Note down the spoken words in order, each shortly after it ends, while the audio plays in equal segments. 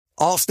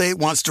Allstate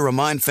wants to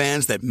remind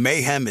fans that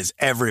mayhem is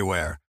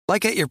everywhere,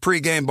 like at your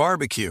pregame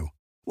barbecue.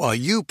 While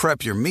you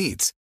prep your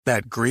meats,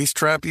 that grease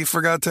trap you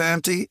forgot to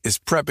empty is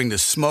prepping to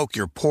smoke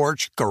your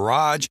porch,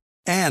 garage,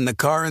 and the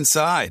car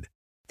inside.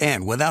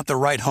 And without the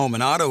right home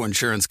and auto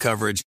insurance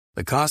coverage,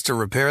 the cost to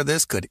repair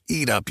this could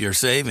eat up your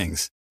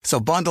savings. So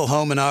bundle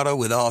home and auto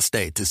with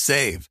Allstate to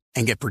save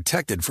and get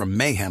protected from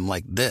mayhem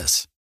like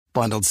this.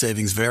 Bundled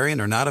savings vary and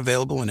are not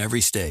available in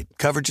every state.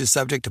 Coverage is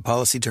subject to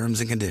policy terms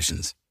and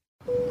conditions.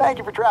 Thank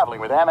you for traveling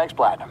with Amex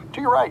Platinum.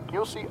 To your right,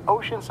 you'll see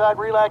oceanside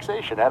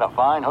relaxation at a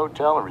fine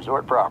hotel and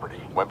resort property.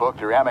 When booked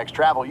through Amex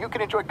Travel, you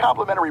can enjoy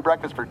complimentary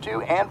breakfast for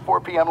 2 and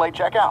 4 p.m. late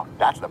checkout.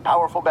 That's the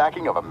powerful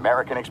backing of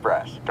American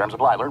Express. Terms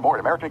apply. Learn more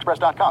at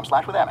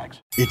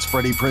americanexpress.com/withAmex. It's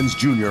Freddie Prinze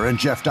Jr. and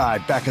Jeff Dye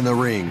back in the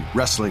ring.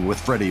 Wrestling with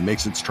Freddie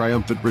makes its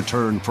triumphant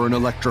return for an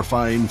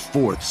electrifying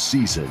 4th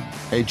season.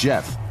 Hey,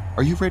 Jeff.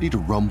 Are you ready to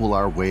rumble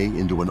our way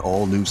into an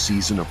all-new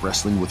season of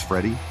Wrestling with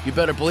Freddie? You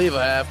better believe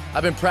I have.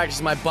 I've been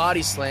practicing my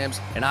body slams,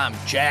 and I'm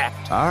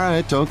jacked. All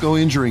right, don't go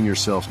injuring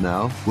yourself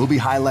now. We'll be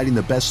highlighting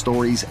the best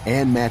stories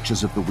and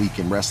matches of the week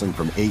in wrestling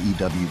from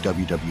AEW,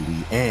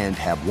 WWE, and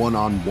have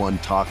one-on-one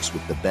talks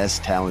with the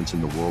best talents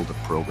in the world of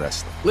pro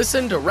wrestling.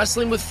 Listen to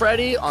Wrestling with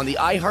Freddie on the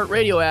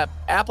iHeartRadio app,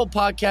 Apple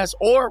Podcasts,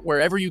 or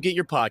wherever you get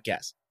your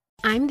podcasts.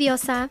 I'm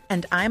Diosa.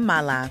 And I'm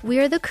Mala. We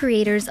are the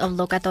creators of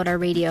Locatora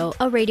Radio,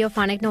 a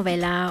radiophonic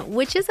novela,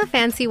 which is a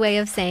fancy way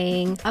of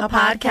saying a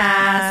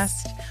podcast.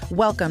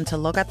 Welcome to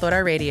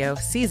Locatora Radio,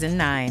 Season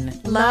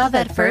 9. Love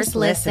at first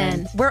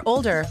listen. We're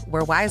older,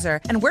 we're wiser,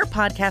 and we're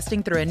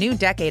podcasting through a new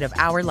decade of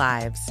our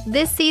lives.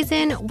 This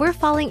season, we're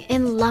falling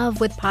in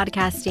love with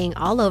podcasting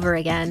all over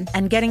again.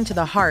 And getting to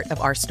the heart of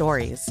our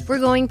stories. We're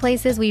going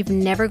places we've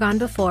never gone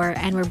before,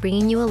 and we're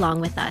bringing you along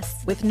with us.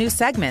 With new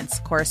segments,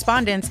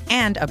 correspondence,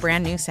 and a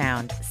brand new sound.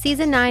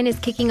 Season 9 is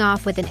kicking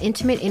off with an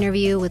intimate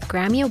interview with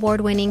Grammy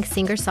Award-winning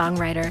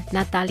singer-songwriter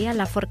Natalia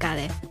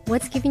Lafourcade.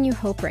 What's giving you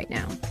hope right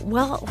now?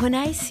 Well, when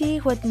I see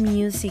what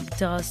music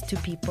does to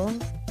people,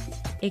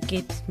 it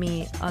gives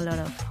me a lot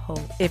of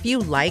hope. If you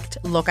liked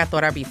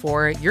Locatora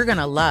before, you're going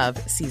to love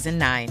Season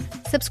 9.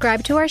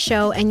 Subscribe to our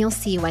show and you'll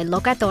see why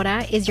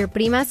Locatora is your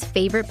prima's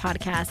favorite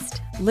podcast.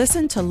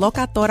 Listen to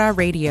Locatora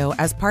Radio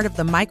as part of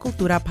the My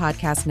Cultura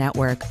Podcast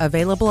Network,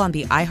 available on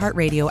the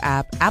iHeartRadio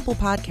app, Apple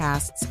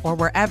Podcasts, or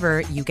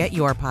wherever you get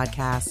your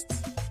podcasts.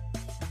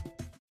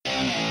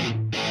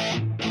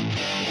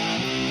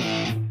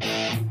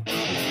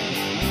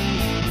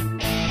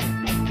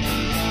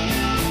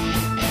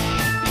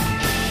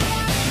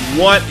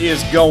 What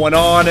is going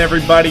on,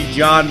 everybody?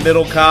 John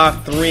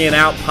Middlekauff, 3 and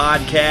Out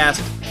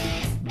podcast,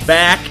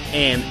 back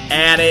and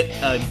at it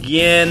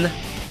again.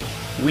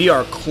 We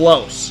are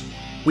close.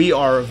 We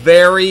are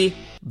very,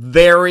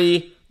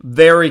 very,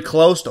 very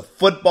close to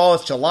football.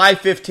 It's July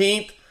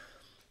 15th.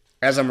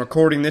 As I'm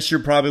recording this, you're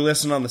probably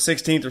listening on the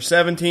 16th or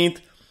 17th.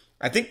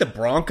 I think the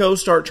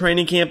Broncos start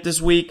training camp this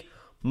week.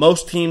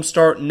 Most teams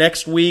start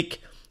next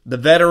week. The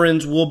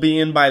veterans will be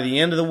in by the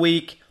end of the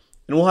week,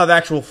 and we'll have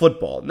actual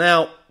football.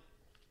 Now,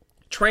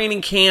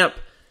 training camp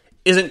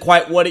isn't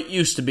quite what it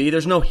used to be.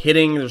 There's no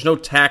hitting, there's no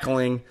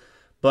tackling,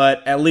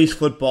 but at least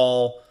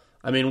football,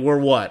 I mean, we're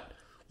what?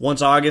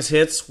 Once August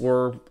hits,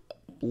 we're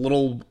a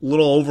little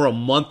over a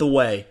month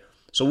away.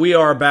 So we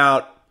are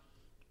about,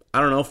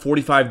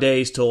 45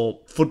 days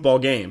till football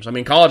games. I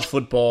mean, college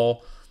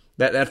football,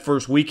 that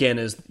first weekend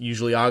is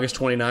usually August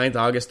 29th,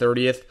 August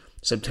 30th,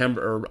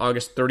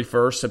 August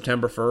 31st,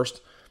 September 1st.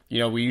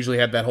 We usually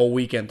have that whole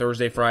weekend,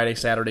 Thursday, Friday,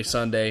 Saturday,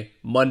 Sunday,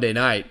 Monday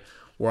night,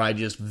 where I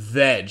just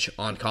veg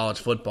on college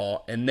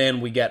football. And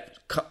then we get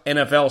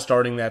NFL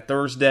starting that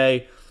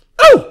Thursday.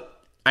 Oh,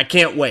 I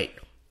can't wait.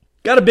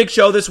 Got a big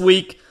show this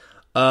week.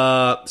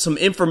 Some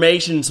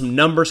information, some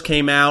numbers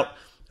came out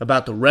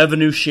about the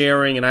revenue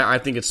sharing, and I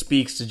think it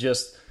speaks to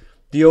just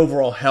the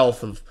overall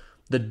health of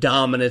the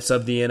dominance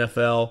of the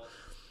NFL.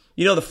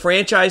 The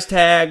franchise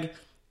tag,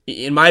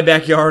 in my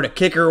backyard, a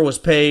kicker was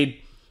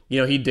paid.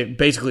 He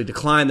basically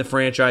declined the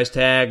franchise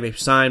tag. They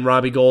signed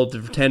Robbie Gould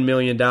for $10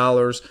 million.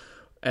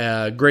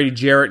 Grady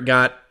Jarrett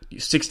got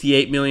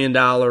 $68 million,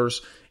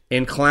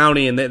 and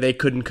Clowney, and they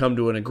couldn't come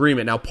to an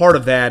agreement. Now, part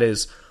of that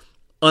is,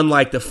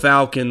 unlike the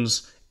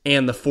Falcons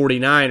and the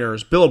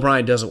 49ers, Bill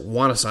O'Brien doesn't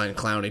want to sign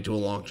Clowney to a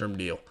long-term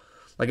deal.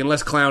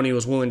 Unless Clowney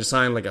was willing to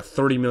sign a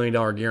 $30 million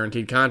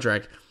guaranteed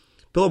contract,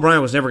 Bill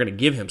O'Brien was never going to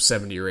give him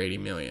 $70 or $80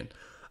 million.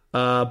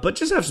 But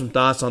just have some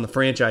thoughts on the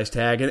franchise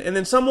tag. And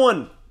then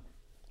someone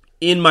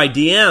in my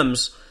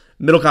DMs,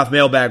 Middlekauff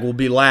Mailbag will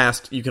be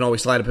last. You can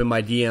always slide up in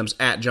my DMs,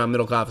 at John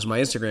Middlekauff is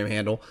my Instagram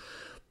handle.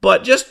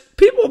 But just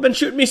people have been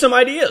shooting me some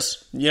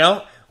ideas.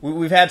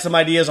 We've had some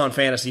ideas on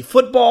fantasy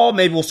football.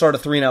 Maybe we'll start a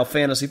 3 and Out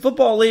fantasy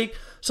football league.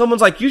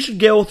 Someone's like, you should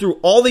go through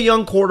all the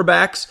young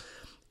quarterbacks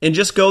and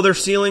just go their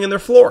ceiling and their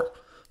floor.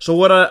 So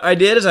what I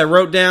did is I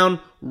wrote down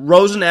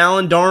Rosen,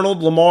 Allen,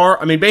 Darnold,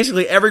 Lamar. I mean,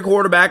 basically every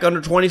quarterback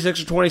under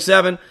 26 or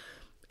 27.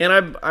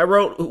 And I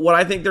wrote what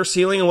I think their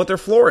ceiling and what their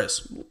floor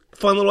is.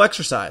 Fun little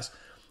exercise.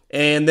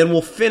 And then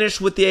we'll finish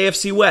with the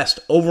AFC West,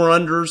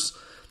 over-unders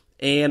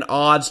and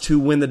odds to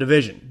win the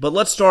division. But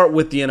let's start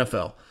with the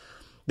NFL.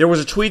 There was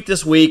a tweet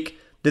this week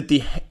that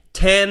the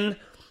 10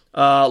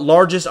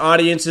 largest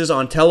audiences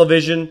on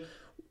television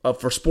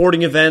for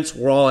sporting events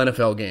were all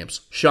NFL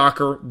games.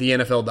 Shocker, the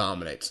NFL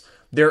dominates.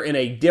 They're in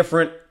a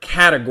different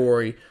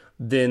category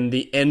than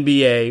the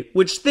NBA,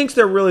 which thinks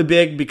they're really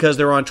big because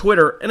they're on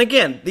Twitter. And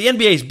again, the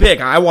NBA is big.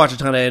 I watch a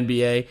ton of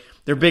NBA.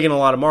 They're big in a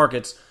lot of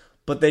markets,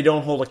 but they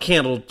don't hold a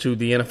candle to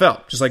the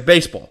NFL, just like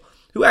baseball.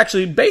 Who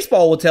actually,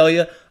 baseball will tell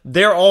you,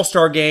 their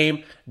All-Star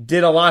game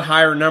did a lot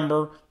higher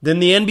number than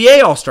the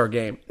NBA All-Star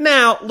game.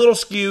 Now, a little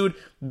skewed,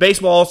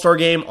 baseball All-Star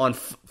game on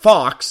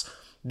Fox,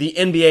 the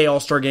NBA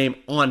All-Star game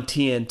on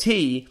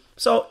TNT,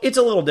 so it's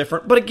a little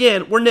different. But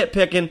again, we're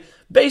nitpicking.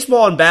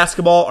 Baseball and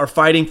basketball are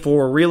fighting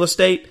for real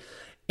estate,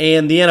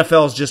 and the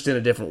NFL is just in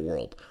a different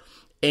world.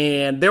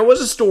 And there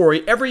was a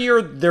story, every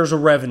year there's a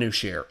revenue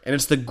share, and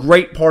it's the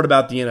great part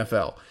about the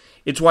NFL.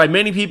 It's why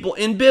many people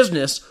in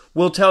business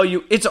will tell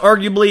you it's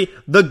arguably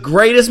the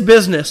greatest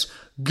business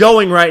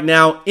going right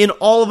now in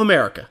all of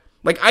America.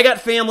 Like, I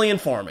got family in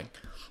farming,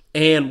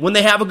 and when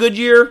they have a good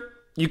year,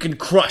 you can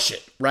crush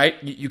it, right?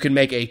 You can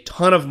make a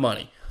ton of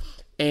money.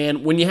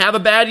 And when you have a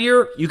bad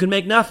year, you can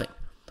make nothing.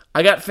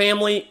 I got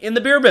family in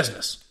the beer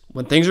business.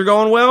 When things are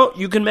going well,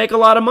 you can make a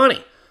lot of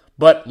money.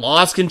 But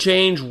laws can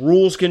change,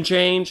 rules can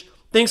change,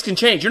 things can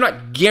change. You're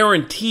not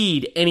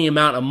guaranteed any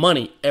amount of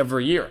money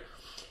every year.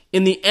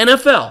 In the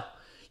NFL,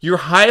 your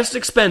highest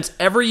expense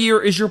every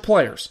year is your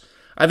players.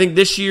 I think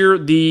this year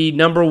the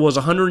number was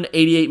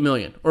 $188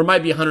 million, or it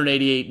might be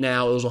 $188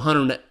 now. It was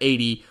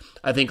 $180,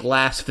 I think,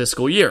 last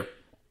fiscal year.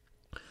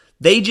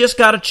 They just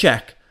got a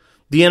check,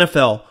 the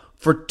NFL,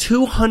 for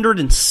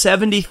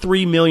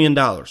 $273 million.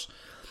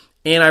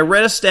 And I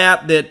read a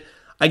stat that,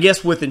 I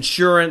guess with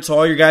insurance,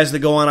 all your guys that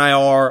go on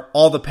IR,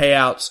 all the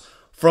payouts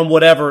from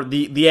whatever,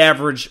 the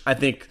average, I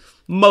think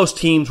most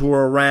teams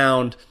were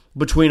around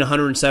between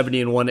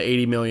 170 and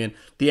 180 million.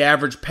 The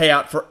average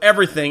payout for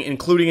everything,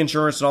 including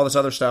insurance and all this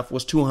other stuff,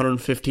 was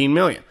 215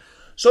 million.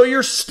 So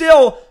you're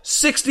still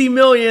 60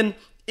 million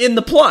in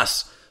the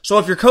plus. So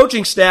if your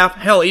coaching staff,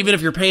 hell, even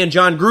if you're paying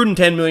John Gruden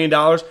 $10 million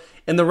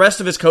and the rest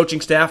of his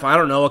coaching staff, I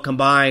don't know, a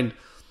combined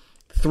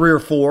 3 or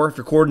 4, if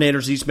your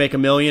coordinators each make $1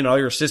 million, all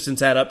your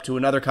assistants add up to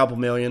another couple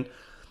million,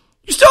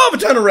 you still have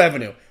a ton of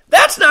revenue.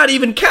 That's not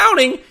even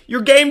counting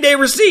your game day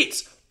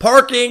receipts,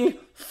 parking,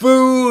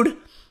 food,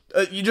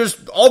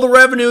 all the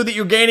revenue that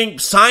you're gaining,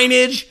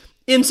 signage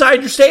inside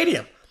your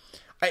stadium.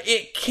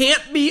 It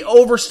can't be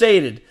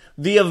overstated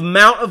the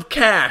amount of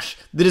cash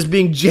that is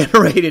being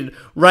generated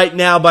right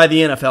now by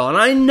the NFL. And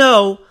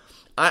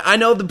I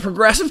know the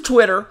progressive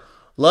Twitter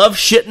love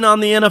shitting on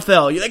the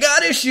NFL. They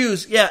got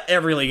issues. Yeah,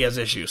 every league has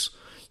issues.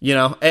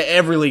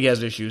 Every league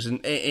has issues.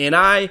 And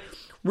I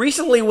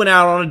recently went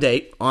out on a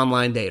date,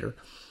 online dater,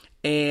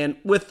 and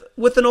with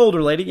an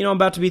older lady. I'm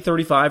about to be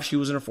 35. She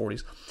was in her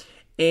 40s.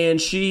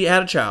 And she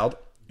had a child,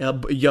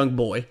 a young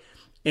boy.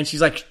 And she's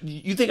like,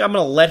 you think I'm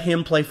going to let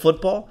him play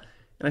football?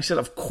 And I said,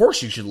 of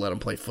course you should let him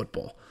play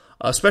football.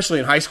 Especially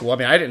in high school. I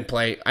mean, I didn't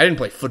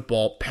play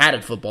football,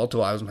 padded football,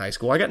 till I was in high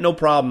school. I got no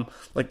problem,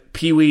 like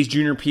pee-wees,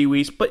 junior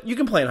pee-wees, but you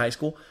can play in high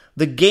school.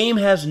 The game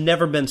has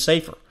never been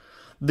safer.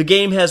 The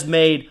game has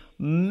made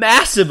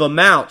massive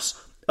amounts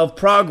of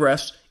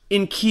progress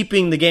in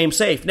keeping the game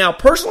safe. Now,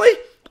 personally,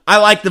 I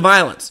like the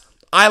violence.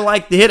 I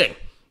like the hitting.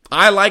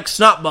 I like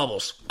snot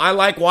bubbles. I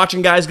like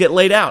watching guys get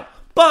laid out.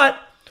 But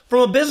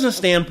from a business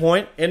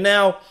standpoint, and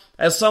now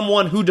as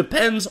someone who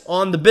depends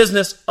on the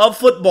business of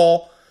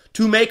football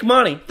to make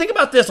money. Think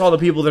about this, all the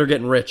people that are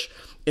getting rich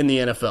in the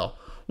NFL.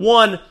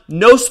 One,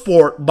 no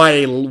sport by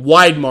a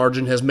wide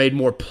margin has made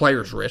more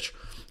players rich.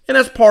 And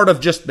that's part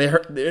of just the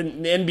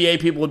NBA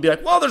people would be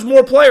like, well, there's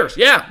more players.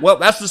 Yeah, well,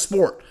 that's the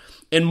sport.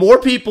 And more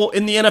people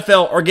in the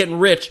NFL are getting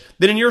rich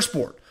than in your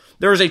sport.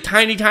 There is a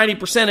tiny, tiny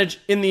percentage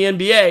in the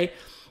NBA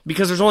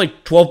because there's only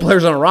 12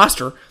 players on a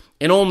roster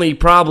and only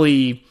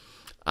probably,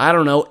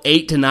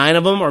 8 to 9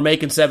 of them are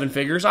making 7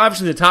 figures.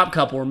 Obviously, the top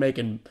couple are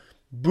making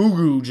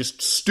boo-goo,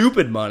 just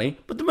stupid money.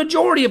 But the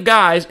majority of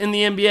guys in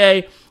the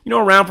NBA,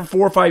 around for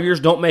 4 or 5 years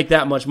don't make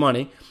that much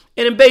money.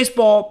 And in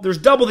baseball, there's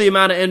double the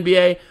amount of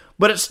NBA,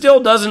 but it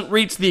still doesn't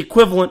reach the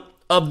equivalent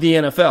of the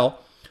NFL.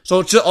 So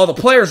it's just, all the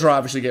players are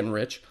obviously getting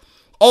rich.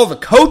 All the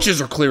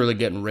coaches are clearly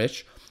getting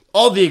rich.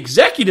 All the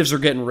executives are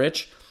getting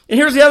rich. And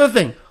here's the other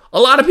thing. A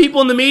lot of people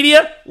in the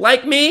media,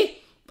 like me,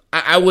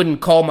 I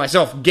wouldn't call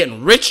myself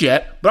getting rich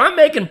yet, but I'm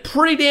making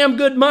pretty damn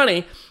good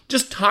money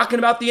just talking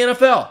about the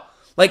NFL.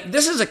 Like,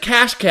 this is a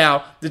cash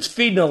cow that's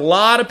feeding a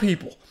lot of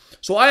people.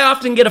 So I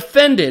often get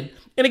offended.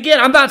 And again,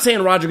 I'm not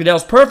saying Roger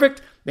Goodell's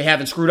perfect. They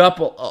haven't screwed up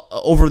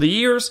over the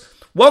years.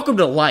 Welcome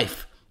to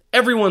life.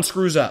 Everyone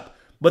screws up.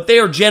 But they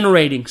are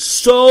generating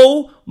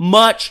so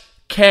much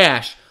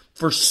cash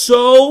for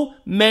so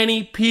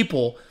many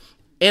people.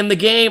 And the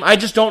game, I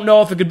just don't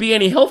know if it could be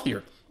any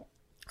healthier.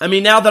 I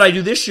mean, now that I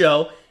do this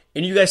show,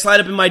 and you guys slide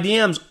up in my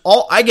DMs,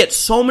 I get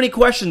so many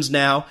questions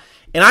now.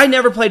 And I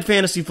never played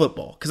fantasy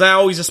football because I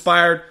always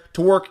aspired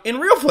to work in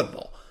real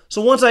football.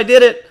 So once I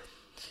did it,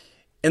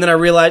 and then I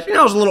realized,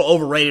 I was a little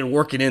overrated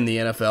working in the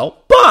NFL.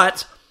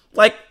 But,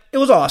 it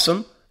was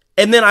awesome.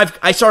 And then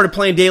I started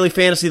playing daily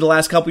fantasy the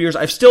last couple years.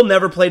 I've still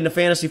never played in a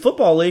fantasy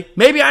football league.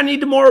 Maybe I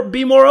need to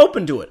be more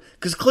open to it,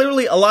 because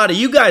clearly a lot of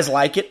you guys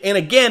like it. And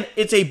again,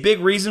 it's a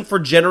big reason for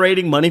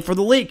generating money for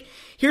the league.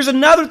 Here's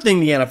another thing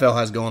the NFL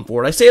has going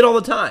for it. I say it all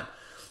the time.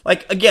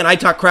 Like, again, I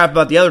talk crap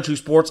about the other two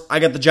sports. I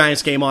got the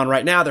Giants game on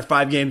right now. They're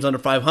 5 games under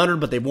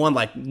 500, but they've won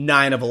like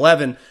 9 of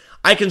 11.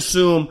 I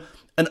consume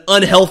an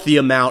unhealthy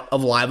amount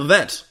of live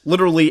events.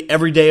 Literally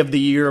every day of the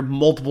year,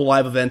 multiple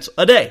live events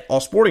a day, all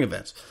sporting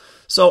events.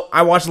 So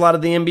I watch a lot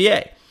of the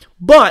NBA.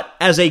 But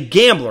as a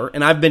gambler,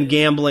 and I've been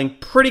gambling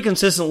pretty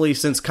consistently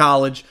since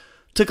college,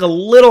 took a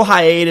little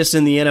hiatus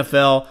in the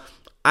NFL.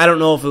 I don't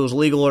know if it was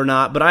legal or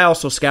not, but I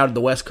also scouted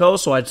the West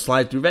Coast, so I'd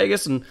slide through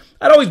Vegas, and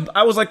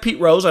I was like Pete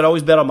Rose. I'd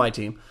always bet on my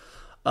team.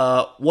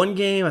 One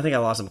game, I think I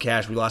lost some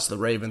cash. We lost to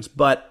the Ravens.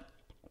 But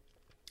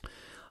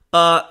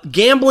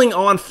gambling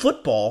on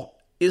basketball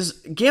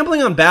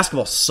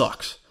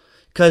sucks.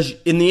 Because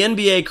in the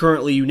NBA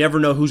currently, you never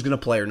know who's going to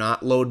play or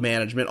not. Load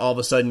management. All of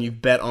a sudden, you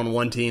bet on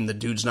one team, the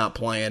dude's not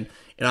playing.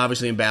 And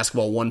obviously in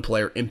basketball, one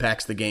player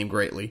impacts the game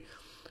greatly.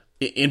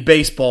 In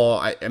baseball,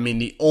 I mean,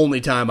 the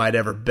only time I'd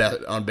ever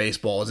bet on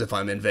baseball is if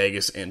I'm in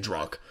Vegas and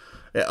drunk.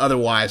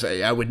 Otherwise,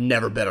 I would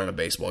never bet on a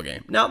baseball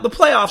game. Now, the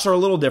playoffs are a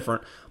little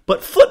different.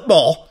 But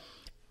football,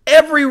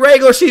 every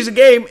regular season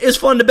game is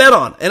fun to bet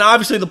on. And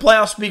obviously the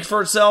playoffs speaks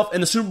for itself,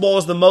 and the Super Bowl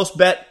is the most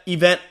bet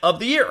event of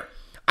the year.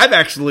 I've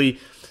actually,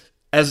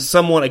 as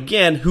someone,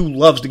 again, who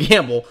loves to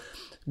gamble,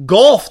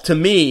 golf, to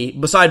me,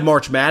 beside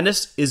March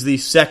Madness, is the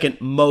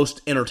second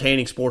most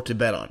entertaining sport to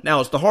bet on.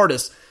 Now, it's the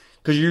hardest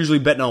because you're usually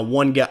betting on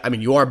one guy. I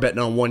mean, you are betting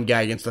on one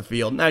guy against the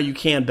field. Now, you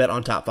can bet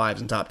on top 5s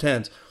and top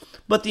 10s.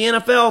 But the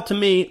NFL, to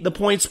me, the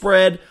point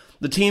spread,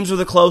 the teams are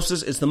the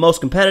closest, it's the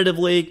most competitive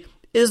league,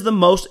 is the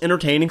most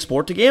entertaining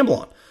sport to gamble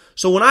on.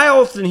 So when I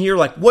often hear,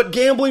 like, what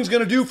gambling's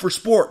going to do for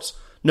sports?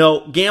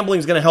 No,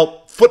 gambling's going to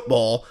help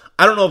football.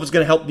 I don't know if it's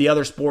going to help the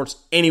other sports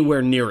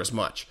anywhere near as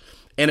much.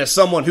 And as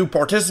someone who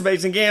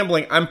participates in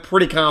gambling, I'm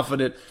pretty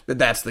confident that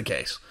that's the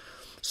case.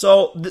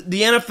 So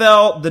the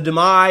NFL, the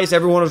demise,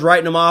 everyone was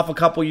writing them off a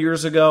couple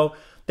years ago.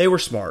 They were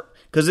smart.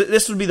 Because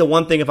this would be the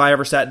one thing if I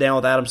ever sat down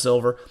with Adam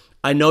Silver.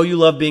 I know you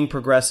love being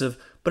progressive,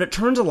 but it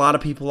turns a lot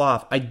of people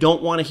off. I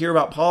don't want to hear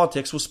about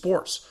politics with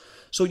sports.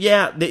 So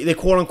yeah, they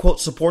quote-unquote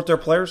support their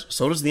players.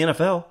 So does the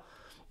NFL.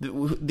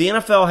 The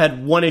NFL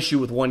had one issue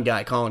with one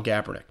guy, Colin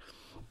Kaepernick.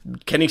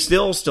 Kenny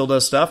Stills still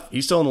does stuff.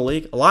 He's still in the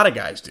league. A lot of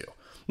guys do.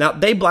 Now,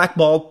 they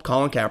blackballed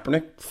Colin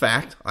Kaepernick.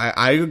 Fact.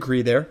 I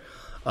agree there.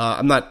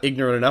 I'm not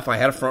ignorant enough. I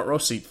had a front row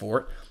seat for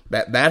it.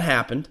 That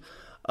happened.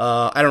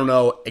 I don't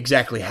know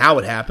exactly how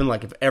it happened,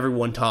 like if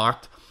everyone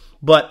talked.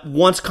 But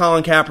once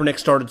Colin Kaepernick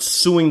started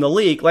suing the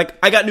league, like,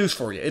 I got news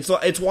for you.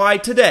 It's why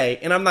today,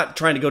 and I'm not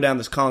trying to go down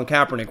this Colin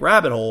Kaepernick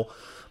rabbit hole,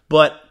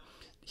 but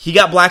he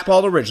got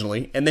blackballed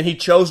originally, and then he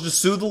chose to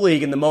sue the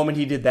league, and the moment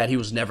he did that, he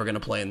was never going to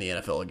play in the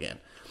NFL again.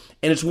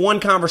 And it's one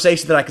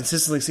conversation that I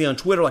consistently see on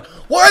Twitter, like,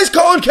 why is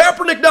Colin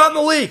Kaepernick not in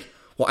the league?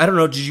 Well, I don't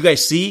know. Did you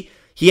guys see?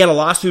 He had a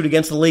lawsuit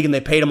against the league, and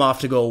they paid him off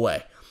to go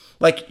away.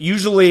 Like,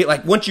 usually,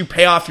 like, once you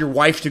pay off your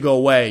wife to go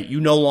away, you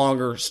no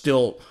longer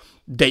still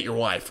date your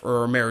wife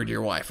or are married to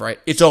your wife, right?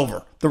 It's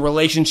over. The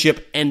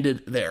relationship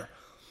ended there.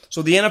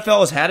 So the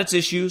NFL has had its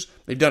issues.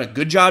 They've done a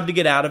good job to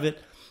get out of it.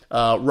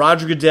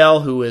 Roger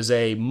Goodell, who is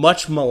a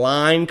much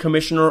maligned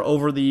commissioner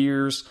over the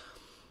years,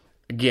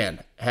 again,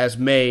 has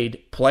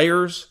made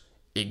players,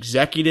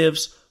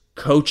 executives,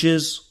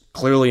 coaches,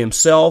 clearly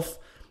himself,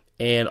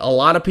 and a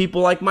lot of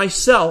people like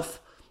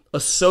myself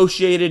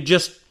associated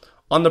just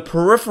on the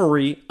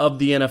periphery of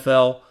the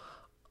NFL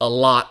a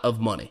lot of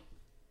money.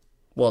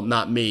 Well,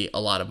 not me, a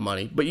lot of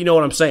money, but you know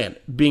what I'm saying.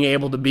 Being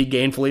able to be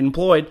gainfully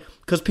employed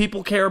because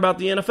people care about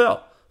the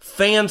NFL.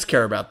 Fans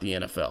care about the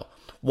NFL.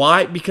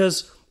 Why?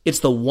 Because it's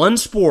the one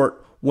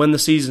sport when the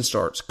season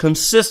starts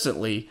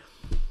consistently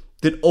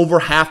that over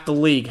half the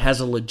league has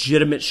a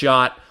legitimate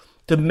shot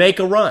to make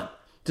a run.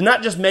 To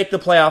not just make the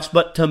playoffs,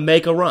 but to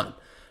make a run.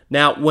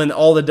 Now, when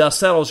all the dust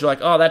settles, you're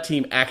like, oh, that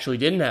team actually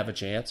didn't have a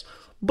chance.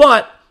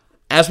 But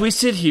as we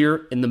sit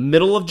here in the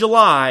middle of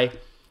July,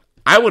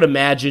 I would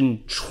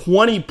imagine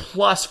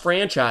 20-plus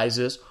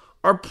franchises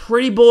are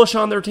pretty bullish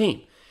on their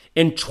team.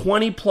 And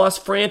 20-plus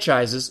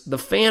franchises, the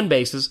fan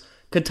bases,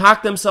 could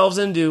talk themselves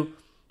into,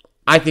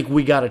 I think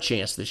we got a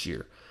chance this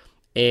year.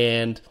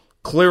 And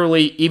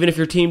clearly, even if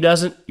your team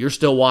doesn't, you're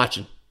still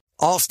watching.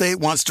 Allstate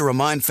wants to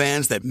remind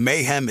fans that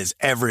mayhem is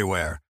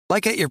everywhere,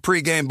 like at your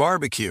pregame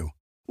barbecue.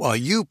 While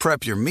you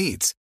prep your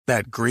meats,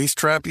 that grease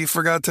trap you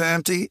forgot to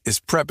empty is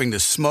prepping to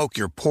smoke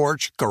your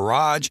porch,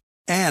 garage,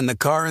 and the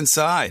car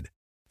inside.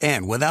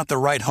 And without the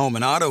right home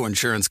and auto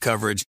insurance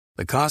coverage,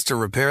 the cost to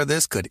repair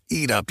this could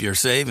eat up your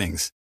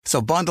savings.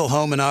 So bundle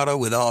home and auto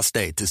with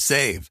Allstate to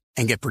save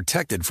and get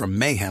protected from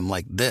mayhem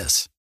like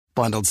this.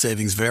 Bundled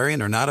savings vary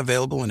and are not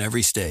available in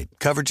every state.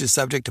 Coverage is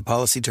subject to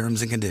policy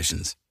terms and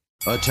conditions.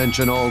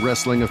 Attention all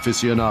wrestling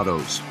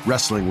aficionados.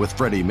 Wrestling with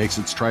Freddie makes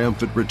its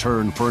triumphant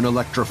return for an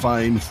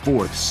electrifying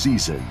 4th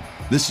season.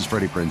 This is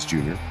Freddie Prinze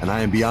Jr., and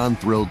I am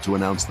beyond thrilled to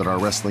announce that our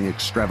wrestling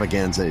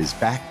extravaganza is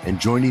back, and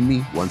joining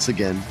me once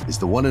again is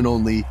the one and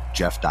only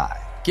Jeff Dye.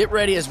 Get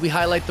ready as we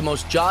highlight the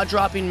most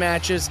jaw-dropping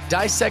matches,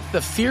 dissect the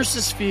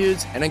fiercest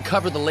feuds, and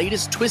uncover the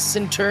latest twists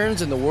and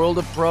turns in the world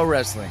of pro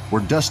wrestling.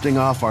 We're dusting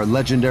off our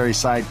legendary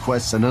side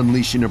quests and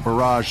unleashing a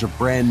barrage of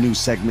brand new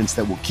segments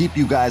that will keep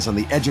you guys on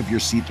the edge of your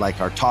seat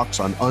like our talks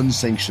on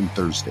Unsanctioned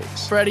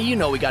Thursdays. Freddie, you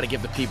know we got to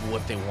give the people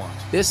what they want.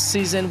 This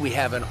season, we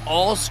have an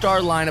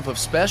all-star lineup of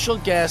special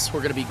guests who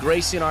are going to be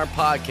gracing our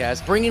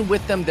podcast, bringing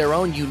with them their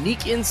own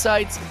unique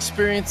insights,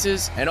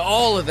 experiences, and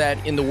all of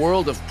that in the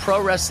world of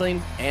pro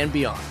wrestling and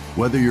beyond.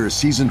 Whether you're a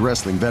seasoned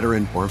wrestling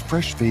veteran or a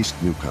fresh-faced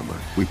newcomer,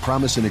 we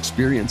promise an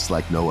experience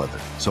like no other.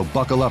 So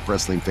buckle up,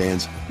 wrestling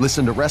fans.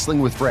 Listen to Wrestling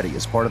with Freddie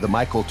as part of the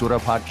My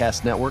Cultura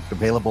Podcast Network,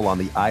 available on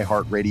the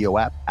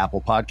iHeartRadio app,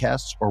 Apple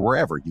Podcasts, or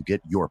wherever you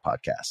get your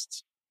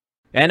podcasts.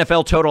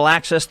 NFL Total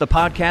Access, the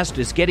podcast,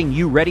 is getting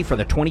you ready for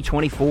the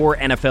 2024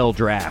 NFL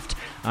Draft.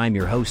 I'm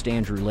your host,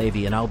 Andrew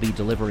Levy, and I'll be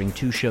delivering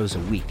 2 shows a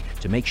week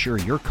to make sure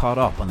you're caught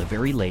up on the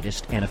very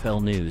latest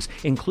NFL news,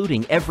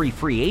 including every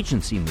free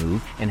agency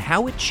move and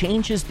how it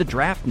changes the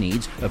draft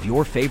needs of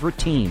your favorite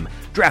team.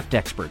 Draft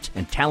experts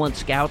and talent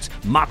scouts,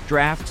 mock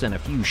drafts, and a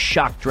few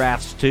shock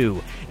drafts,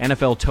 too.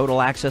 NFL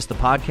Total Access, the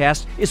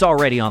podcast, is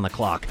already on the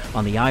clock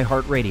on the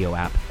iHeartRadio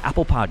app,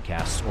 Apple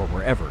Podcasts, or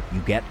wherever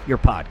you get your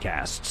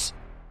podcasts.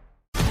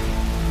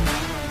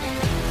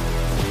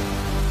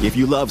 If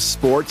you love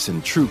sports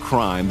and true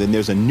crime, then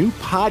there's a new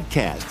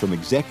podcast from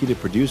executive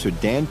producer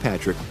Dan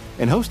Patrick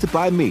and hosted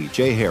by me,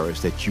 Jay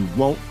Harris, that you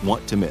won't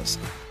want to miss.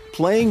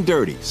 Playing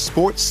Dirty: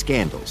 Sports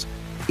Scandals.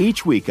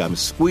 Each week, I'm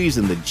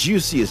squeezing the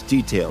juiciest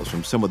details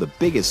from some of the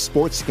biggest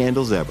sports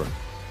scandals ever.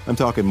 I'm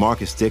talking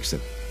Marcus Dixon,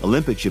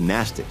 Olympic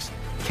gymnastics,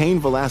 Cain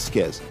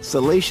Velasquez,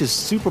 salacious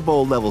Super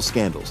Bowl-level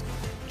scandals.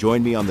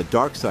 Join me on the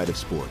dark side of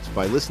sports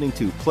by listening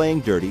to Playing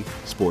Dirty: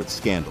 Sports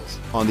Scandals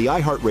on the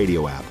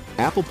iHeartRadio app,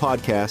 Apple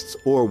Podcasts,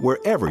 or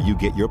wherever you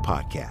get your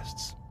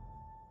podcasts.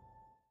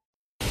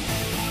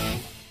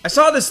 I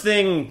saw this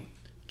thing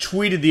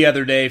tweeted the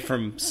other day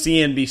from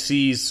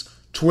CNBC's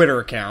Twitter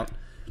account,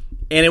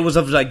 and it was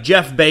of like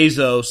Jeff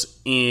Bezos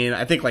in,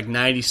 I think, like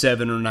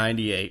 97 or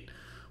 98,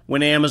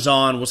 when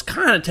Amazon was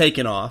kind of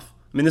taking off.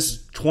 I mean, this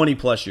is 20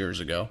 plus years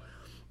ago,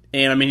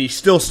 and I mean, he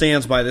still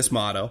stands by this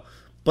motto.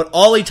 But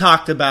all he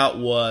talked about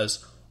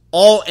was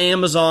all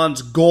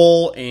Amazon's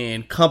goal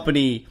and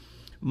company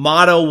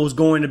motto was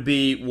going to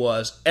be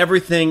was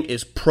everything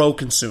is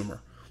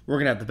pro-consumer. We're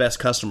going to have the best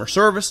customer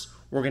service.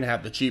 We're going to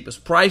have the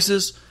cheapest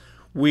prices.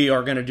 We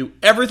are going to do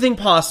everything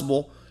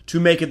possible to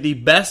make it the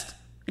best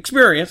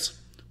experience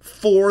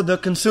for the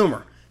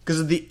consumer.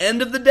 Because at the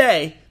end of the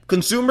day,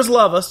 consumers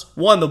love us.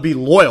 1, they'll be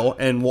loyal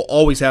and will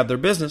always have their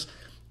business.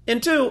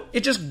 And 2,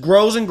 it just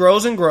grows and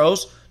grows and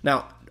grows.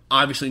 Now,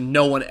 obviously,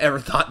 no one ever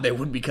thought they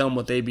would become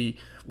what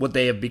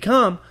they have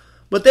become,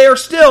 but they are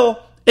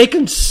still a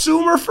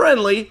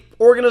consumer-friendly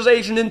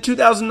organization in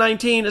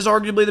 2019 as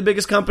arguably the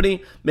biggest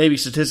company, maybe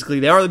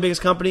statistically they are the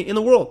biggest company in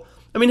the world.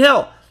 I mean,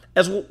 hell,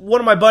 as one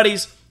of my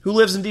buddies who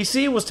lives in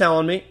D.C. was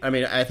telling me, I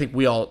mean, I think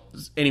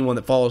anyone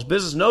that follows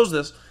business knows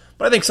this,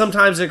 but I think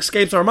sometimes it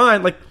escapes our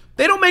mind, like,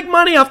 they don't make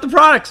money off the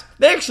products.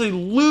 They actually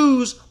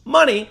lose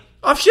money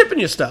off shipping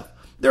you stuff.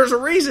 There's a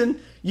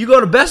reason you go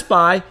to Best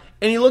Buy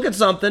and you look at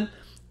something,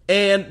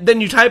 and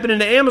then you type it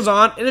into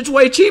Amazon, and it's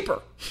way cheaper.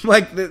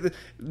 Like,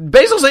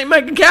 Bezos ain't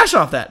making cash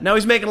off that. Now,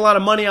 he's making a lot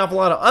of money off a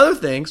lot of other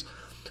things,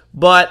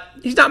 but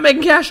he's not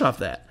making cash off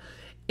that.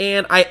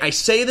 And I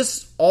say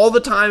this all the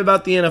time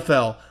about the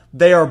NFL.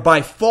 They are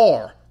by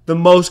far the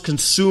most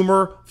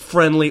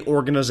consumer-friendly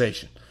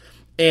organization.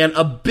 And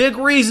a big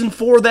reason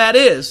for that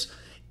is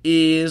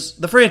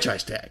the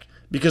franchise tag.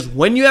 Because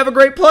when you have a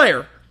great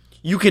player,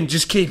 you can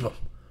just keep him,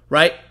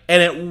 right?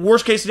 And at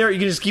worst case scenario, you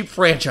can just keep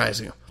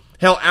franchising him.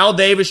 Hell, Al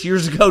Davis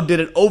years ago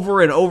did it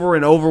over and over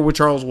and over with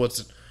Charles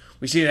Woodson.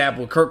 We see it happen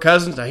with Kirk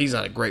Cousins. Now, he's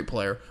not a great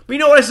player. But you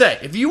know what I say?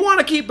 If you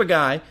want to keep a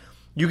guy,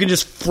 you can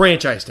just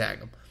franchise tag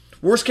him.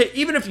 Worst case,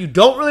 even if you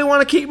don't really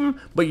want to keep him,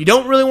 but you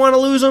don't really want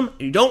to lose him,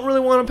 and you don't really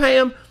want to pay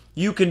him,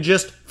 you can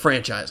just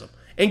franchise him.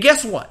 And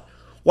guess what?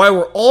 Why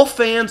we're all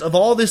fans of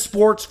all this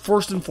sports,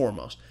 first and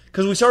foremost,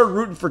 because we started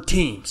rooting for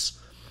teams.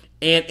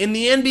 And in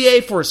the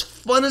NBA, for as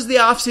fun as the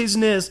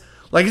offseason is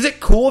it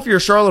cool if you're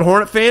a Charlotte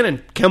Hornet fan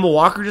and Kemba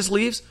Walker just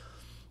leaves?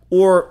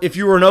 Or if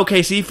you were an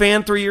OKC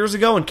fan 3 years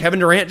ago and Kevin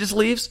Durant just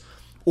leaves?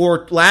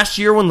 Or last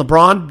year when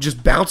LeBron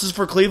just bounces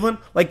for Cleveland?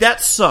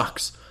 That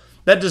sucks.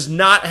 That does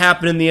not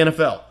happen in the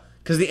NFL.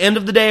 Because at the end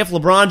of the day, if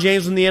LeBron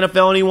James was in the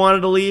NFL and he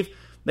wanted to leave,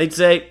 they'd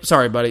say,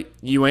 sorry, buddy,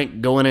 you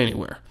ain't going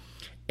anywhere.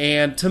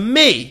 And to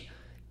me,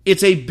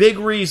 it's a big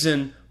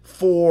reason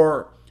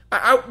for,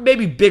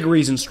 maybe big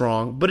reason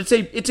strong, but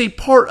it's a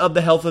part of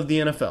the health of the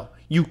NFL.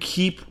 You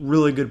keep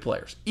really good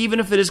players. Even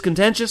if it is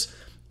contentious,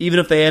 even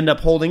if they end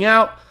up holding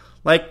out,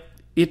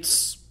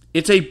 it's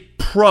a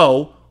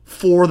pro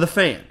for the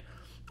fan.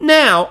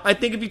 Now, I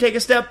think if you take a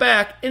step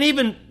back, and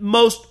even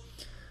most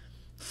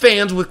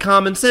fans with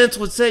common sense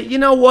would say, you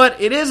know what,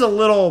 it's a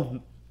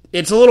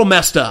little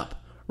messed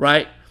up,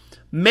 right?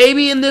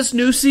 maybe in this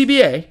new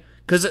CBA,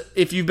 because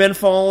if you've been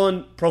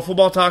following, Pro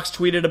Football Talks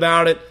tweeted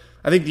about it.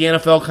 I think the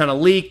NFL kind of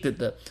leaked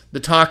that the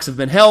talks have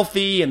been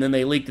healthy, and then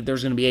they leaked that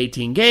there's going to be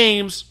 18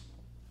 games.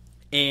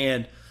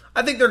 And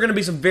I think there are going to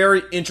be some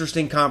very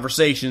interesting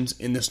conversations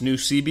in this new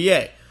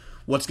CBA.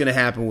 What's going to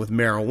happen with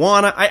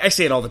marijuana? I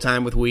say it all the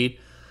time with weed.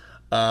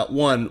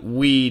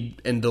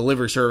 Weed and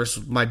delivery service,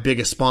 my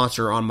biggest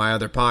sponsor on my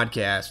other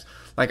podcast.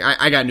 Like,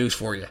 I got news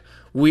for you.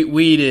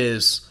 Weed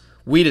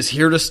is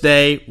here to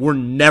stay. We're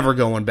never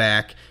going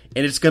back.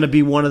 And it's going to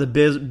be one of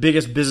the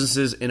biggest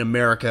businesses in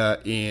America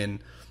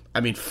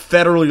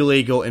federally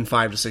legal in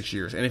 5 to 6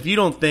 years. And if you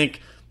don't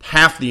think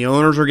half the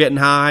owners are getting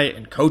high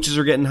and coaches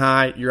are getting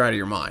high, you're out of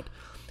your mind.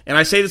 And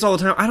I say this all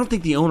the time. I don't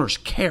think the owners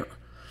care.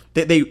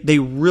 They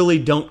really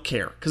don't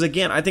care. Because,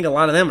 again, I think a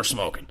lot of them are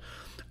smoking.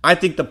 I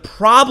think the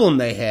problem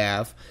they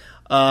have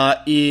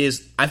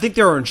is I think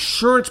there are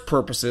insurance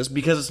purposes,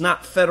 because it's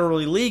not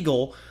federally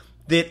legal,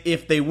 that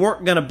if they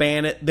weren't going to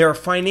ban it, there are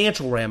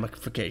financial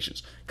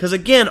ramifications. Because,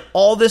 again,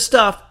 all this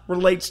stuff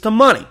relates to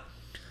money.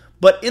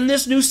 But in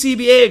this new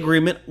CBA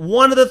agreement,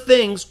 one of the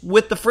things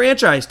with the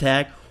franchise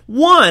tag,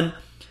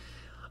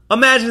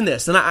 imagine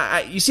this,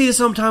 and you see this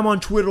sometime on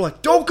Twitter,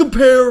 like, don't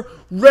compare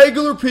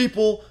regular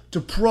people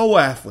to pro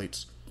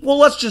athletes. Well,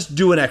 let's just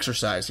do an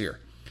exercise here,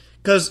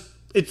 because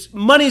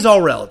money's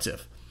all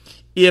relative.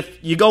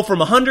 If you go from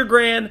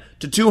 $100,000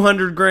 to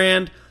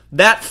 $200,000,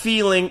 that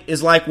feeling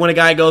is like when a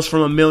guy goes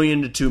from $1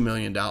 million to $2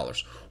 million,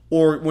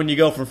 or when you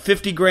go from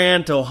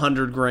 $50,000 to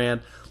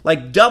 $100,000.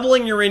 Like,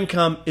 doubling your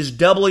income is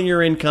doubling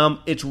your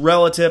income. It's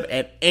relative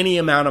at any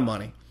amount of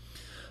money.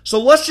 So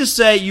let's just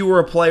say you were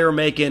a player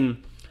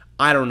making,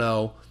 I don't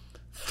know,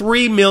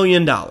 $3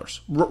 million.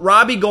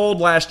 Robbie Gould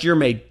last year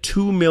made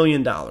 $2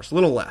 million, a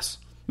little less.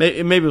 Maybe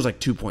it was like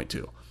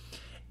 2.2.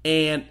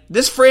 And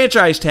this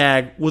franchise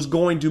tag was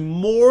going to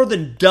more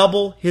than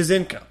double his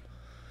income.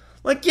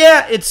 Like,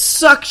 yeah, it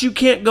sucks you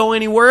can't go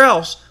anywhere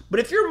else,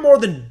 but if you're more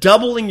than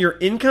doubling your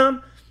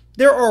income,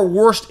 there are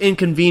worse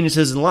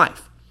inconveniences in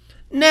life.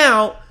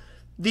 Now,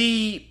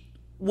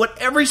 what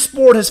every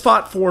sport has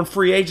fought for in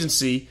free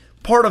agency,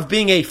 part of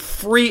being a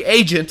free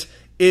agent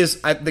is,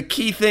 the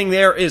key thing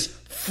there is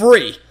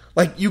free.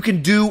 Like, you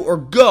can do or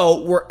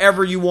go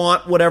wherever you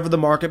want, whatever the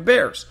market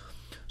bears.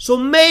 So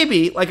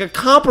maybe, like, a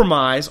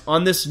compromise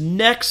on this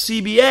next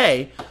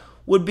CBA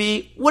would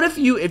be, what if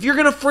you're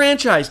going to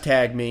franchise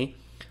tag me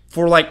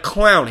for, like,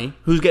 Clowney,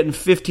 who's getting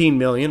 $15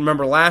 million.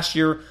 Remember last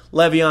year,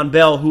 Le'Veon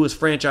Bell, who was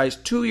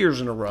franchised 2 years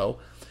in a row.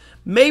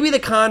 Maybe the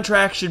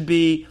contract should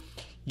be,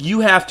 you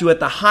have to, at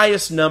the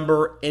highest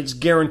number, it's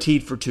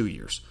guaranteed for 2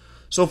 years.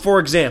 So, for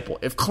example,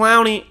 if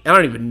Clowney, I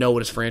don't even know what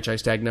his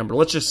franchise tag number,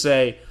 let's just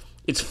say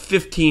it's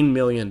 $15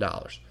 million.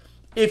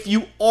 If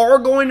you are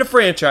going to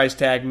franchise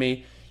tag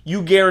me,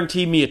 you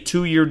guarantee me a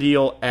 2-year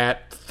deal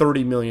at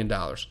 $30 million.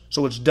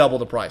 So it's double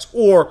the price.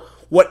 Or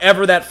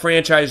whatever that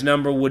franchise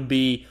number would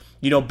be,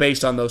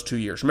 based on those 2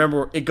 years.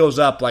 Remember, it goes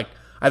up like,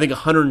 I think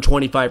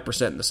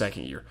 125% in the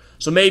second year.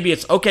 So maybe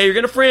it's, okay, you're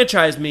going to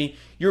franchise me,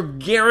 you're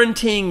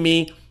guaranteeing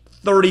me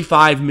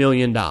 $35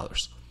 million.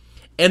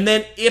 And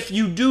then if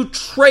you do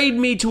trade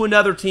me to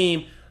another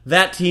team,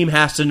 that team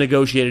has to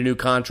negotiate a new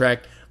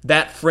contract.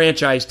 That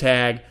franchise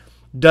tag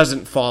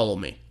doesn't follow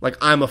me. Like,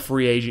 I'm a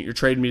free agent, you're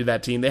trading me to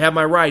that team. They have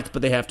my rights,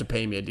 but they have to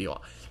pay me a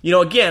deal.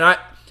 Again, I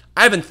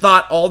haven't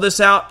thought all this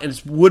out, and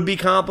it would be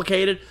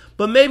complicated,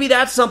 but maybe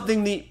that's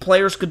something the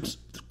players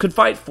could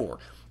fight for.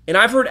 And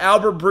I've heard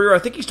Albert Breer, I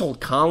think he's told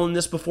Colin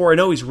this before, I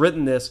know he's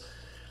written this,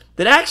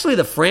 that actually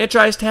the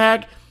franchise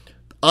tag,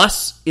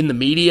 us in the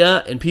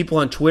media and people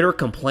on Twitter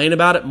complain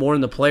about it more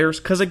than the players.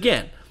 Because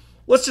again,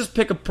 let's just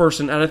pick a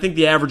person, and I think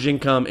the average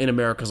income in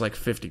America is like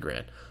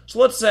 $50,000. So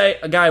let's say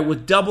a guy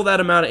with double that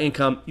amount of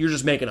income, you're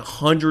just making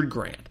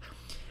 $100,000.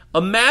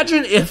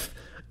 Imagine if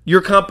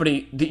your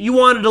company that you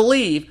wanted to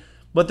leave,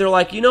 but they're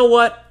like, you know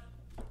what?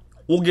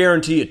 We'll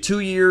guarantee you 2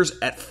 years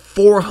at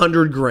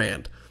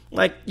 $400,000.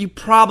 Like, you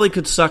probably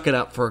could suck it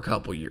up for a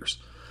couple years.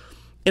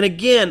 And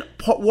again,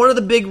 one of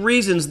the big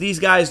reasons the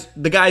guys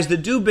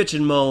that do bitch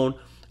and moan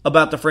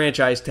about the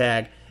franchise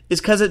tag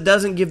is because it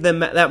doesn't give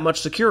them that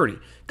much security.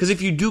 Because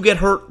if you do get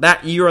hurt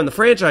that year on the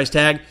franchise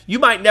tag, you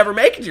might never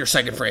make it to your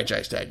second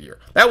franchise tag year.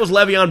 That was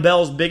Le'Veon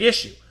Bell's big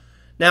issue.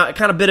 Now, it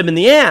kind of bit him in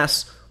the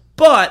ass,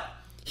 but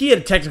he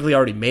had technically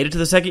already made it to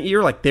the second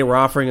year. Like, they were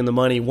offering him the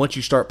money. Once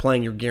you start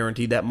playing, you're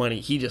guaranteed that money.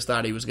 He just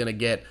thought he was going to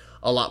get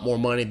a lot more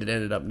money that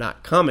ended up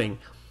not coming.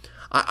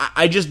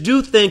 I just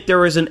do think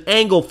there is an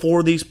angle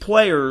for these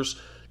players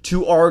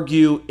to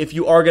argue if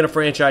you are going to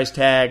franchise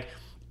tag,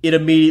 it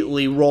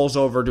immediately rolls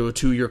over to a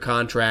 2-year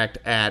contract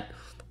at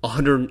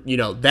 100,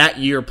 that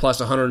year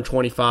plus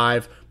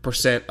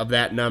 125% of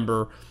that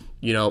number.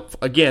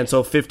 Again,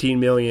 so $15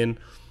 million,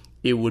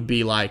 it would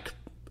be like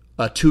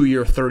a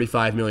 2-year,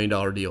 $35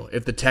 million deal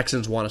if the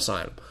Texans want to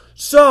sign him.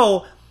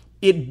 So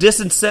it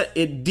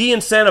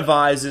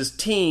de-incentivizes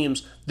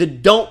teams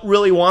that don't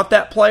really want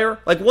that player.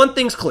 Like, one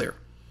thing's clear.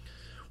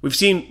 We've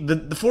seen the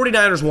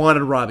 49ers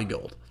wanted Robbie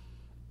Gould.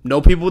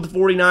 No people with the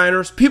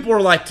 49ers. People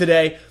are like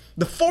today,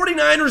 the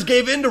 49ers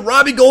gave in to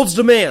Robbie Gould's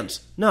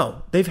demands.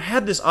 No, they've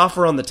had this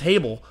offer on the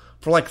table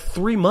for like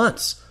 3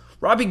 months.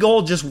 Robbie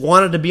Gould just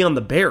wanted to be on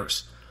the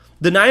Bears.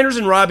 The Niners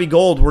and Robbie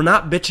Gould were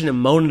not bitching and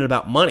moaning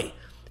about money.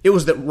 It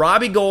was that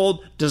Robbie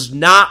Gould does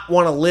not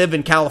want to live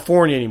in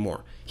California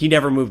anymore. He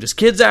never moved his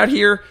kids out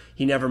here.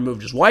 He never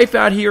moved his wife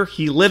out here.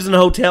 He lives in a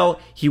hotel.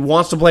 He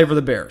wants to play for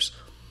the Bears.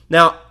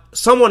 Now,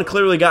 someone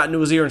clearly got into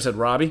his ear and said,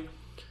 Robbie,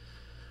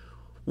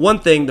 one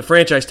thing, the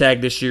franchise tag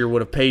this year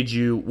would have paid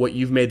you what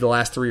you've made the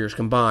last 3 years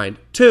combined.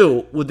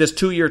 2, with this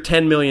 2-year,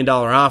 $10 million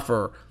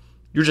offer,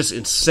 you're just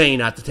insane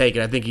not to take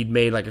it. I think he'd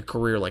made like a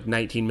career like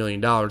 $19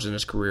 million in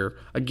his career.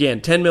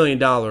 Again, $10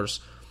 million,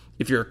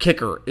 if you're a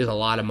kicker, is a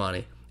lot of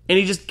money. And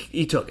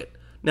he took it.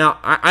 Now,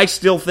 I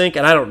still think,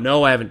 and I don't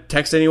know, I haven't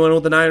texted anyone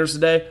with the Niners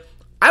today,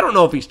 I don't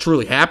know if he's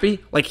truly happy.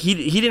 Like, he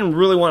didn't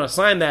really want to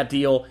sign that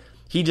deal.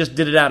 He just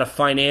did it out of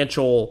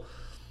financial,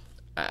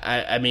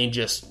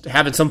 just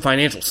having some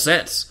financial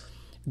sense.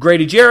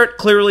 Grady Jarrett,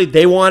 clearly,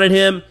 they wanted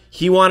him.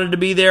 He wanted to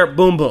be there.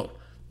 Boom, boom.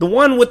 The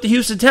one with the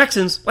Houston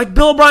Texans, like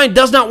Bill O'Brien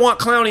does not want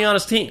Clowney on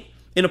his team.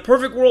 In a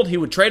perfect world, he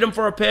would trade him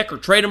for a pick or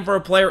trade him for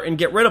a player and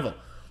get rid of him.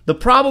 The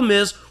problem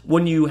is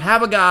when you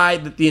have a guy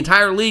that the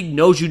entire league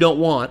knows you don't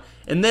want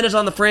and then is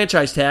on the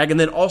franchise tag and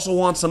then also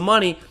wants some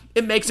money,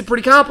 it makes it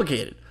pretty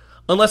complicated.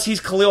 Unless he's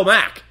Khalil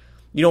Mack,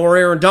 or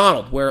Aaron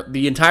Donald, where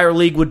the entire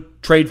league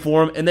would trade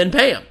for him and then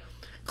pay him.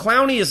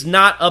 Clowney is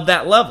not of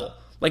that level.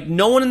 Like,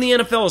 no one in the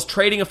NFL is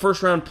trading a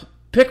first-round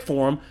pick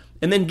for him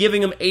and then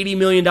giving him $80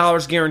 million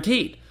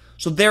guaranteed.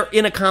 So they're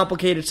in a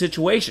complicated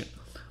situation.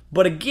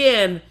 But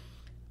again,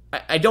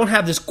 I don't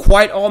have this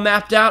quite all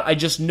mapped out. I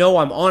just know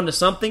I'm on to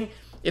something.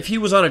 If he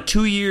was on a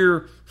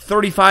 2-year,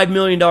 $35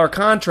 million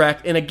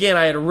contract, and again,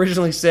 I had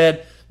originally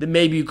said that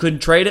maybe you couldn't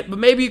trade it, but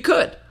maybe you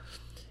could.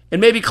 And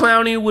maybe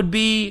Clowney would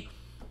be,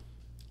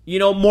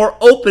 more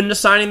open to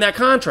signing that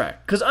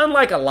contract. Because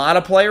unlike a lot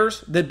of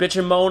players that bitch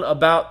and moan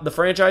about the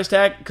franchise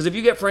tag, because if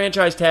you get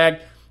franchise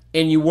tagged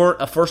and you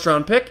weren't a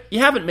first-round pick, you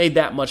haven't made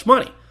that much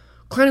money.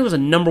 Clowney was a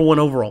number 1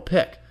 overall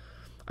pick.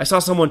 I saw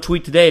someone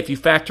tweet today, if you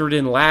factored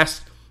in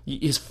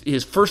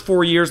his first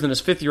 4 years and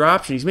his 5th-year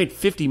option, he's made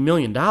 $50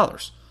 million.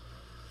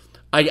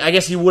 I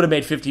guess he would have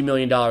made $50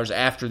 million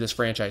after this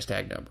franchise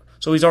tag number.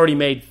 So he's already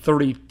made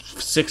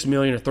 $36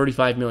 million or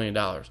 $35 million.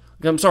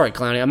 I'm sorry,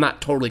 Clowney, I'm not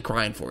totally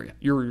crying for you.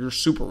 You're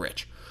super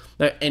rich.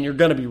 And you're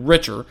going to be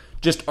richer.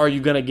 Just are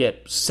you going to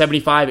get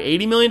 $75,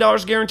 $80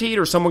 million guaranteed,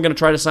 or someone going to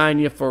try to sign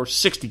you for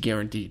 $60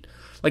 guaranteed?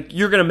 Like,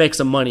 you're going to make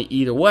some money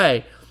either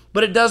way.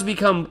 But it does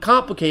become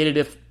complicated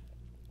if,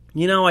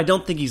 I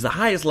don't think he's the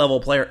highest level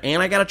player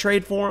and I got to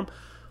trade for him.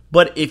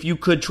 But if you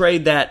could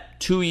trade that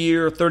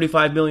 2-year,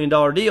 $35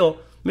 million deal,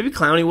 maybe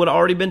Clowney would have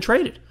already been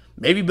traded.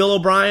 Maybe Bill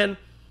O'Brien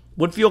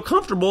would feel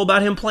comfortable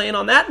about him playing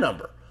on that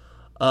number.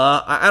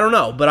 I don't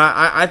know, but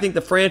I think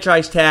the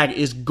franchise tag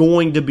is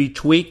going to be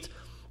tweaked.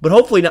 But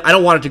hopefully, I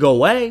don't want it to go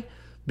away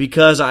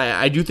because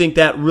I do think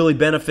that really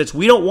benefits.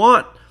 We don't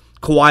want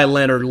Kawhi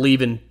Leonard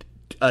leaving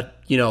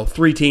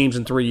 3 teams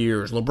in 3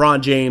 years.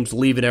 LeBron James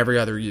leaving every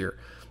other year.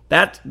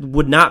 That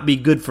would not be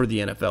good for the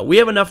NFL. We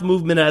have enough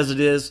movement as it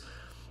is.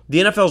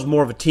 The NFL is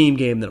more of a team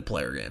game than a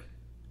player game.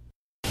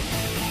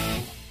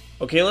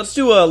 Okay, let's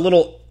do a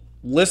little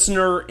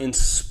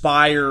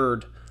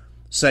listener-inspired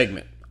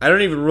segment. I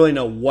don't even really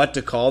know what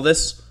to call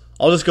this.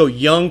 I'll just go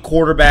young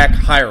quarterback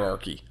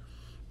hierarchy.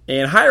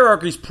 And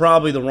hierarchy is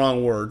probably the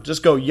wrong word.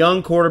 Just go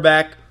young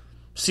quarterback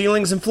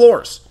ceilings and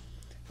floors.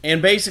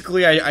 And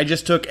basically, I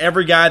just took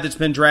every guy that's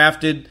been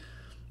drafted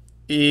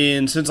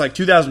since like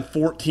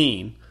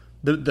 2014,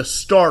 the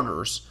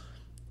starters,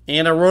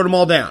 and I wrote them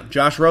all down.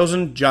 Josh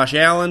Rosen, Josh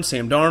Allen,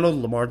 Sam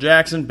Darnold, Lamar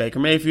Jackson, Baker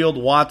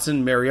Mayfield,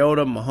 Watson,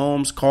 Mariota,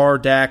 Mahomes, Carr,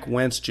 Dak,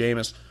 Wentz,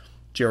 Jameis,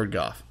 Jared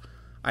Goff.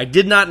 I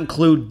did not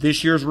include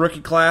this year's rookie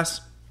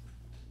class.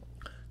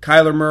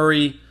 Kyler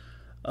Murray,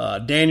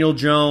 Daniel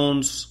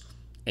Jones,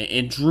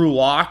 and Drew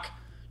Lock,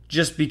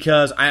 just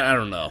because, I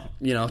don't know.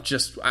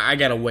 I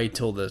got to wait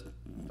till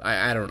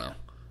I don't know.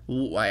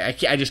 I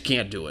just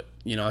can't do it,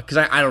 because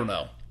I don't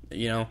know,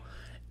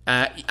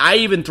 I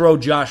even throw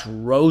Josh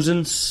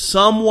Rosen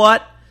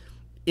somewhat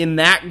in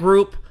that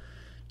group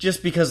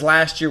just because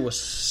last year was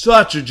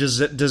such a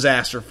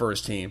disaster for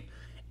his team.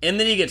 And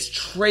then he gets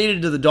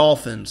traded to the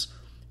Dolphins.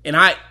 And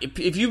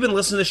if you've been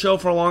listening to the show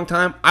for a long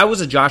time, I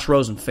was a Josh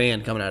Rosen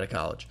fan coming out of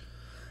college.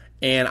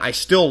 And I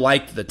still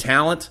liked the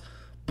talent,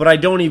 but I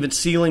don't even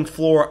ceiling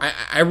floor.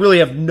 I really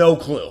have no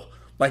clue.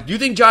 Like, do you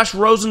think Josh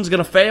Rosen's going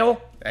to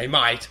fail? He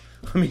might.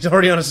 He's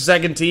already on his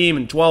second team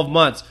in 12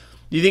 months.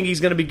 Do you think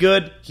he's going to be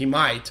good? He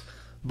might.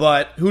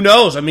 But who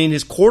knows?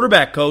 His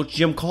quarterback coach,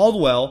 Jim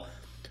Caldwell,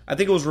 I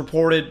think it was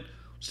reported,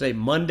 say,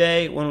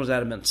 Monday. When was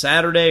that? It meant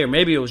Saturday, or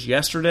maybe it was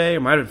yesterday,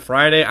 or might have been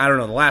Friday. I don't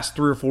know, the last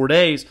 3 or 4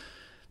 days,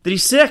 that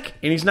he's sick,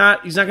 and he's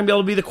not going to be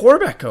able to be the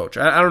quarterback coach.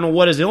 I don't know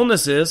what his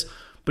illness is,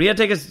 but he had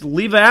to take his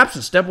leave of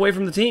absence, step away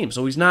from the team,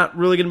 so he's not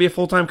really going to be a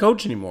full-time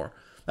coach anymore.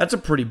 That's a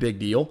pretty big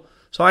deal.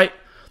 So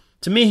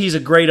to me, he's a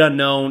great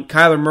unknown.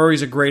 Kyler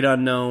Murray's a great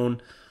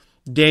unknown.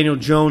 Daniel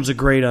Jones a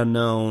great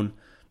unknown.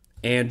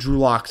 And Drew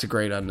Lock's a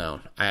great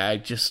unknown.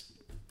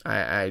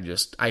 I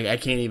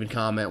can't even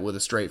comment with a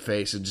straight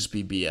face and just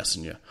be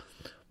BSing you.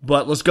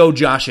 But let's go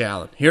Josh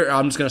Allen. Here,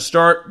 I'm just going to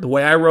start the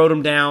way I wrote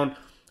him down.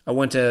 I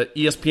went to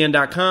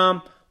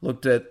ESPN.com,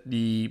 looked at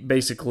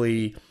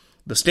basically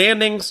the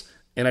standings,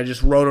 and I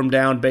just wrote them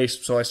down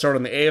so I started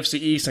on the AFC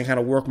East and kind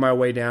of worked my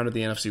way down to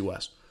the NFC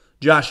West.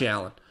 Josh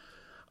Allen.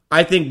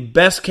 I think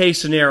best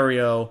case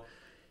scenario,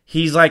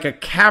 he's like a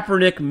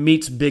Kaepernick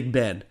meets Big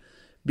Ben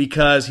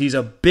because he's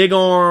a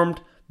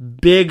big-armed,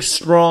 big,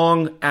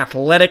 strong,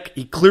 athletic.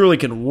 He clearly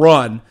can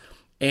run,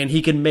 and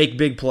he can make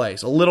big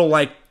plays. A little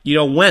like,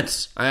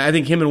 Wentz. I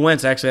think him and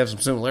Wentz actually have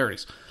some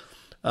similarities.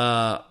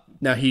 Now,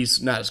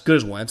 he's not as good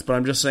as Wentz, but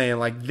I'm just saying,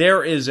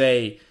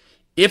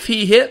 if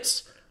he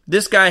hits,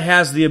 this guy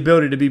has the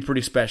ability to be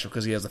pretty special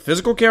because he has the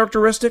physical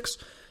characteristics.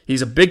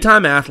 He's a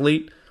big-time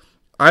athlete.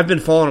 I've been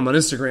following him on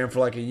Instagram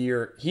for a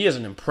year. He is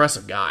an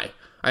impressive guy.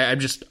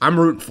 I'm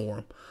rooting for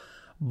him.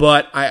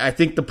 But I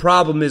think the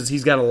problem is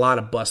he's got a lot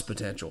of bust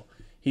potential.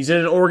 He's in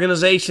an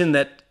organization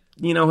that,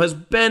 has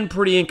been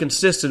pretty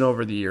inconsistent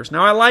over the years.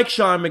 Now, I like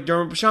Sean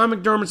McDermott, but Sean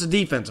McDermott's a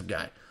defensive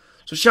guy.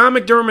 So Sean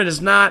McDermott is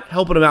not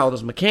helping him out with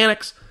his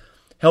mechanics,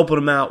 helping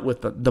him out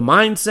with the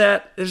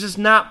mindset.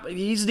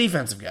 He's a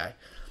defensive guy.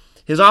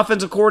 His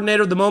offensive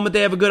coordinator, the moment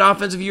they have a good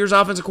offensive year, his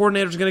offensive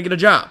coordinator is going to get a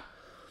job.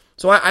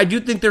 So I do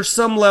think there's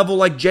some level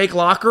like Jake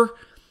Locker.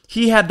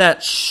 He had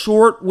that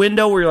short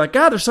window where you're like,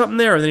 God, there's something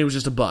there, and then he was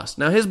just a bust.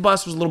 Now, his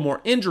bust was a little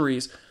more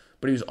injuries,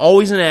 but he was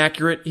always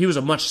inaccurate. He was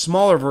a much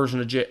smaller version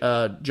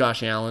of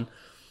Josh Allen.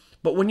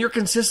 But when you're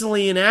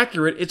consistently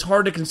inaccurate, it's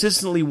hard to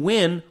consistently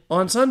win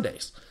on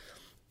Sundays.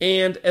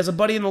 And as a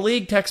buddy in the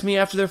league texted me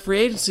after their free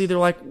agency, they're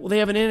like, well, they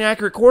have an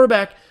inaccurate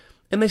quarterback,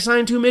 and they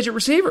signed 2 midget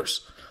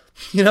receivers.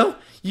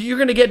 You're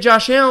going to get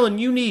Josh Allen,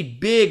 you need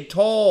big,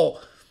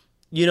 tall,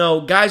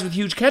 guys with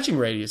huge catching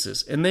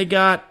radiuses, and they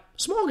got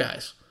small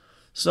guys.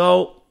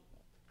 So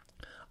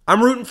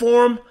I'm rooting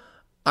for him.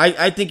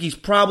 I think he's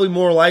probably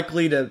more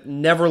likely to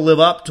never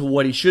live up to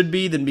what he should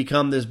be than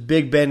become this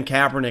Big Ben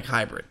Kaepernick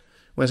hybrid.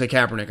 When I say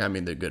Kaepernick, I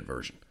mean the good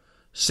version.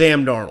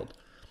 Sam Darnold.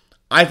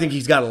 I think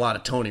he's got a lot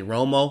of Tony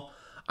Romo.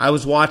 I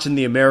was watching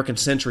the American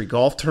Century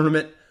Golf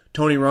Tournament.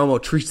 Tony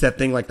Romo treats that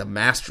thing like the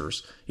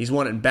Masters. He's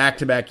won it in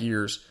back-to-back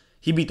years.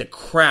 He beat the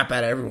crap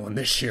out of everyone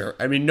this year.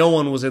 I mean, no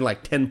one was in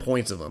 10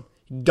 points of him.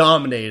 He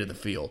dominated the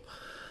field.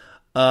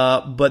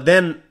 But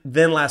then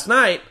last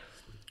night,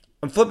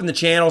 I'm flipping the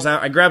channels.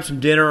 I grabbed some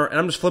dinner, and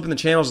I'm just flipping the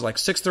channels at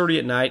 6:30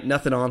 at night,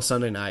 nothing on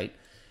Sunday night.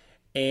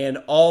 And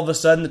all of a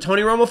sudden, the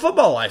Tony Romo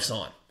football life's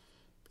on.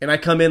 And I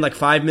come in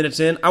 5 minutes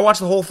in. I watch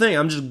the whole thing.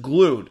 I'm just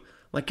glued.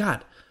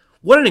 God,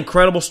 what an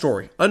incredible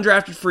story.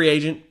 Undrafted free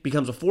agent,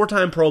 becomes a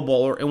 4-time Pro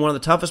Bowler, and one of the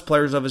toughest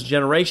players of his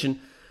generation.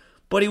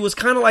 But he was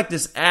kind of like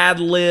this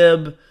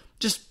ad-lib,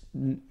 just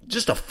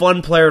a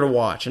fun player to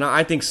watch. And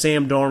I think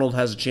Sam Darnold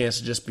has a chance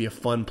to just be a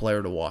fun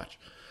player to watch.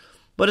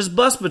 But his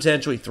bust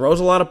potential, he throws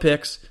a lot of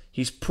picks.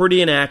 He's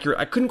pretty inaccurate.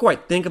 I couldn't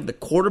quite think of the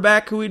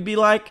quarterback who he'd be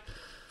like,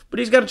 but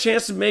he's got a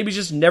chance to maybe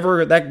just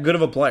never that good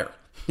of a player.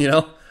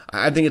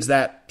 I think it's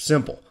that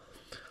simple.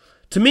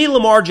 To me,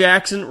 Lamar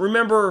Jackson,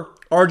 remember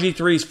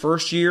RG3's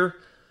first year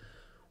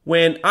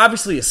when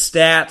obviously his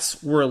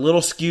stats were a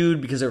little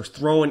skewed because they were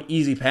throwing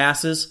easy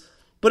passes,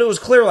 but it was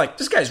clear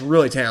this guy's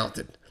really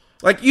talented.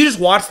 You just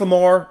watch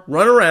Lamar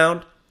run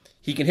around.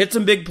 He can hit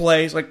some big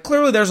plays.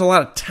 Clearly there's a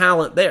lot of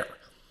talent there.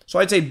 So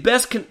I'd say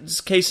best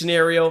case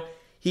scenario,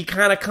 he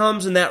kind of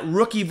comes in that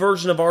rookie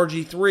version of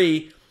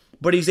RG3,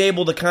 but he's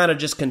able to kind of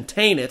just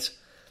contain it.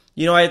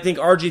 I think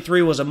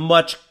RG3 was a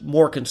much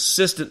more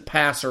consistent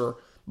passer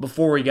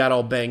before he got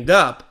all banged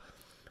up.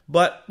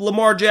 But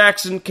Lamar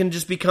Jackson can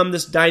just become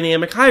this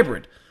dynamic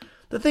hybrid.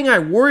 The thing I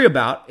worry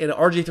about, and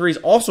RG3 is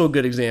also a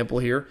good example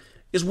here,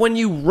 is when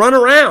you run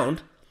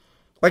around,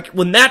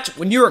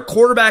 when you're a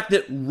quarterback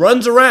that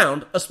runs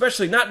around,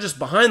 especially not just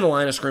behind the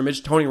line of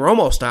scrimmage, Tony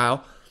Romo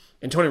style,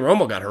 and Tony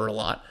Romo got hurt a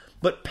lot,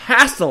 but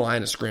past the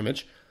line of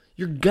scrimmage,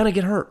 you're going to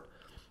get hurt.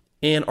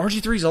 And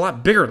RG3 is a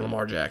lot bigger than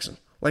Lamar Jackson.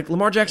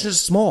 Lamar Jackson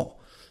is small.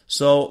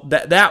 So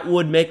that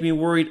would make me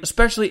worried,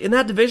 especially in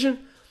that division.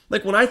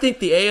 When I think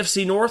the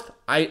AFC North,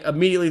 I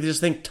immediately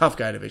just think tough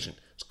guy division.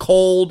 It's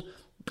cold,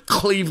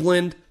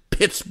 Cleveland,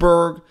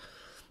 Pittsburgh,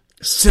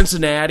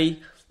 Cincinnati.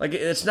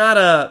 It's not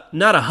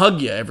a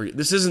hug you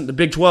this isn't the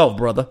Big 12,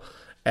 brother,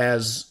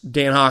 as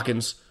Dan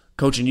Hawkins,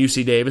 coaching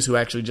UC Davis, who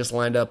actually just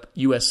lined up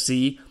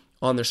USC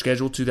on their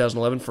schedule,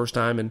 2011, first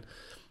time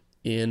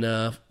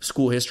in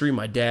school history.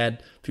 My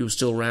dad, if he was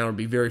still around, would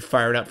be very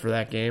fired up for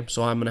that game.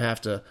 So I'm going to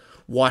have to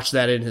watch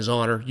that in his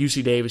honor.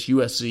 UC Davis,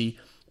 USC,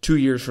 2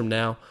 years from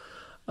now.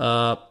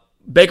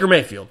 Baker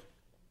Mayfield.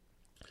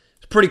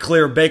 It's pretty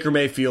clear Baker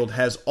Mayfield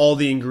has all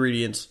the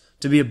ingredients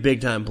to be a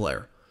big-time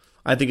player.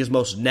 I think his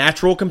most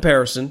natural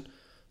comparison,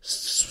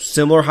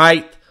 similar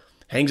height,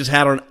 hangs his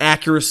hat on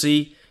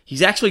accuracy.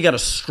 He's actually got a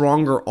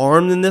stronger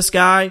arm than this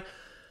guy.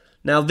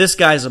 Now, this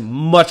guy's a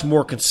much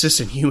more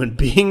consistent human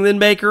being than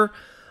Baker,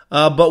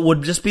 but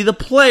would just be the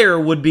player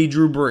would be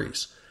Drew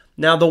Brees.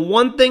 Now, the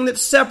one thing that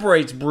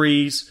separates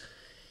Brees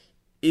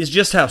is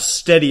just how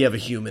steady of a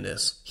human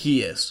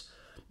he is.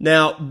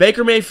 Now,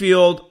 Baker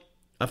Mayfield,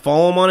 I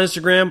follow him on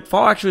Instagram.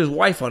 Follow actually his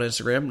wife on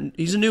Instagram.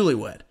 He's a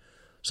newlywed.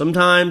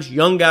 Sometimes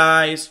young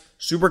guys,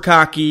 super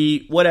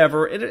cocky,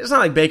 whatever. It's not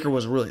like Baker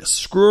was really a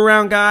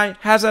screw-around guy.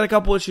 Has had a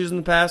couple issues in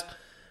the past.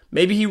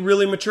 Maybe he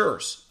really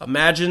matures.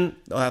 Imagine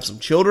they'll have some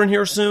children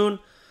here soon.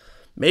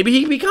 Maybe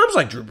he becomes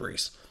like Drew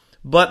Brees.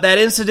 But that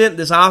incident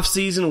this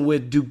offseason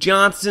with Duke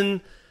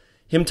Johnson,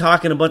 him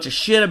talking a bunch of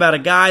shit about a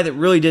guy that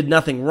really did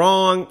nothing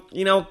wrong,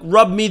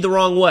 rubbed me the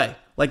wrong way.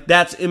 Like,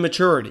 that's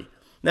immaturity.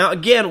 Now,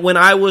 again, when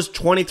I was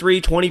 23,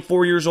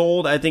 24 years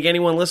old, I think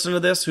anyone listening to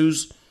this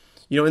who's,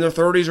 in their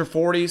 30s or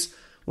 40s,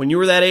 when you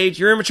were that age,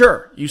 you're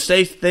immature. You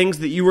say things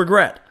that you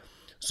regret.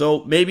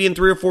 So maybe in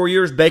 3 or 4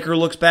 years, Baker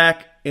looks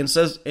back and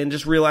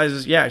just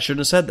realizes, yeah, I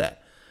shouldn't have said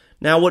that.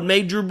 Now, what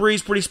made Drew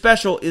Brees pretty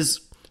special is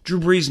Drew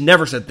Brees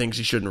never said things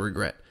he shouldn't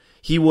regret.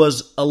 He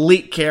was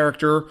elite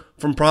character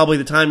from probably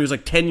the time he was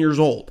like 10 years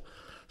old.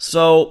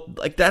 So,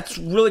 that's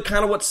really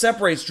kind of what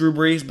separates Drew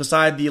Brees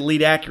beside the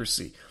elite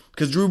accuracy.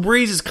 Because Drew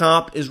Brees'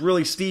 comp is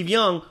really Steve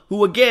Young,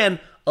 who, again,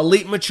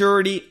 elite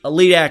maturity,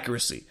 elite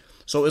accuracy.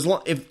 So,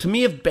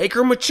 if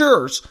Baker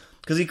matures,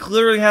 because he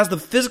clearly has the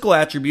physical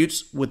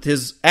attributes with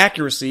his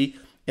accuracy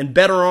and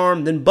better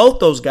arm than both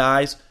those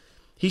guys,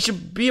 he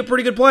should be a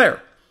pretty good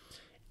player.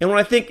 And when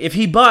I think if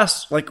he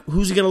busts,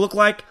 who's he going to look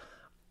like?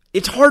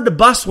 It's hard to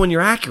bust when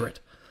you're accurate.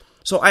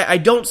 So I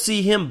don't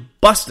see him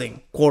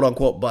busting,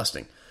 quote-unquote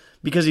busting,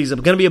 because he's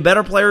going to be a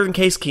better player than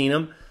Case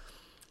Keenum.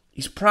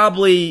 He's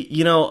probably,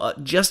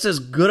 just as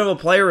good of a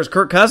player as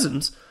Kirk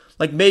Cousins.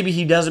 Maybe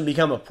he doesn't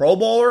become a Pro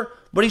Bowler,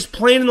 but he's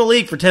playing in the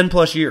league for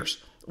 10-plus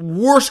years.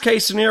 Worst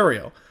case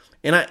scenario.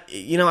 And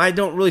I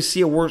don't really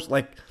see a worst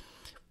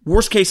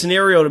case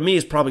scenario to me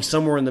is probably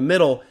somewhere in the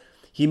middle.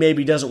 He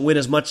maybe doesn't win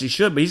as much as he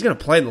should, but he's going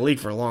to play in the league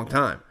for a long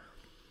time.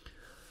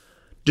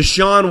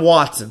 Deshaun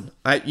Watson.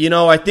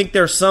 I think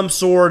there's some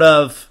sort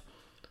of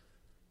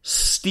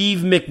Steve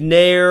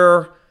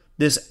McNair,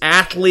 this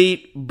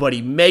athlete, but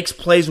he makes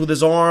plays with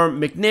his arm.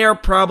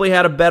 McNair probably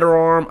had a better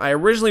arm. I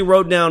originally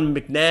wrote down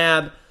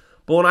McNabb,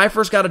 but when I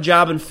first got a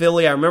job in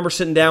Philly, I remember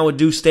sitting down with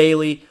Deuce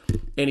Staley,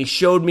 and he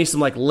showed me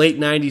some late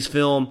 90s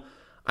film.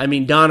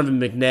 Donovan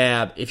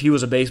McNabb, if he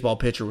was a baseball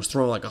pitcher, was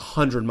throwing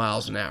 100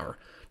 miles an hour.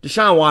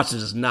 Deshaun Watson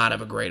does not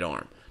have a great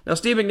arm. Now,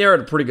 Steve McNair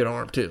had a pretty good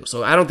arm, too,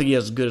 so I don't think he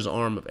has as good as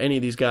arm of any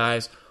of these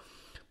guys.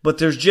 But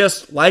there's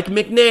just, like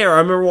McNair, I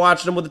remember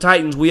watching him with the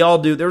Titans, we all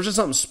do, there was just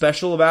something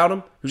special about him.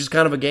 He was just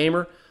kind of a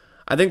gamer.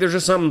 I think there's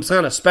just something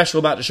kind of special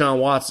about Deshaun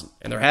Watson,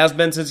 and there has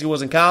been since he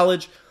was in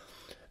college.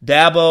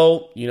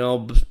 Dabo,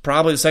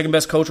 probably the second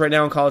best coach right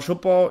now in college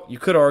football. You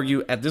could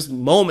argue at this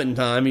moment in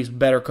time he's a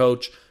better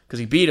coach because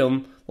he beat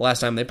him the last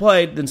time they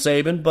played than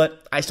Saban,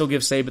 but I still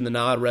give Saban the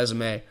nod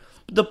resume.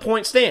 The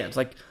point stands.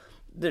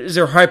 Is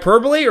there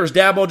hyperbole, or is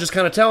Dabo just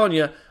kind of telling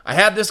you, I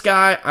had this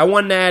guy, I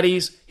won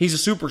natties, he's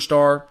a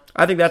superstar?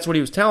 I think that's what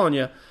he was telling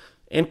you.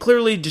 And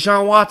clearly,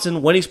 Deshaun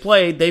Watson, when he's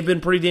played, they've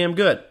been pretty damn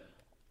good.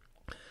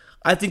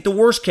 I think the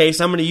worst case,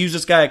 I'm going to use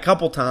this guy a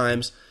couple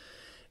times,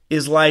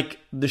 is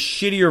the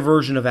shittier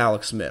version of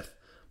Alex Smith.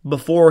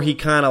 Before he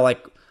kind of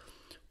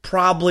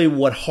probably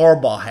what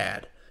Harbaugh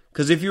had.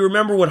 Because if you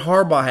remember what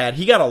Harbaugh had,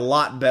 he got a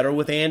lot better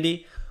with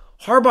Andy.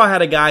 Harbaugh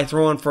had a guy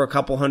throwing for a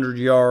couple 100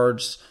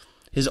 yards.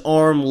 His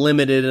arm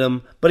limited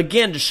him. But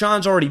again,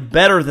 Deshaun's already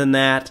better than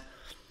that.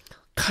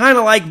 Kind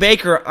of like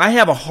Baker, I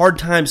have a hard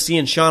time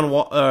seeing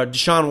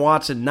Deshaun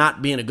Watson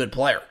not being a good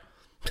player.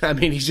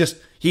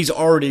 He's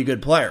already a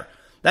good player.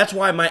 That's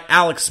why my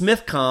Alex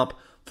Smith comp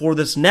for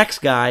this next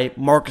guy,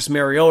 Marcus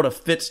Mariota,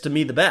 fits to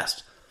me the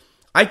best.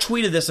 I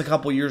tweeted this a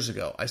couple years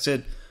ago. I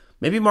said,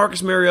 maybe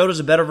Marcus Mariota is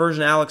a better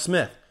version of Alex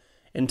Smith.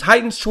 And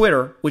Titans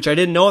Twitter, which I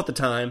didn't know at the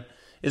time,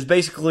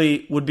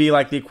 would be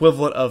like the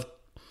equivalent of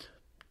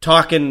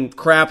talking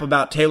crap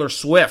about Taylor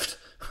Swift.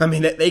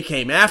 They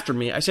came after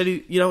me. I said,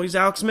 he's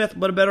Alex Smith,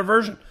 but a better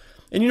version.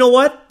 And you know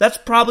what? That's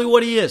probably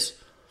what he is.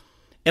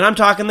 And I'm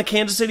talking the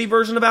Kansas City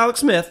version of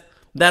Alex Smith.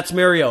 That's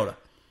Mariota.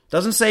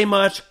 Doesn't say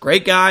much.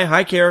 Great guy,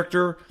 high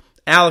character.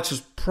 Alex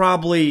is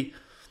probably,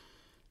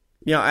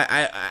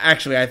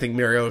 I think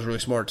Mariota is really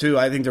smart too.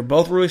 I think they're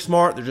both really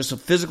smart. They're just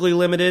physically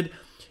limited.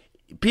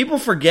 People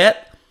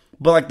forget,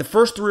 but the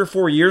first 3 or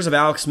 4 years of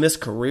Alex Smith's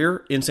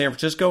career in San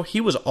Francisco, he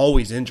was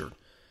always injured.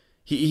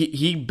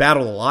 He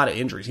battled a lot of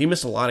injuries. He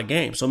missed a lot of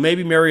games. So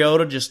maybe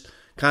Mariota just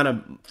kind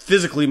of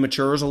physically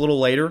matures a little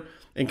later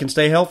and can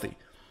stay healthy.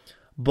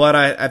 But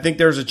I think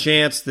there's a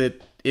chance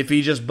that if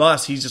he just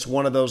busts, he's just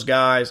one of those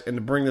guys. And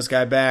to bring this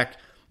guy back,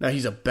 now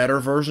he's a better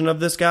version of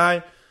this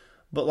guy.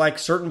 But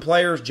certain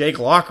players, Jake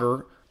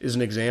Locker is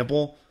an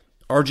example,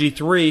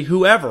 RG3,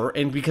 whoever,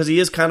 and because he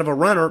is kind of a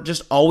runner,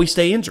 just always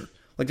stay injured.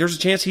 There's a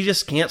chance he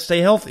just can't stay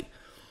healthy.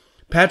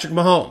 Patrick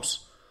Mahomes.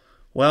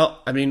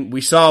 Well, we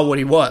saw what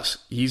he was.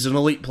 He's an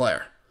elite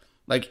player.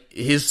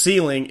 His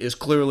ceiling is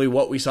clearly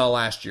what we saw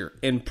last year,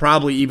 and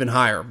probably even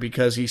higher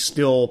because he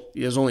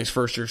is only his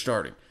first year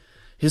starting.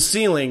 His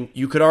ceiling,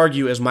 you could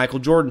argue, as Michael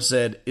Jordan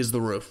said, is the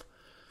roof.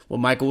 What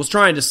Michael was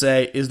trying to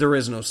say is there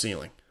is no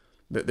ceiling.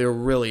 There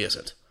really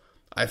isn't.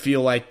 I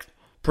feel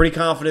pretty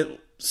confident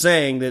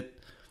saying that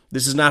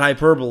This is not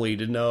hyperbole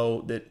to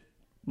know that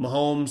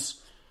Mahomes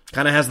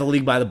kind of has the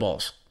league by the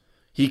balls.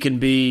 He can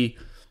be,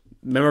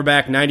 remember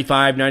back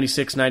 95,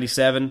 96,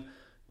 97,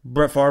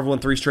 Brett Favre won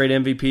 3 straight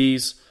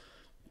MVPs.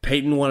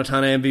 Peyton won a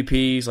ton of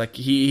MVPs. Like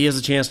he has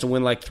a chance to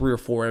win like 3 or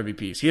 4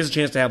 MVPs. He has a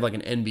chance to have like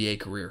an NBA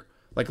career,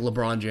 like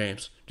LeBron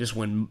James. Just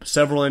win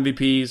several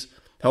MVPs,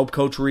 help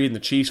Coach Reed and the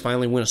Chiefs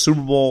finally win a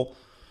Super Bowl.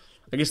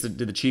 I guess did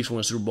the Chiefs win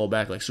a Super Bowl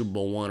back like Super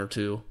Bowl 1 or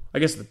 2? I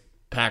guess the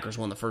Packers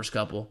won the first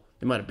couple.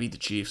 They might have beat the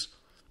Chiefs.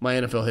 My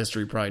NFL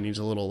history probably needs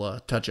a little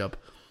touch-up.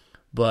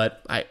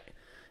 But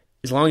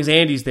as long as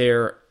Andy's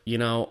there,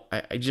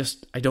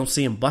 I don't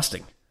see him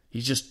busting.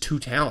 He's just too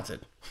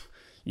talented.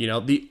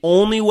 The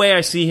only way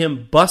I see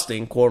him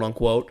busting, quote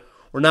unquote,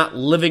 or not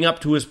living up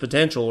to his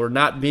potential or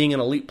not being an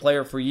elite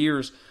player for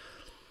years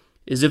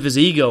is if his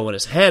ego and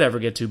his head ever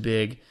get too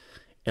big.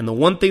 And the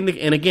one thing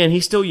and again,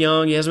 he's still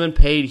young. He hasn't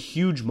been paid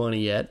huge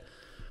money yet.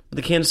 But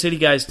the Kansas City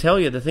guys tell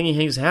you the thing he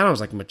hangs his hat on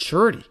is like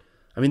maturity.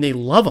 I mean, they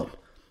love him.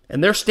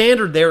 And their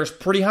standard there is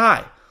pretty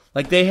high.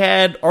 Like they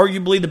had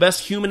arguably the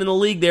best human in the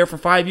league there for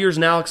 5 years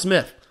in Alex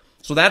Smith.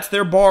 So that's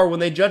their bar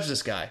when they judge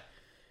this guy.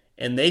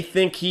 And they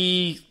think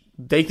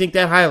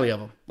that highly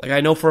of him. Like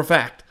I know for a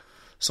fact.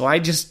 So I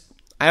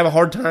have a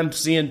hard time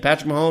seeing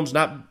Patrick Mahomes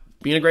not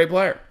being a great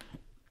player.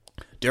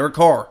 Derek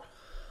Carr.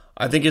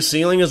 I think his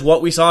ceiling is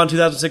what we saw in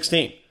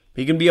 2016.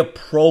 He can be a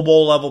Pro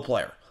Bowl level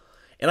player.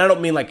 And I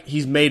don't mean like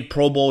he's made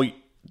Pro Bowl,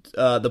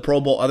 the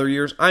Pro Bowl other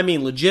years. I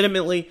mean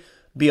legitimately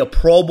be a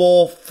Pro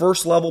Bowl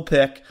first level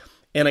pick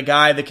and a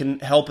guy that can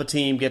help a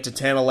team get to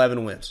 10,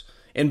 11 wins.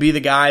 And be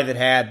the guy that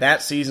had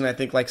that season, I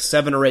think, like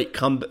 7 or 8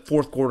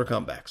 fourth quarter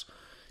comebacks.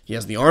 He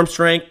has the arm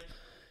strength.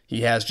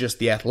 He has just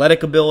the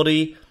athletic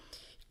ability.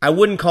 I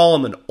wouldn't call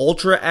him an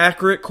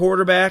ultra-accurate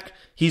quarterback.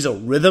 He's a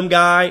rhythm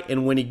guy,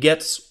 and when he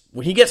gets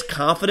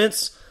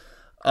confidence,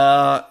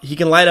 he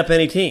can light up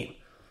any team.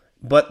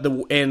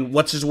 And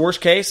what's his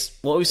worst case?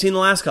 What we've seen the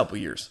last couple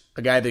of years.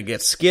 A guy that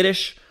gets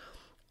skittish,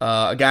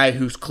 a guy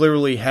who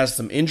clearly has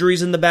some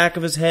injuries in the back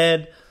of his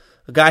head,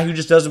 a guy who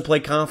just doesn't play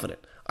confident.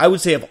 I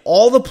would say of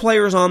all the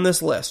players on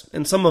this list,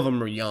 and some of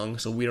them are young,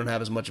 so we don't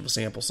have as much of a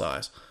sample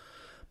size,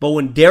 but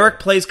when Derek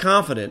plays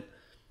confident,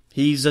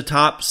 he's a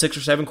top 6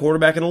 or 7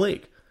 quarterback in the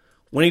league.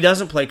 When he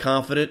doesn't play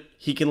confident,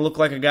 he can look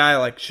like a guy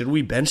like, should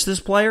we bench this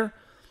player?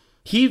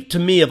 He, to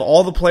me, of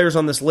all the players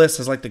on this list,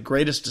 has like the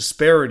greatest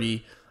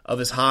disparity of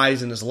his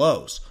highs and his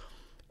lows.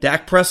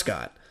 Dak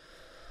Prescott.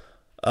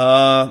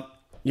 I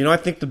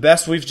think the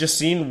best we've just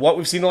seen, what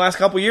we've seen the last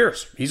couple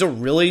years. He's a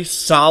really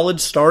solid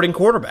starting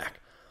quarterback.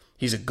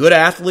 He's a good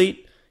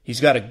athlete.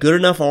 He's got a good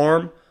enough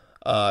arm.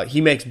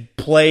 He makes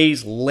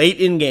plays late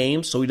in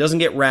games, so he doesn't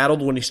get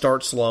rattled when he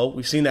starts slow.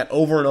 We've seen that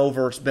over and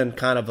over. It's been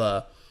kind of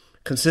a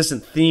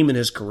consistent theme in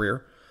his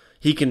career.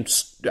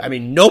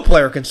 No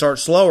player can start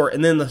slower,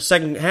 and then the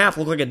second half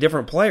look like a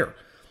different player.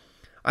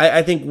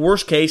 I think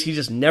worst case, he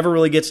just never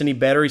really gets any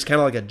better. He's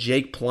kind of like a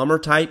Jake Plummer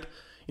type.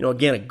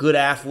 Again, a good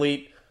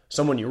athlete,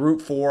 someone you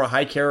root for, a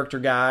high-character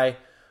guy,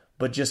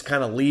 but just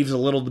kind of leaves a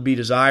little to be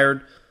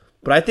desired.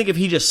 But I think if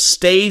he just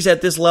stays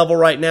at this level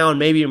right now and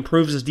maybe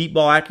improves his deep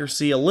ball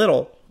accuracy a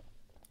little,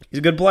 he's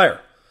a good player.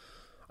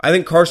 I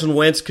think Carson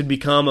Wentz could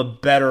become a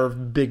better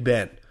Big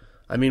Ben.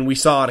 I mean, we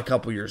saw it a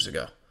couple years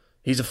ago.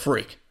 He's a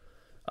freak.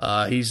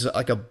 He's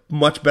like a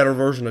much better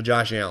version of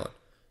Josh Allen.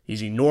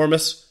 He's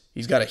enormous.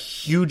 He's got a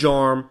huge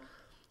arm.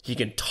 He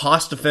can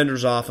toss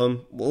defenders off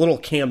him. A little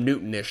Cam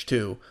Newton-ish,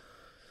 too.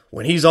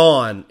 When he's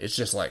on, it's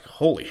just like,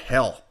 holy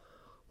hell.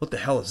 What the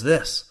hell is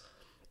this?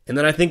 And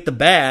then I think the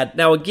bad,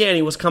 now again,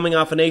 he was coming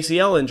off an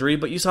ACL injury,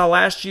 but you saw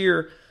last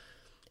year,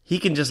 he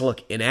can just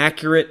look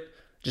inaccurate,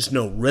 just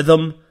no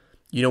rhythm.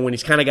 When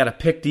he's kind of got to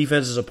pick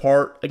defenses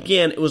apart.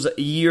 Again, it was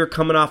a year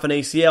coming off an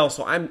ACL,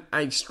 so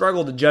I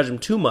struggle to judge him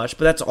too much,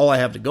 but that's all I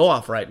have to go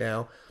off right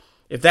now.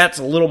 If that's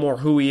a little more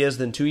who he is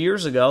than 2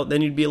 years ago,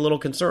 then you'd be a little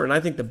concerned. I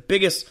think the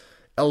biggest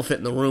elephant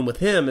in the room with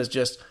him is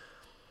just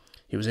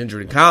he was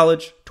injured in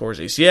college, tore his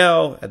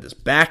ACL, had this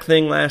back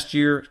thing last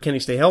year. Can he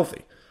stay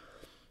healthy?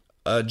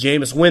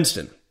 Jameis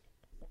Winston.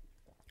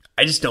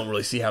 I just don't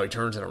really see how he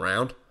turns it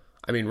around.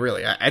 I mean,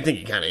 really, I think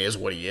he kind of is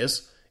what he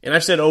is. And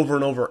I've said over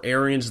and over,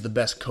 Arians is the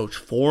best coach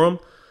for him,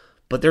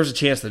 but there's a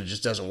chance that it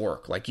just doesn't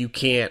work. Like, you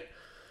can't,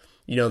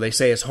 they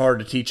say it's hard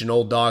to teach an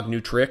old dog new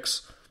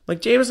tricks.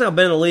 Like, Jameis now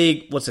been in the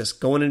league, what's this,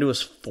 going into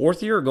his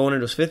 4th year or going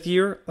into his 5th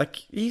year? Like,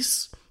 he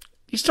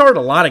started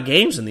a lot of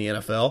games in the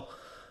NFL.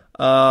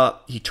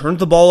 He turned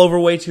the ball over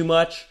way too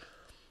much.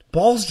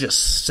 Balls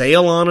just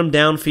sail on him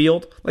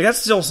downfield. Like, that's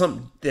still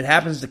something that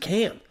happens to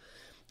Cam.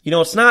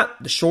 It's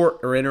not the short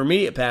or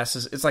intermediate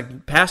passes. It's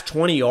like past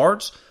 20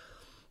 yards,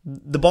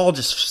 the ball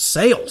just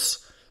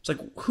sails. It's like,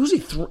 who's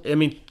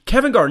he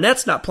Kevin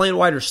Garnett's not playing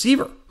wide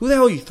receiver. Who the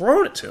hell are you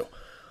throwing it to?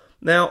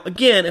 Now,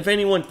 again, if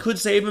anyone could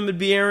save him, it'd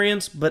be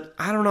Arians, but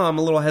I don't know. I'm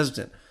a little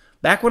hesitant.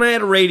 Back when I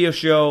had a radio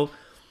show,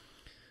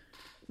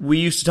 we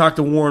used to talk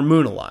to Warren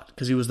Moon a lot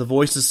because he was the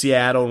voice of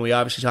Seattle, and we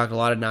obviously talked a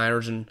lot of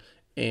Niners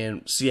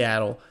and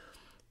Seattle.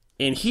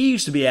 And he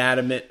used to be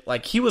adamant,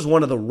 like he was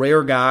one of the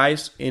rare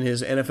guys in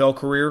his NFL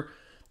career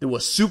that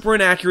was super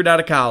inaccurate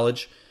out of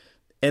college,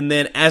 and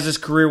then as his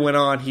career went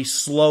on, he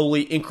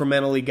slowly,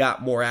 incrementally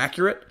got more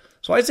accurate.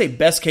 So I'd say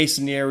best case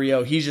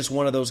scenario, he's just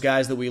one of those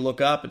guys that we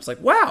look up. It's like,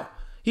 wow,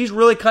 he's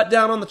really cut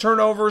down on the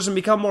turnovers and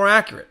become more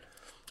accurate.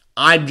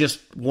 I'm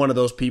just one of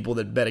those people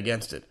that bet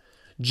against it.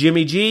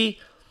 Jimmy G,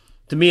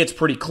 to me, it's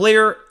pretty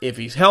clear. If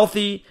he's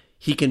healthy,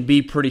 he can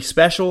be pretty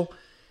special.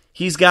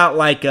 He's got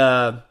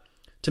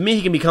to me,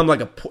 he can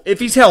become if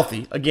he's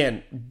healthy,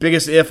 again,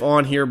 biggest if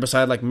on here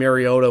beside like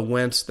Mariota,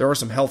 Wentz, there are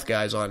some health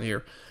guys on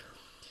here.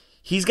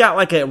 He's got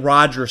like a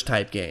Rodgers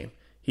type game.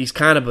 He's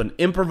kind of an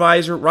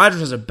improviser. Rodgers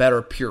has a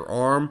better pure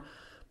arm,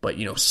 but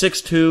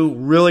 6'2",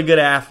 really good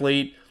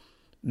athlete,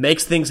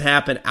 makes things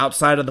happen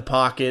outside of the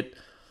pocket,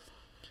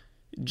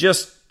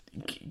 just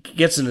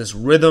gets in his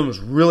rhythm, is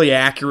really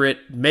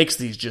accurate, makes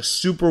these just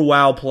super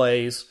wow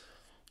plays.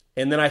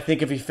 And then I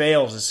think if he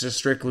fails, it's just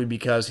strictly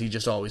because he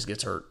just always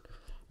gets hurt.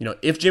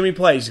 If Jimmy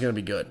plays, he's going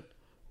to be good.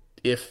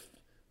 If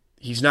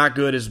he's not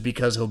good, it's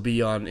because he'll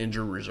be on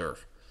injured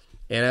reserve.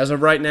 And as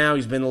of right now,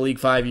 he's been in the league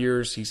 5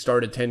 years. He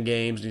started 10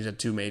 games, and he's had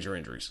 2 major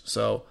injuries.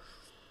 So,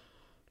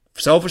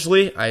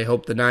 selfishly, I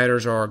hope the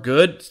Niners are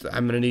good.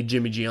 I'm going to need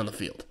Jimmy G on the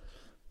field.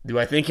 Do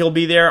I think he'll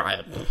be there?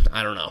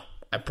 I don't know.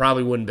 I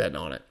probably wouldn't bet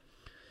on it.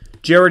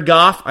 Jared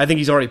Goff, I think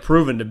he's already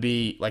proven to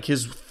be,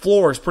 his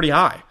floor is pretty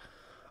high.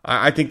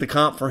 I think the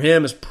comp for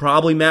him is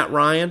probably Matt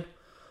Ryan.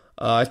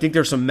 I think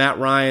there's some Matt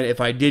Ryan.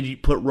 If I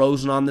did put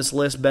Rosen on this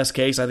list, best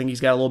case, I think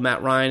he's got a little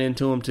Matt Ryan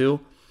into him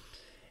too.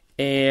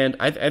 And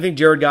I think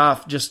Jared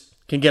Goff just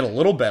can get a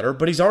little better,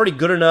 but he's already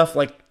good enough.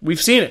 We've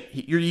seen it.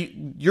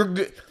 You're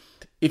good.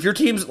 If your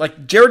team's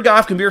Jared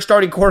Goff can be your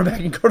starting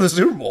quarterback and go to the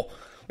Super Bowl.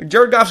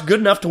 Jared Goff's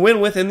good enough to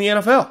win with in the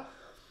NFL.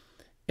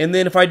 And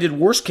then if I did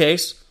worst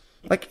case,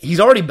 he's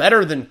already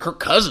better than Kirk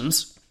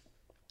Cousins.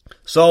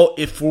 So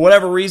if for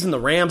whatever reason the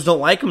Rams don't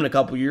like him in a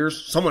couple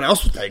years, someone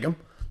else will take him.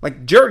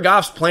 Jared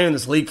Goff's playing in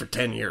this league for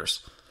 10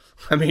 years.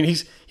 I mean,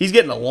 he's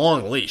getting a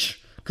long leash.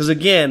 Because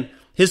again,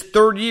 his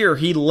third year,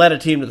 he led a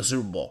team to the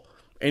Super Bowl.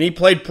 And he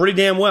played pretty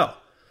damn well.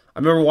 I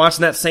remember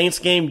watching that Saints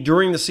game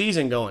during the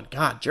season going,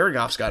 God, Jared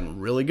Goff's gotten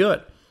really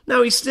good.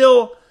 Now, he's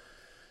still,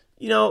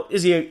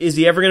 is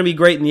he ever going to be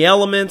great in the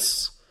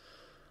elements?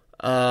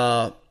 He's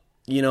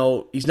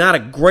not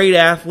a great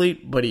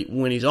athlete, but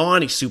when he's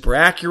on, he's super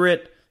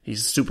accurate.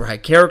 He's a super high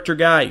character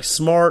guy. He's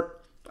smart.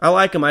 I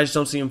like him. I just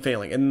don't see him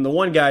failing. And the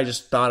one guy I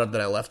just thought of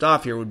that I left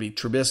off here would be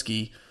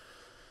Trubisky.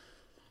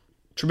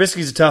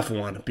 Trubisky's a tough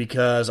one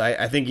because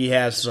I think he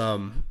just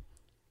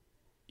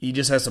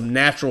has some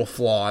natural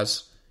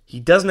flaws. He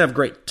doesn't have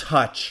great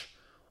touch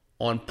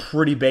on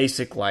pretty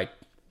basic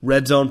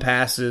red zone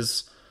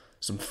passes,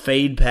 some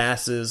fade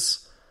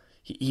passes.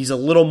 He's a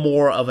little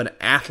more of an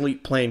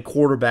athlete playing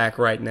quarterback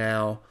right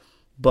now.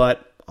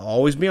 But I'll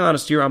always be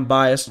honest here, I'm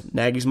biased.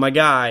 Nagy's my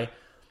guy.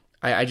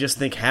 I just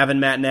think having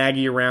Matt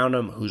Nagy around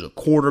him, who's a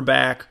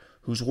quarterback,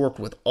 who's worked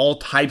with all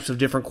types of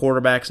different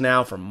quarterbacks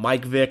now, from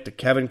Mike Vick to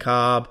Kevin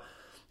Cobb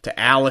to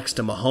Alex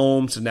to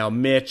Mahomes to now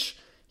Mitch.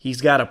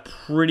 He's got a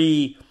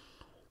pretty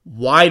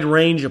wide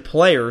range of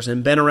players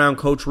and been around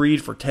Coach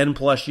Reid for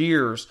 10-plus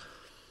years.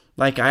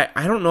 I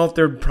don't know if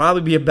there'd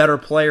probably be a better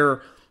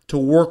player to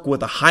work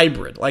with a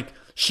hybrid.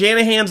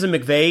 Shanahan's and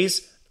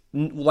McVay's,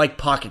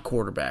 pocket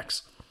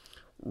quarterbacks.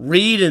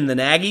 Reid and the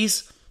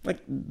Nagys,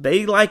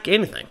 they like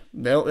anything.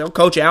 They'll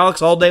coach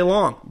Alex all day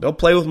long. They'll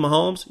play with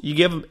Mahomes. You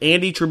give them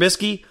Andy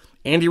Trubisky,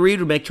 Andy Reid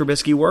would make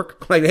Trubisky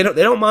work. They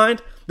don't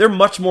mind. They're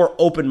much more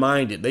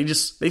open-minded. They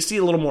see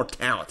a little more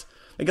talent.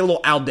 They get a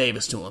little Al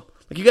Davis to them.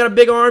 You got a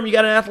big arm, you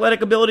got an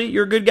athletic ability,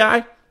 you're a good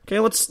guy. Okay,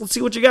 let's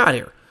see what you got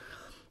here.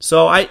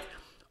 So I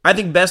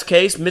think best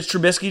case, Mitch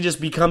Trubisky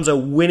just becomes a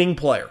winning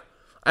player.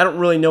 I don't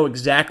really know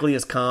exactly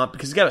his comp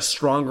because he's got a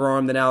stronger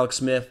arm than Alex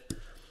Smith.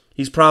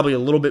 He's probably a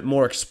little bit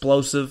more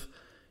explosive.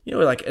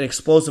 An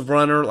explosive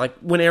runner.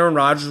 When Aaron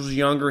Rodgers was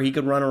younger, he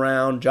could run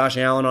around. Josh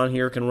Allen on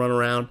here can run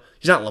around.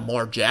 He's not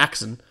Lamar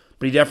Jackson,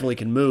 but he definitely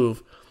can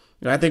move.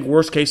 And I think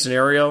worst case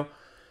scenario,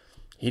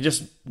 he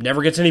just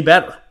never gets any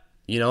better.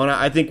 And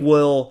I think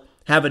we'll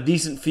have a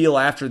decent feel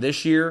after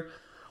this year.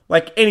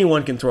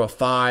 Anyone can throw a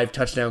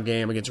 5-touchdown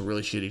game against a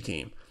really shitty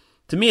team.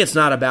 To me, it's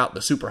not about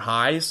the super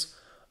highs.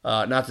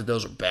 Not that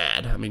those are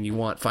bad. I mean, you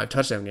want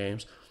 5-touchdown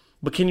games.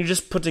 But can you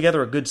just put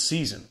together a good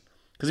season?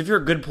 Because if you're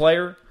a good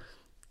player,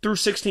 through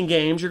 16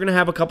 games, you're going to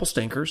have a couple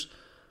stinkers.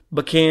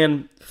 But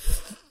of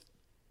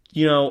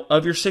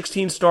your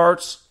 16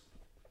 starts,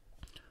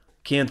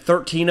 can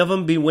 13 of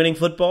them be winning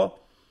football?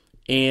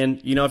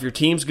 And, if your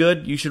team's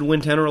good, you should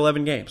win 10 or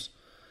 11 games.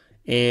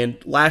 And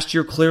last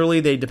year,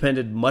 clearly, they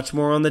depended much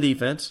more on the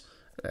defense.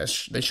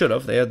 They should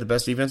have. They had the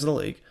best defense in the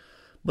league.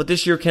 But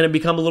this year, can it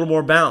become a little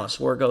more balanced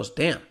where it goes,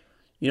 damn,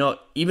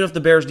 even if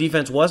the Bears'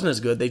 defense wasn't as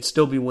good, they'd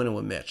still be winning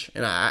with Mitch.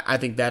 And I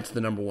think that's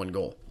the number one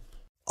goal.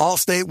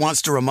 Allstate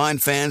wants to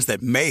remind fans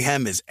that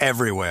mayhem is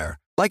everywhere,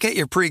 like at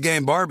your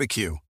pregame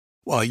barbecue.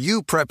 While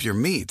you prep your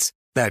meats,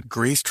 that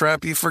grease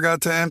trap you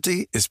forgot to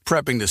empty is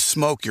prepping to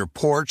smoke your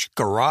porch,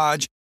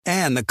 garage,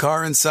 and the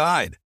car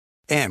inside.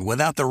 And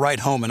without the right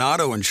home and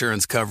auto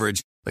insurance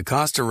coverage, The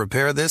cost to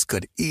repair this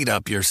could eat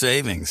up your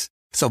savings.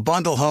 So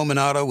bundle home and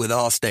auto with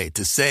Allstate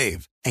to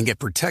save and get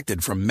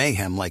protected from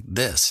mayhem like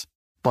this.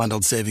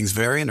 Bundled savings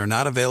vary and are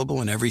not available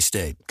in every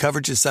state.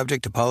 Coverage is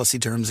subject to policy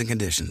terms and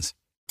conditions.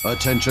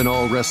 Attention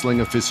all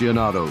wrestling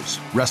aficionados.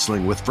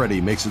 Wrestling with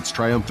Freddie makes its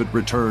triumphant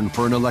return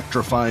for an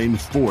electrifying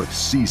 4th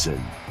season.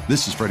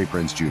 This is Freddie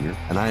Prinze Jr.,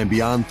 and I am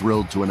beyond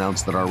thrilled to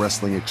announce that our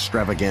wrestling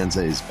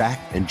extravaganza is back,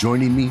 and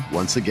joining me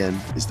once again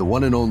is the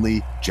one and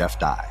only Jeff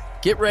Dye.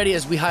 Get ready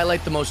as we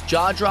highlight the most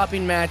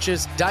jaw-dropping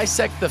matches,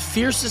 dissect the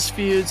fiercest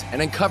feuds,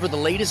 and uncover the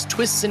latest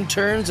twists and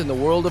turns in the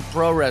world of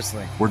pro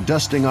wrestling. We're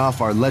dusting off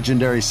our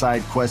legendary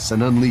side quests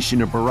and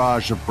unleashing a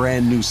barrage of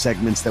brand new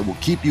segments that will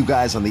keep you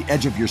guys on the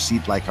edge of your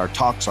seat like our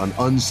talks on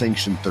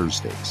Unsanctioned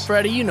Thursdays.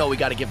 Freddie, you know we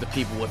got to give the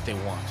people what they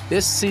want.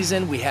 This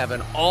season, we have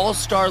an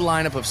all-star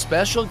lineup of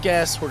special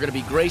guests who are going to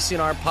be gracing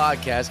our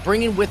podcast,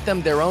 bringing with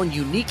them their own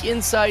unique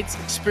insights,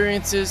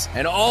 experiences,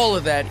 and all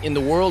of that in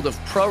the world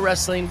of pro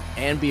wrestling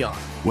and beyond.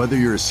 Whether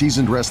you're a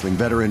seasoned wrestling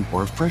veteran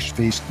or a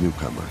fresh-faced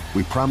newcomer,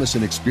 we promise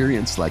an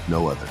experience like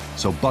no other.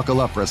 So buckle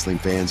up, wrestling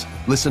fans.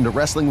 Listen to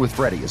Wrestling with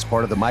Freddie as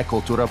part of the My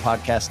Cultura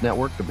Podcast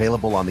Network,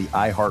 available on the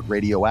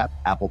iHeartRadio app,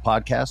 Apple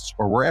Podcasts,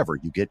 or wherever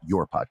you get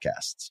your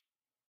podcasts.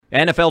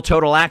 NFL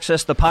Total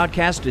Access, the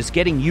podcast, is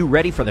getting you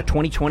ready for the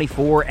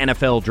 2024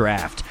 NFL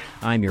Draft.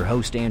 I'm your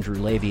host, Andrew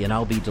Levy, and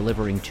I'll be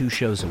delivering 2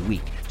 shows a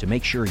week to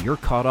make sure you're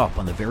caught up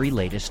on the very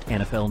latest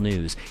NFL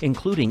news,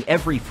 including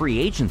every free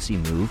agency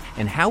move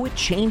and how it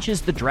changes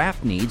the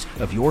draft needs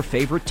of your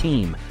favorite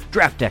team.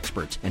 Draft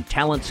experts and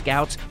talent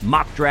scouts,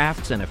 mock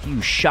drafts, and a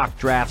few shock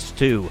drafts,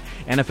 too.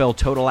 NFL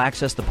Total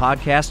Access, the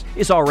podcast,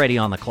 is already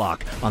on the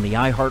clock on the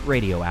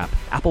iHeartRadio app,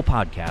 Apple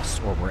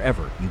Podcasts, or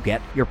wherever you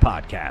get your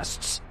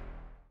podcasts.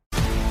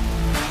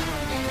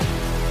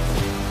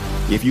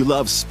 If you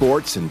love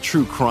sports and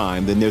true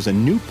crime, then there's a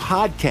new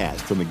podcast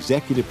from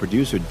executive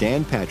producer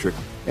Dan Patrick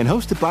and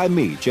hosted by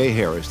me, Jay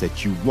Harris,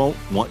 that you won't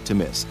want to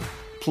miss.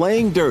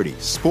 Playing Dirty: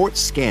 Sports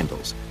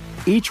Scandals.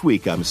 Each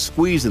week, I'm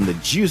squeezing the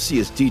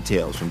juiciest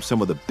details from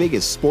some of the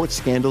biggest sports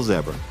scandals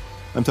ever.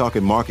 I'm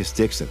talking Marcus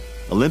Dixon,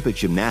 Olympic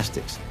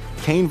gymnastics,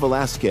 Cain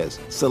Velasquez,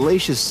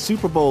 salacious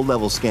Super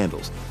Bowl-level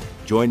scandals.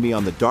 Join me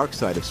on the dark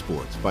side of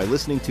sports by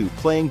listening to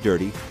Playing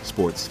Dirty: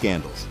 Sports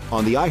Scandals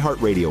on the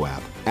iHeartRadio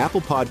app,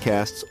 Apple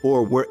Podcasts,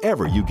 or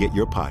wherever you get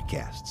your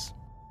podcasts.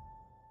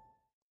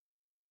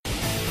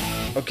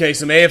 Okay,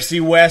 some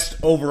AFC West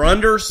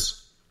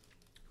over-unders.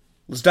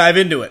 Let's dive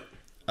into it.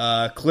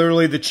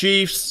 Clearly the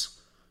Chiefs,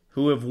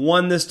 who have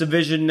won this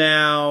division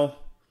now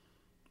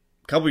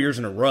a couple years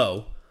in a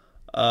row,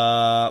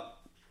 are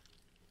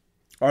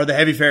the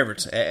heavy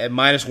favorites at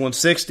minus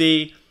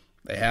 160.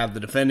 They have the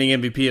defending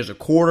MVP as a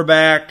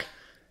quarterback.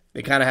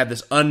 They kind of have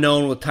this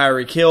unknown with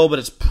Tyreek Hill, but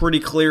it's pretty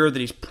clear that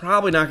he's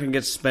probably not going to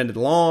get suspended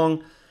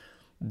long.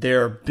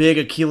 Their big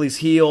Achilles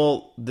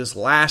heel this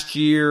last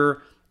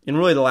year, and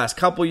really the last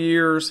couple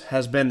years,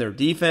 has been their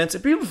defense.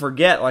 And people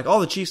forget, like,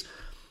 all the Chiefs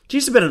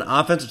have been an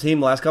offensive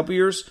team the last couple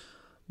years,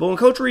 but when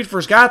Coach Reid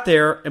first got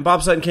there and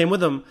Bob Sutton came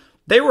with them,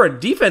 they were a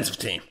defensive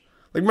team.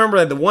 Like, remember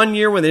that the one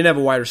year when they didn't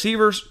have a wide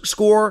receiver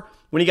score?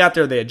 When he got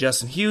there, they had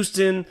Justin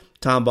Houston,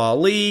 Tamba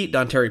Ali,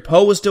 Dontari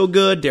Poe was still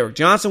good, Derek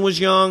Johnson was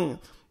young,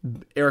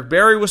 Eric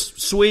Berry was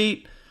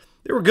sweet.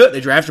 They were good.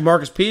 They drafted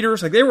Marcus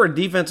Peters. Like, they were a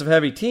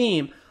defensive-heavy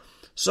team.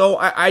 So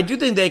I do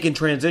think they can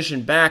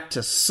transition back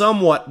to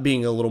somewhat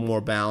being a little more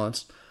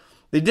balanced.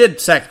 They did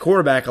sack the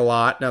quarterback a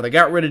lot. Now, they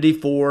got rid of Dee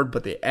Ford,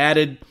 but they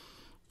added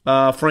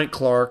Frank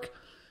Clark.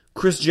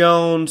 Chris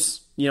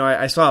Jones, you know,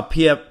 I saw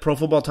a Pro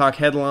Football Talk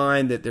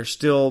headline that they're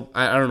still,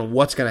 I don't know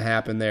what's going to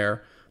happen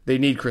there. They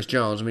need Chris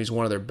Jones. I mean, he's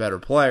one of their better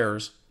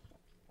players.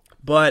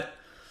 But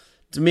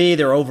to me,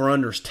 their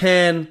over-under's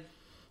 10.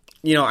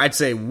 You know, I'd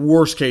say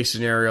worst case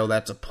scenario,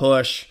 that's a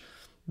push.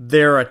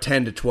 They're a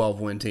 10 to 12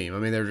 win team. I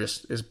mean, they're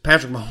just, is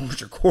Patrick Mahomes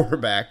your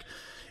quarterback?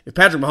 If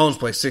Patrick Mahomes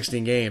plays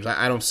 16 games,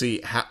 I don't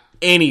see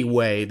any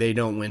way they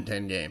don't win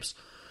 10 games.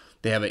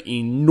 They have an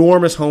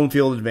enormous home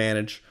field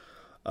advantage.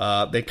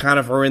 They kind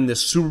of are in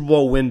this Super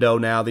Bowl window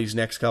now these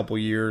next couple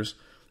years.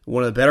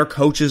 One of the better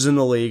coaches in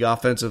the league,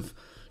 offensive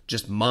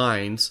just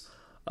minds.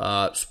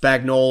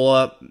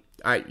 Spagnuolo,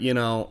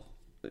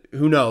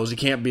 who knows? He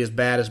can't be as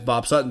bad as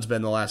Bob Sutton's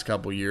been the last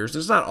couple years.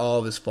 It's not all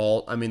of his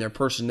fault. I mean, their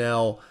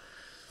personnel,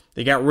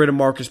 they got rid of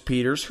Marcus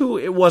Peters, who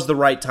it was the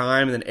right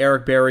time, and then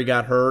Eric Berry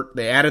got hurt.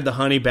 They added the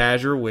Honey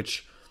Badger,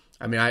 which,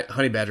 I mean,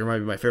 Honey Badger might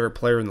be my favorite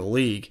player in the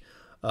league.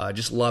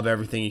 Just love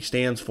everything he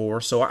stands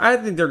for. So I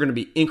think they're going to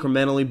be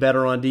incrementally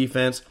better on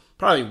defense.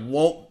 Probably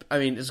won't, I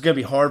mean, it's going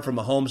to be hard for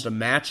Mahomes to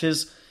match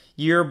his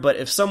year, but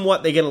if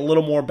somewhat they get a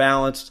little more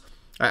balanced,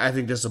 I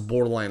think this is a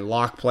borderline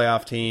lock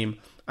playoff team.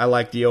 I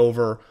like the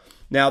over.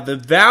 Now, the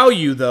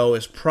value, though,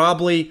 is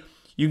probably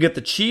you get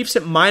the Chiefs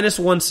at minus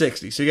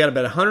 160. So you got to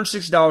bet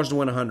 $160 to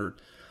win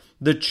 100.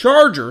 The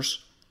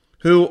Chargers,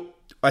 who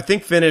I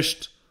think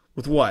finished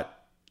with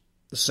what?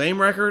 The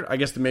same record? I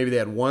guess maybe they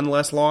had one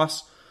less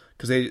loss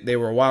because they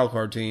were a wild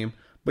card team.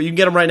 But you can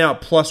get them right now at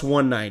plus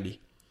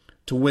 190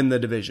 to win the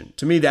division.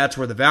 To me, that's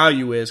where the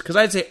value is. Because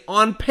I'd say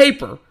on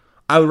paper,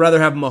 I would rather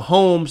have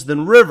Mahomes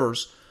than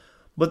Rivers.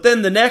 But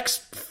then the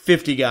next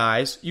 50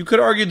 guys, you could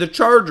argue the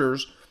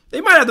Chargers,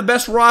 they might have the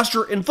best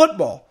roster in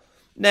football.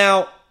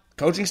 Now,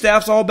 coaching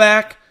staff's all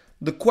back.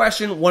 The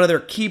question, one of their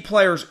key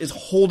players is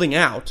holding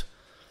out.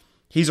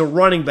 He's a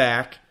running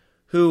back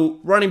who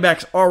running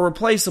backs are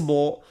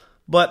replaceable,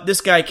 but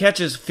this guy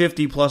catches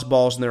 50-plus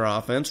balls in their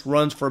offense,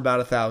 runs for about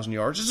 1,000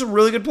 yards. This is a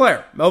really good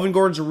player. Melvin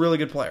Gordon's a really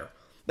good player.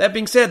 That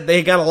being said,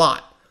 they got a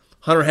lot.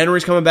 Hunter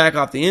Henry's coming back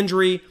off the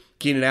injury.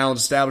 Keenan Allen's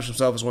established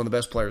himself as one of the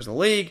best players in the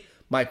league.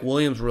 Mike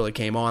Williams really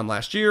came on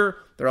last year.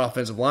 Their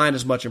offensive line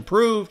is much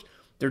improved.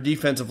 Their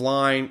defensive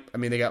line,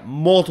 they got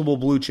multiple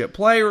blue-chip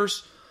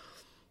players.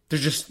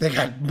 They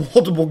got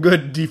multiple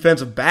good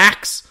defensive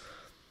backs.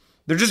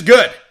 They're just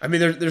good.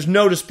 There's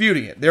no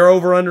disputing it. Their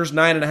over-under's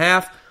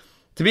 9.5.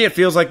 To me, it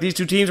feels like these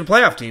two teams are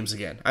playoff teams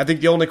again. I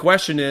think the only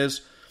question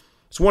is,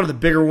 it's one of the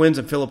bigger wins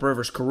in Phillip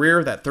Rivers'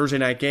 career, that Thursday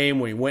night game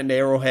when he went into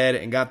Arrowhead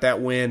and got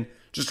that win.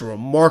 Just a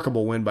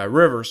remarkable win by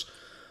Rivers.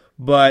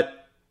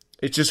 But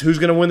it's just who's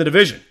going to win the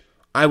division.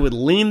 I would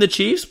lean the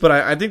Chiefs, but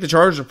I think the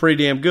Chargers are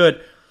pretty damn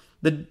good.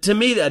 To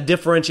me, a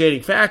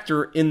differentiating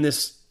factor in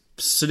this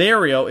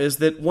scenario is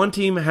that one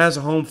team has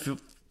a home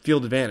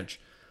field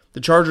advantage. The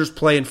Chargers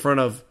play in front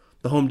of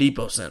the Home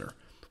Depot Center,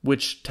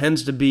 which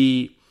tends to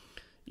be,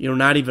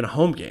 not even a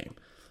home game.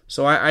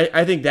 So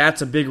I think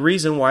that's a big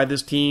reason why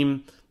this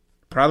team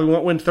probably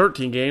won't win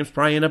 13 games,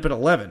 probably end up at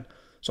 11.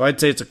 So I'd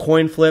say it's a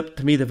coin flip.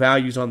 To me, the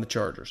value's on the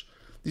Chargers.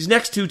 These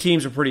next two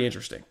teams are pretty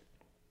interesting.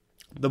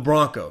 The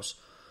Broncos.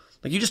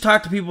 Like, you just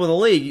talk to people in the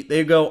league,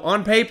 they go,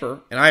 on paper,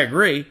 and I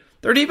agree,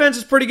 their defense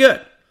is pretty good.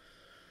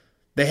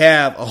 They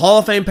have a Hall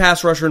of Fame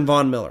pass rusher in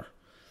Von Miller.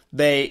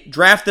 They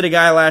drafted a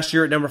guy last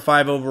year at number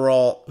 5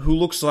 overall who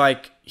looks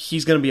like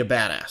he's going to be a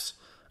badass.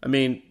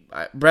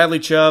 Bradley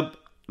Chubb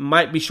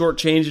might be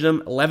shortchanging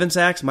him. 11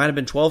 sacks, might have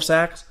been 12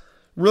 sacks.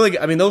 Really,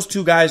 those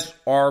two guys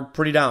are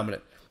pretty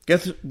dominant.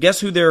 Guess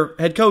who their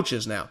head coach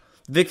is now?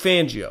 Vic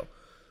Fangio,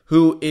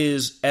 who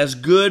is as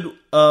good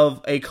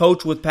of a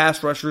coach with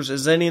pass rushers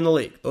as any in the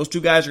league. Those two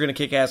guys are going to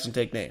kick ass and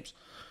take names.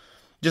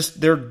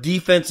 Just their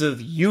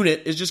defensive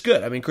unit is just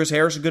good. Chris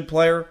Harris is a good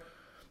player.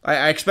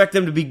 I expect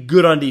them to be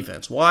good on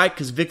defense. Why?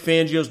 Because Vic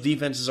Fangio's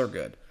defenses are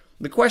good.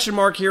 The question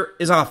mark here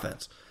is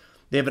offense.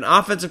 They have an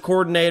offensive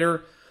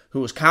coordinator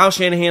who was Kyle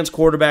Shanahan's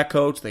quarterback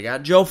coach. They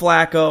got Joe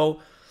Flacco.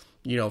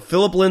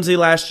 Philip Lindsay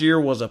last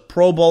year was a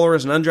Pro Bowler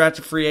as an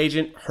undrafted free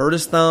agent, hurt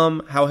his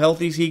thumb. How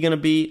healthy is he going to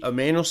be?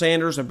 Emmanuel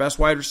Sanders, their best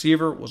wide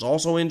receiver, was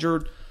also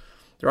injured.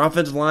 Their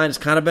offensive line has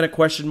kind of been a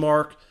question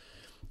mark.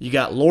 You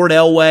got Lord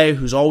Elway,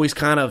 who's always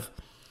kind of,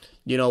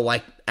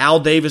 like Al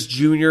Davis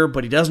Jr.,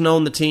 but he doesn't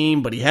own the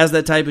team, but he has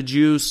that type of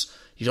juice.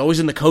 He's always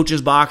in the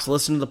coach's box,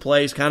 listening to the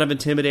plays, kind of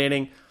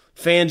intimidating.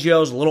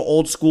 Fangio's a little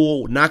old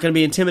school, not going to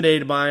be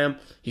intimidated by him.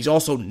 He's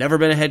also never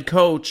been a head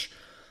coach.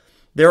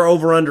 They're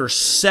over under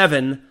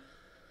 7.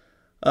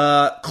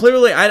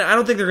 Clearly, I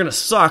don't think they're going to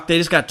suck. They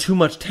just got too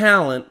much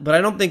talent, but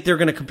I don't think they're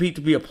going to compete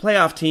to be a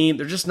playoff team.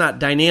 They're just not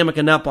dynamic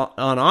enough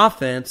on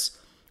offense.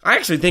 I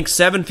actually think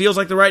 7 feels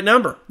like the right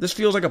number. This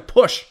feels like a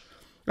push.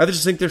 I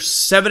just think they're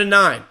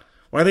 7-9.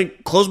 When I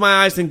close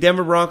my eyes, think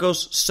Denver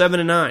Broncos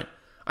 7-9.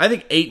 I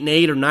think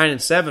 8-8 or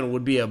 9-7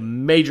 would be a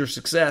major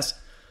success.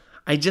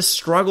 I just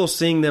struggle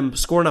seeing them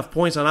score enough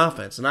points on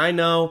offense. And I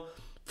know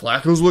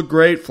Flacco's look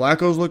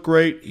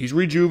great. He's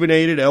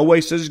rejuvenated.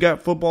 Elway says he's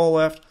got football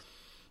left.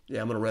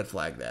 Yeah, I'm going to red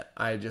flag that.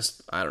 I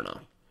don't know.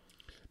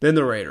 Then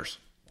the Raiders,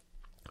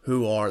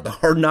 who are the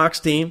Hard Knocks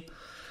team.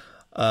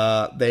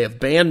 They have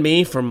banned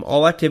me from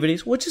all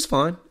activities, which is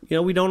fine.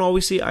 We don't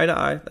always see eye to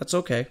eye. That's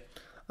okay.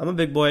 I'm a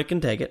big boy. I can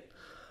take it.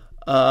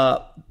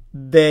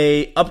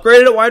 They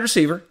upgraded at wide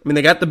receiver.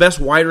 They got the best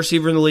wide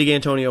receiver in the league,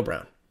 Antonio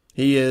Brown.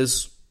 He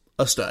is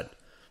a stud.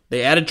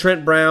 They added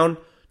Trent Brown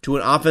to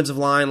an offensive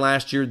line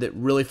last year that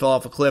really fell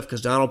off a cliff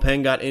because Donald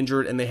Penn got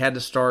injured and they had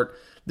to start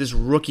this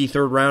rookie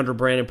third-rounder,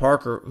 Brandon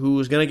Parker, who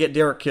was going to get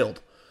Derek killed.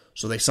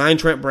 So they signed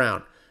Trent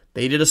Brown.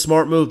 They did a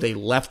smart move. They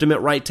left him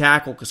at right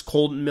tackle because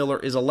Colton Miller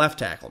is a left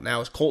tackle. Now,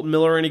 is Colton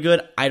Miller any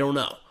good? I don't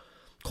know.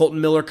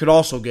 Colton Miller could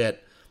also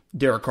get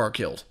Derek Carr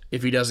killed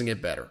if he doesn't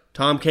get better.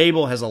 Tom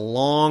Cable has a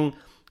long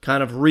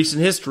kind of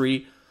recent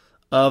history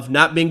of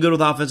not being good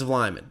with offensive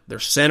linemen. Their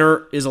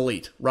center is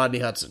elite, Rodney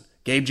Hudson.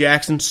 Gabe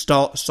Jackson,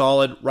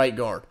 solid right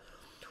guard.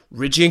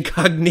 Richie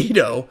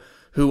Incognito,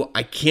 who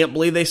I can't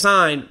believe they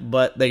signed,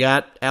 but they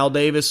got Al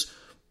Davis.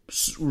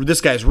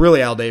 This guy's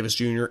really Al Davis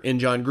Jr. and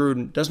John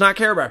Gruden. Does not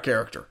care about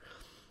character.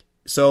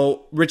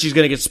 So Richie's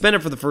going to get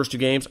suspended for the first 2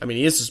 games.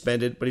 He is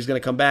suspended, but he's going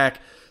to come back.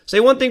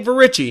 Say one thing for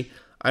Richie.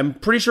 I'm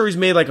pretty sure he's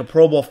made like a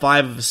Pro Bowl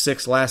 5 of his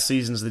 6 last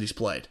seasons that he's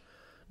played.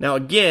 Now,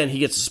 again, he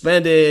gets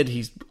suspended.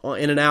 He's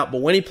in and out.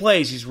 But when he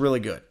plays, he's really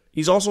good.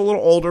 He's also a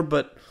little older,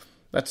 but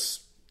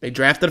they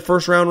drafted a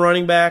first-round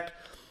running back.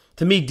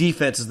 To me,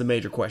 defense is the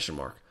major question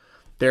mark.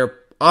 Their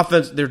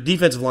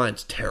defensive line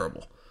is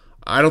terrible.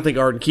 I don't think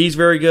Arden Key's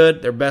very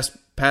good. Their best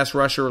pass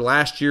rusher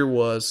last year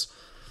was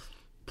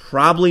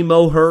probably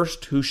Mo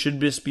Hurst, who should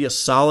just be a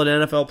solid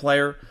NFL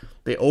player.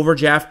 They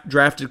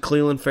overdrafted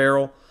Cleveland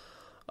Farrell.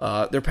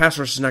 Their pass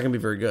rush is not going to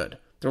be very good.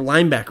 Their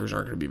linebackers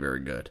aren't going to be very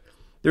good.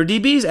 Their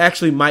DBs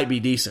actually might be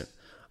decent.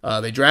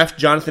 They draft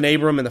Jonathan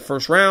Abram in the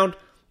first round.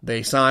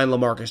 They signed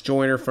LaMarcus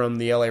Joyner from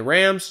the LA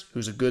Rams,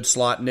 who's a good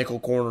slot nickel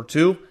corner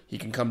too. He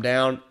can come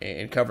down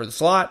and cover the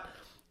slot.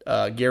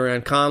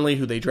 Garyon Conley,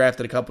 who they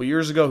drafted a couple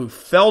years ago, who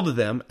fell to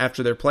them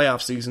after their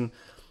playoff season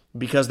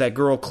because that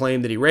girl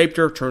claimed that he raped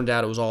her. Turned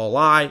out it was all a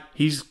lie.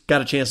 He's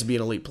got a chance to be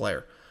an elite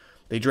player.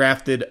 They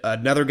drafted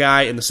another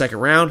guy in the second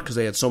round because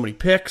they had so many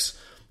picks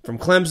from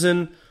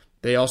Clemson.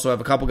 They also have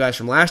a couple guys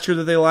from last year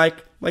that they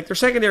like. Like, their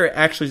secondary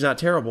actually is not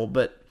terrible,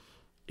 but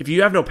if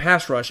you have no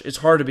pass rush, it's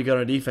hard to be good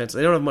on defense.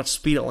 They don't have much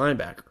speed at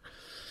linebacker.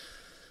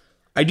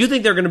 I do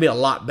think they're going to be a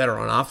lot better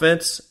on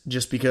offense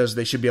just because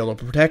they should be able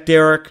to protect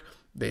Derek.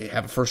 They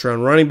have a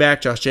first-round running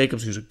back, Josh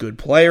Jacobs, who's a good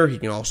player. He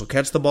can also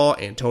catch the ball.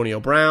 Antonio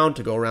Brown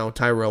to go around with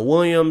Tyrell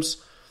Williams.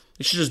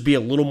 They should just be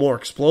a little more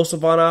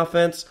explosive on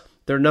offense.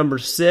 They're number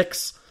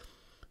 6.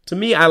 To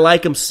me, I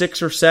like them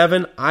 6 or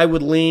 7. I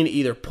would lean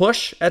either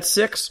push at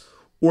 6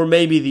 or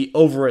maybe the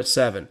over at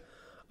 7.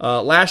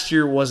 Last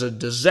year was a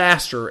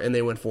disaster, and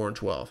they went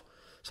 4-12.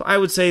 So I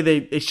would say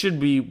they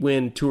should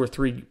win 2 or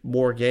 3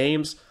 more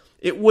games.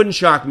 It wouldn't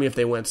shock me if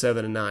they went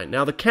 7-9.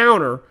 Now the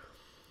counter,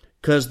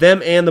 because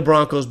them and the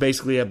Broncos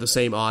basically have the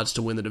same odds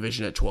to win the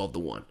division at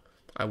 12-1.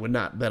 I would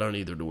not bet on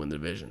either to win the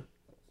division.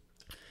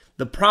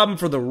 The problem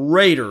for the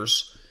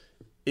Raiders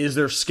is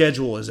their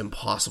schedule is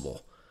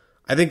impossible.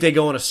 I think they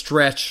go on a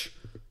stretch.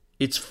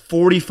 It's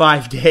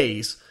 45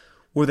 days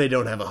where they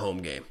don't have a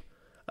home game.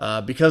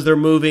 Because they're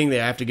moving, they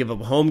have to give up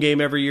a home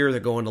game every year.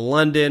 They're going to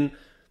London.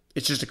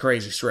 It's just a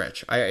crazy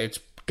stretch. It's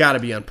got to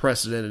be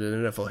unprecedented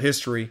in NFL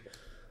history.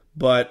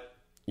 But,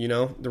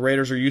 the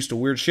Raiders are used to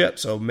weird shit,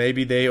 so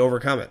maybe they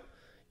overcome it.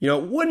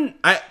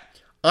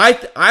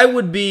 I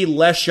would be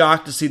less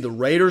shocked to see the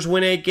Raiders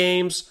win 8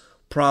 games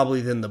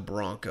probably than the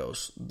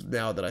Broncos,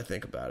 now that I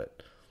think about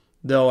it.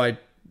 Though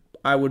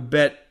I would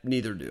bet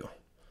neither do.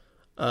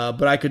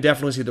 But I could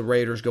definitely see the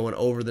Raiders going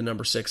over the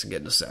number 6 and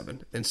getting to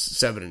 7 and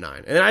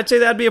 7-9. And I'd say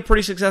that'd be a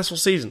pretty successful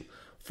season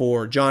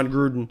for John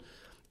Gruden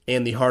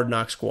and the Hard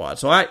Knock squad.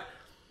 So I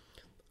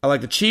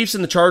like the Chiefs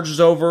and the Chargers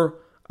over.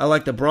 I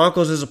like the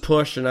Broncos as a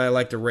push, and I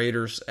like the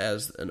Raiders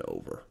as an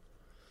over.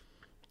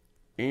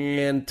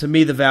 And to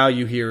me, the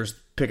value here is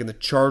picking the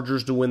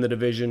Chargers to win the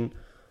division,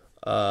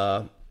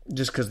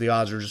 just because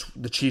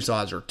the Chiefs'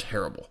 odds are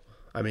terrible.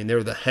 I mean,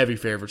 they're the heavy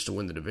favorites to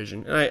win the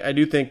division. And I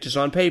do think, just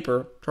on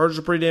paper, Chargers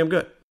are pretty damn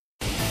good.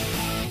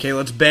 Okay,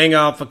 let's bang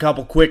off a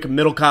couple quick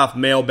Middlekauff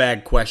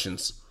Mailbag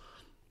questions.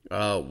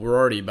 We're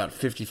already about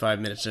 55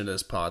 minutes into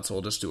this pod, so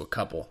we'll just do a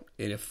couple.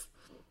 And if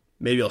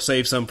maybe I'll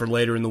save some for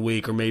later in the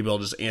week, or maybe I'll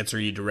just answer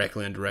you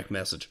directly on direct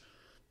message.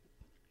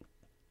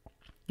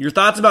 Your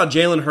thoughts about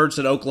Jalen Hurts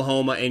at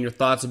Oklahoma, and your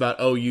thoughts about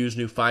OU's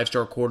new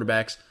 5-star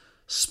quarterbacks,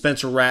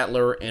 Spencer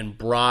Rattler and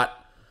Brock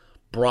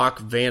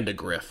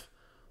Vandegrift.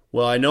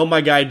 Well, I know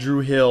my guy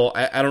Drew Hill.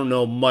 I don't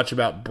know much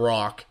about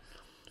Brock,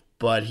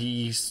 but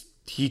he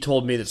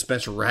told me that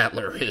Spencer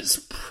Rattler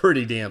is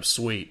pretty damn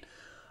sweet.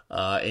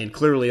 And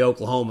clearly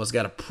Oklahoma's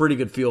got a pretty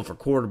good feel for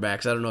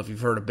quarterbacks. I don't know if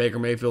you've heard of Baker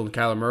Mayfield and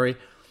Kyler Murray.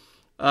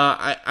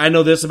 I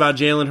know this about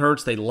Jalen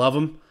Hurts. They love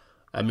him.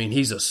 I mean,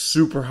 he's a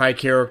super high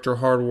character,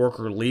 hard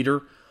worker,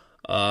 leader.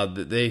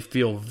 They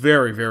feel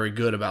very, very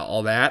good about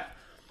all that.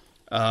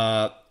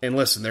 And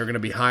listen, they're going to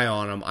be high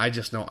on him. I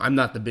just know I'm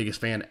not the biggest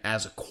fan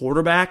as a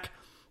quarterback.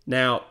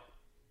 Now,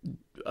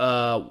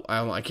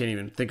 I can't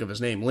even think of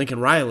his name. Lincoln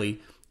Riley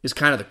is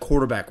kind of the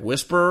quarterback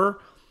whisperer.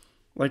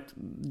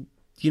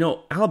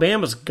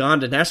 Alabama's gone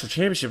to national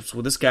championships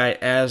with this guy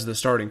as the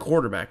starting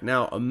quarterback.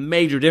 Now, a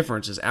major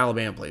difference is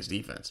Alabama plays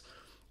defense.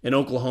 And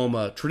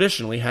Oklahoma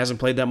traditionally hasn't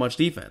played that much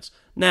defense.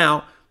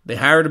 Now, they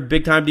hired a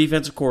big-time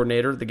defensive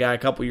coordinator, the guy a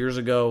couple years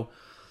ago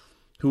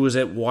who was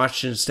at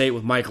Washington State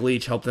with Mike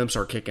Leach, helped them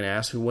start kicking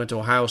ass, who went to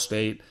Ohio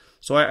State.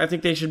 So I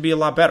think they should be a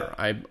lot better.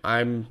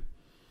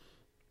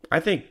 I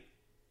think,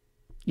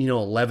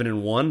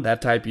 11-1,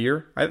 that type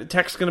year.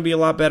 Tech's going to be a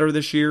lot better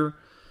this year.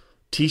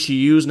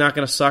 TCU's not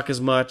going to suck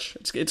as much.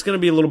 It's going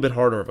to be a little bit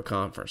harder of a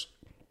conference.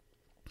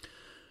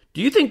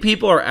 Do you think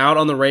people are out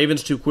on the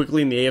Ravens too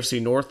quickly in the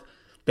AFC North?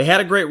 They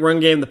had a great run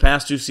game the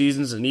past 2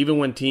 seasons, and even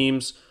when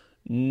teams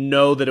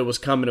know that it was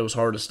coming, it was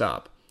hard to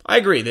stop. I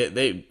agree.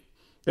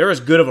 They're as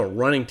good of a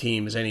running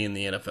team as any in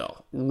the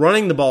NFL.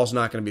 Running the ball is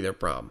not going to be their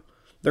problem.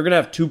 They're going to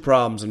have 2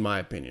 problems, in my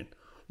opinion.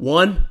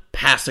 One,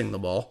 passing the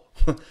ball.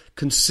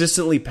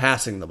 Consistently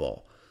passing the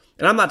ball.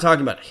 And I'm not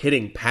talking about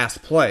hitting pass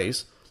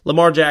plays.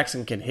 Lamar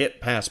Jackson can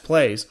hit pass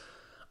plays.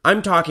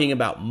 I'm talking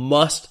about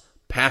must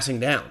passing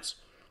downs.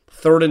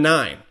 3rd and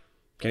 9.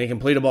 Can he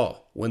complete a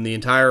ball when the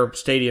entire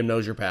stadium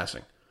knows you're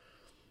passing?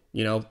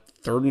 3rd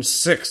and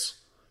 6.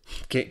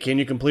 Can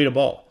you complete a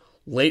ball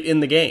late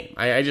in the game?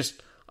 I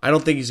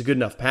don't think he's a good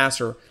enough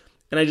passer.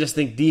 And I just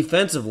think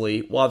defensively,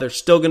 while they're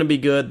still going to be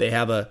good, they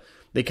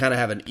kind of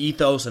have an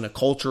ethos and a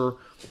culture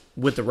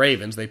with the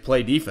Ravens. They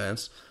play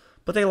defense,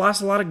 but they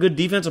lost a lot of good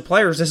defensive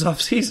players this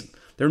offseason.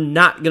 They're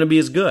not going to be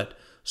as good.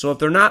 So if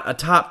they're not a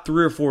top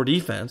 3 or 4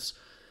 defense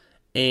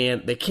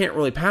and they can't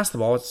really pass the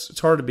ball, it's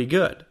hard to be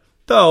good.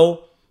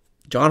 Though,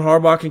 John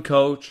Harbaugh can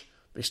coach.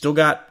 They still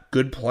got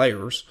good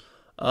players.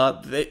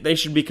 They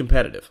should be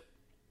competitive.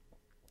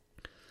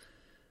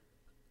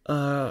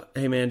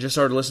 Hey, man, just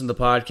started listening to the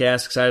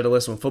podcast. Excited to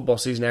listen when football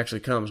season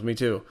actually comes. Me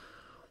too.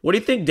 What do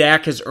you think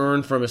Dak has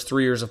earned from his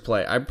 3 years of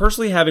play? I'm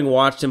personally, having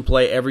watched him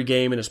play every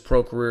game in his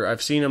pro career,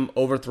 I've seen him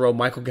overthrow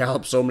Michael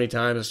Gallup so many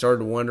times, I started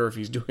to wonder if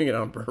he's doing it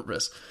on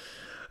purpose.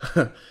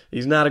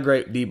 He's not a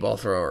great deep ball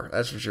thrower,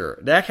 that's for sure.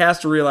 Dak has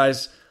to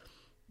realize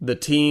the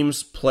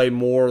teams play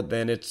more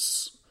than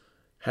it's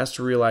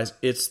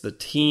the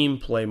team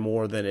play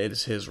more than it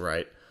is his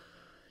right.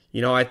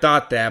 I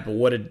thought that,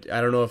 but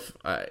I don't know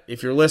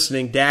if you're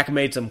listening, Dak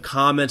made some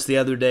comments the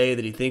other day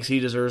that he thinks he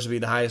deserves to be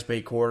the highest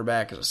paid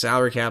quarterback because the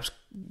salary cap's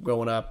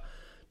going up.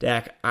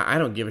 Dak, I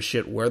don't give a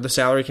shit where the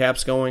salary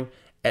cap's going.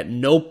 At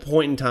no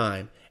point in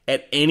time,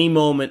 at any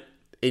moment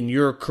in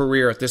your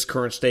career at this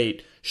current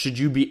state, should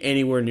you be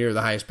anywhere near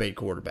the highest paid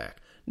quarterback.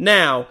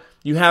 Now,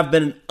 you have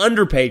been an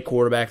underpaid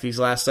quarterback these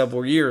last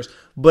several years,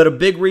 but a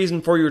big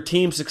reason for your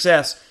team's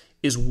success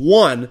is,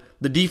 one,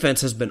 the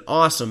defense has been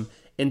awesome,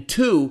 and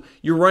two,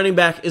 your running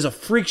back is a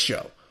freak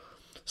show.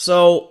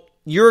 So,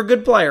 you're a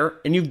good player,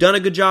 and you've done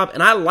a good job,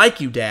 and I like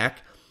you,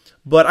 Dak,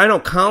 but I know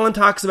Colin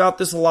talks about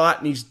this a lot,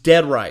 and he's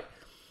dead right.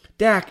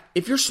 Dak,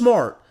 if you're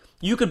smart,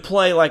 you could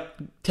play,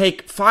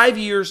 take 5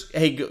 years.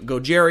 Hey, go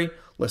Jerry,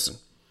 listen.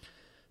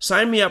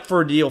 Sign me up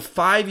for a deal,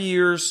 5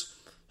 years,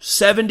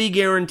 70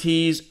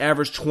 guarantees,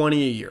 average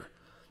 20 a year.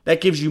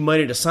 That gives you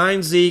money to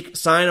sign Zeke,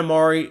 sign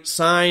Amari,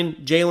 sign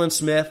Jalen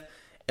Smith,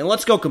 and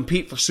let's go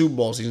compete for Super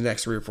Bowls these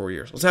next 3 or 4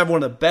 years. Let's have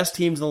one of the best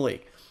teams in the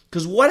league.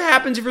 Because what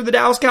happens if you're the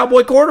Dallas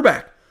Cowboy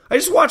quarterback? I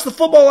just watched the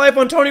Football Life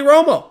on Tony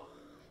Romo.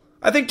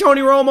 I think Tony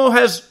Romo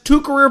has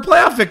 2 career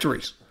playoff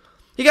victories.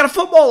 He got a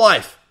Football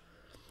Life.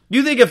 Do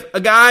you think if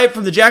a guy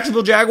from the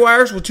Jacksonville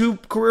Jaguars with 2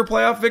 career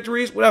playoff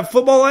victories would have a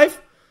Football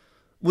Life?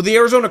 With the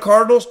Arizona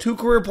Cardinals, 2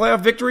 career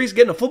playoff victories,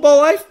 getting a Football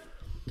Life?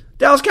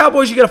 Dallas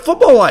Cowboys, you get a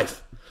Football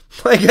Life.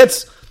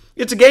 It's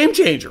a game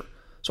changer.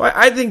 So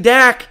I think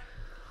Dak,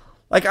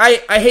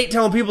 I hate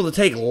telling people to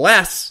take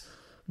less,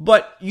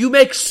 but you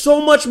make so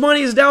much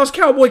money as a Dallas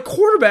Cowboy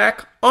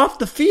quarterback off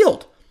the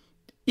field,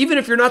 even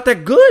if you're not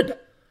that good.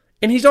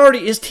 And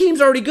his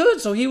team's already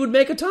good, so he would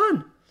make a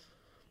ton.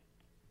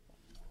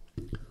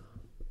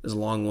 This is a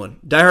long one.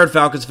 Diehard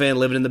Falcons fan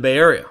living in the Bay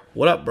Area.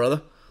 What up,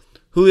 brother?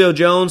 Julio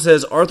Jones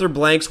says Arthur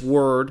Blank's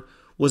word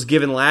was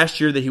given last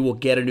year that he will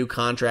get a new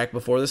contract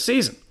before the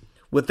season.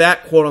 With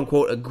that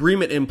quote-unquote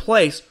agreement in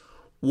place,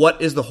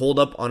 what is the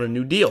holdup on a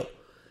new deal?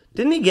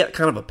 Didn't he get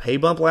kind of a pay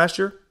bump last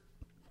year?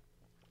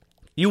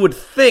 You would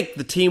think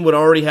the team would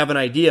already have an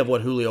idea of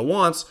what Julio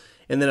wants,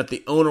 and then if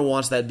the owner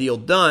wants that deal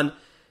done,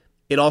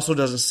 it also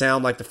doesn't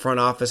sound like the front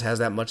office has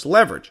that much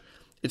leverage.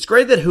 It's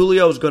great that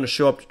Julio is going to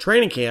show up to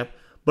training camp,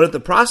 but if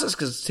the process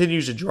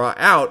continues to draw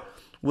out,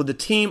 would the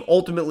team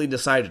ultimately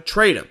decide to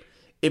trade him?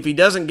 If he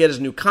doesn't get his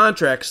new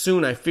contract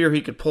soon, I fear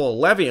he could pull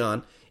a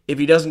Le'Veon if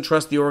he doesn't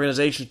trust the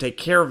organization to take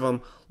care of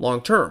him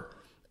long term.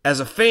 As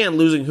a fan,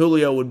 losing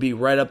Julio would be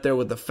right up there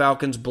with the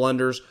Falcons'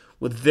 blunders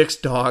with Vic's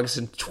dogs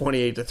in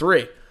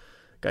 28-3.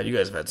 God, you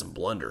guys have had some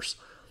blunders.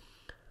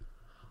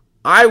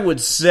 I would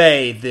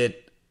say that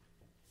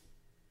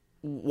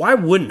why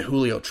wouldn't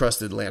Julio trust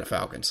the Atlanta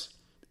Falcons?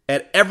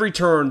 At every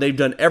turn, they've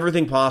done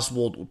everything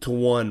possible to,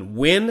 1,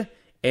 win,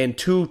 and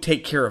 2,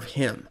 take care of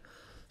him.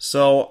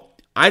 So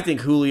I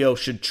think Julio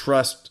should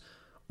trust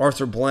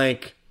Arthur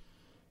Blank,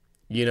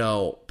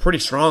 pretty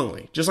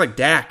strongly. Just like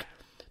Dak.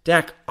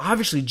 Dak,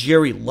 obviously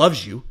Jerry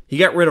loves you. He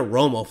got rid of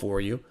Romo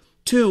for you.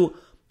 2,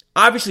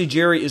 obviously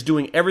Jerry is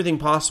doing everything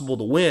possible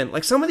to win.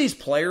 Like some of these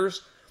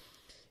players,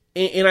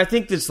 and I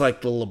think it's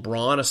like the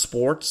LeBron of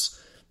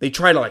sports, they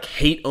try to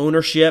hate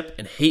ownership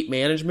and hate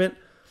management.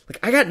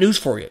 I got news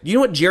for you. You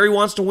know what Jerry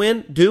wants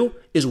to do?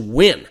 Is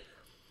win.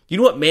 You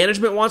know what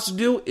management wants to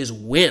do? Is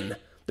win.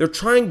 They're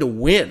trying to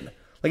win.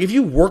 If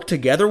you work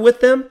together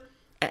with them,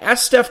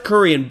 ask Steph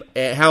Curry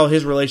and how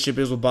his relationship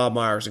is with Bob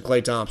Myers and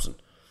Klay Thompson.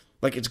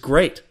 It's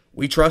great.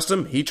 We trust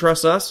him. He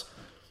trusts us.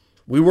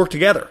 We work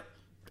together.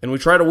 And we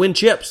try to win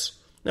chips.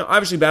 Now,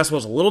 obviously,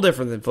 basketball's a little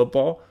different than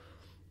football.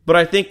 But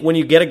I think when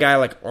you get a guy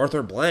like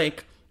Arthur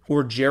Blank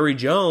or Jerry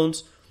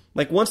Jones,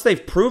 once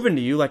they've proven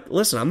to you,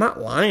 listen, I'm not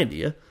lying to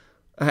you.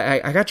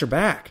 I got your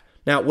back.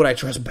 Now, would I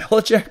trust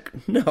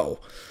Belichick? No.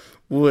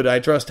 Would I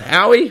trust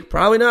Howie?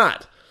 Probably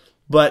not.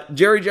 But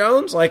Jerry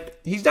Jones,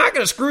 he's not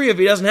going to screw you if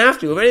he doesn't have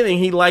to. If anything,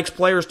 he likes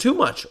players too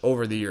much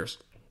over the years.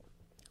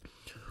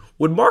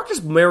 Would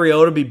Marcus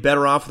Mariota be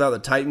better off without the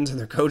Titans and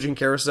their coaching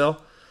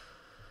carousel?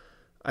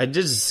 I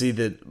did see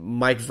that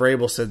Mike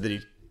Vrabel said that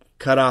he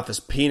cut off his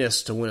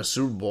penis to win a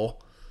Super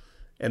Bowl.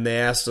 And they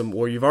asked him,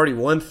 well, you've already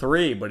won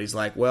 3. But he's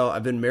like, well,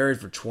 I've been married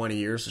for 20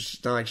 years, so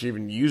it's not like she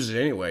even used it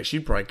anyway.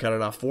 She'd probably cut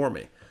it off for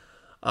me.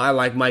 I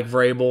like Mike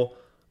Vrabel.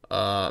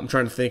 I'm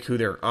trying to think who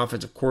their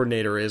offensive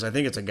coordinator is. I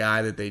think it's a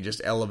guy that they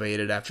just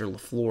elevated after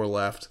LaFleur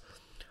left.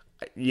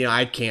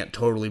 I can't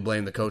totally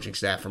blame the coaching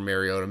staff for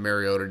Mariota.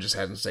 Mariota just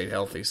hasn't stayed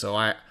healthy. So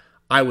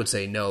I would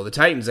say no. The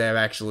Titans have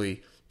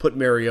actually put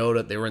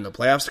Mariota. They were in the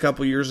playoffs a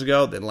couple years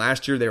ago. Then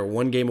last year they were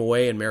one game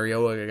away and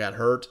Mariota got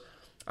hurt.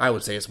 I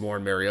would say it's more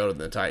in Mariota than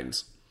the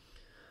Titans.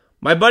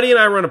 My buddy and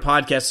I run a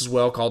podcast as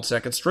well called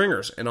Second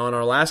Stringers, and on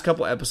our last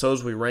couple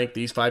episodes we ranked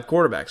these 5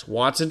 quarterbacks: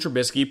 Watson,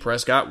 Trubisky,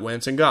 Prescott,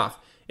 Wentz, and Goff,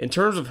 in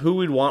terms of who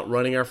we'd want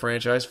running our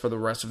franchise for the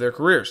rest of their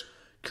careers.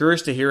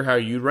 Curious to hear how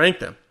you'd rank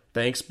them.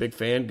 Thanks, big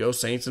fan. Go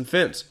Saints and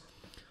Fins.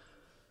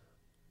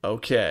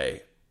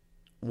 Okay.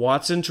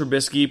 Watson,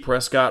 Trubisky,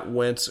 Prescott,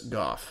 Wentz,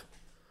 Goff.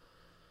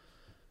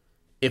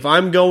 If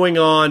I'm going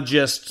on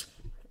just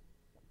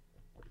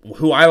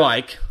who I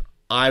like,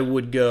 I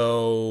would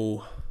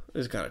go...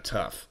 This is kind of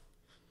tough.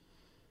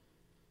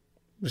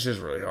 This is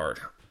really hard.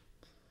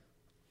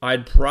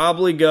 I'd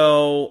probably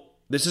go...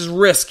 This is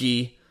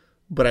risky,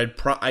 but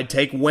I'd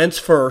take Wentz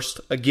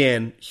first.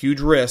 Again, huge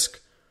risk.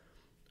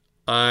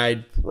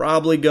 I'd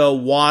probably go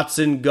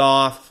Watson,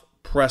 Goff,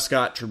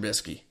 Prescott,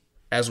 Trubisky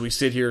as we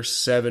sit here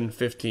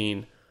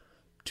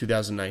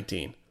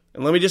 7/15/2019.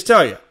 And let me just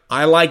tell you,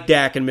 I like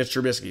Dak and Mitch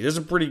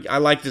Trubisky. I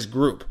like this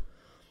group.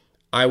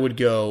 I would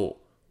go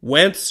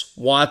Wentz,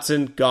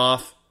 Watson,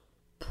 Goff,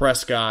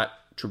 Prescott,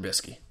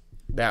 Trubisky.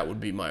 That would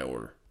be my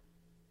order.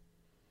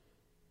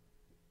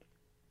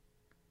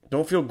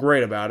 Don't feel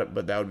great about it,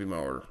 but that would be my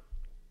order.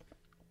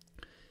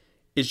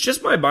 It's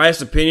just my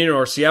biased opinion,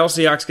 or Seattle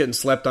Seahawks getting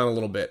slept on a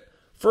little bit.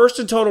 First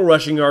in total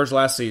rushing yards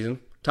last season,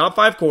 top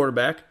 5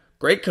 quarterback,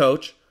 great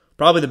coach,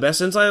 probably the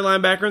best inside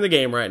linebacker in the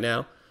game right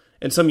now,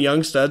 and some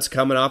young studs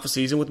coming off a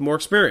season with more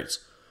experience.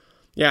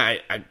 Yeah,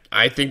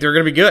 I think they're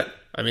going to be good.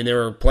 I mean, they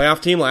were a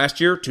playoff team last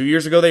year. 2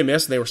 years ago they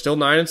missed, and they were still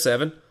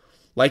 9-7.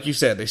 Like you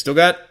said, they still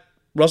got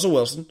Russell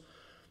Wilson.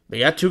 They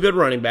got 2 good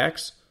running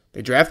backs.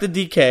 They drafted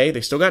DK. They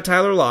still got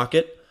Tyler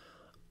Lockett.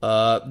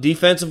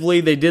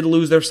 Defensively, they did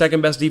lose their second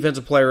best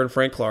defensive player in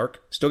Frank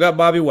Clark. Still got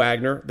Bobby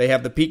Wagner. They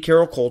have the Pete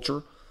Carroll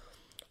culture.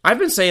 I've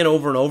been saying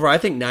over and over, I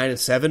think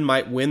 9-7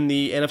 might win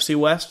the NFC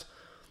West.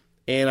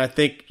 And I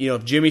think,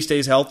 if Jimmy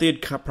stays healthy,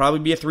 it'd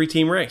probably be a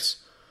 3-team race.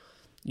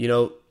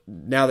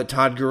 Now that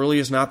Todd Gurley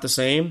is not the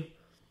same,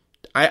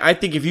 I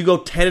think if you go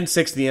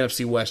 10-6 in the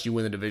NFC West, you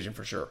win the division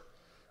for sure.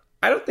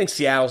 I don't think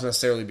Seattle's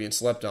necessarily being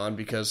slept on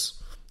because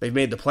they've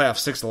made the playoffs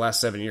 6 of the last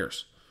 7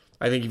 years.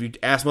 I think if you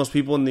ask most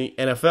people in the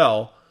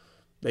NFL,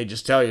 they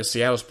just tell you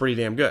Seattle's pretty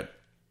damn good.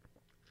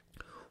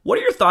 What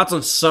are your thoughts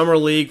on Summer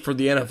League for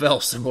the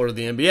NFL, similar to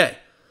the NBA?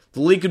 The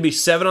league could be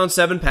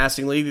 7-on-7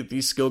 passing league that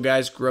these skill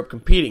guys grew up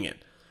competing in.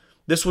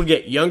 This would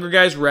get younger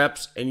guys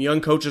reps and young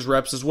coaches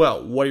reps as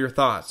well. What are your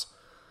thoughts?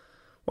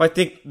 Well, I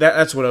think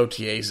that's what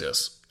OTAs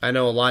is. I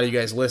know a lot of you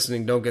guys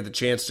listening don't get the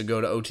chance to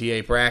go to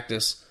OTA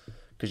practice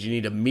because you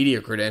need a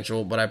media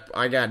credential, but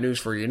I got news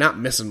for you. You're not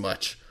missing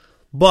much.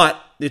 But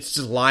it's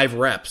just live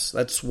reps.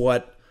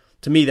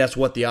 To me, that's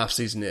what the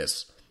offseason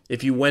is.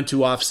 If you went to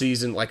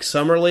offseason, like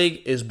Summer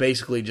League is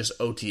basically just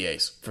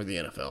OTAs for the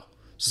NFL.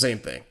 It's the same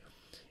thing.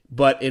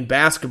 But in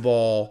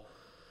basketball,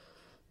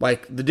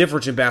 like the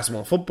difference in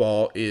basketball and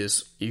football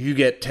is if you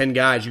get 10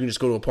 guys, you can just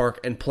go to a park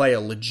and play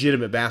a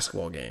legitimate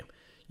basketball game.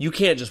 You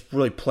can't just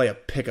really play a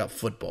pickup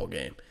football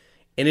game.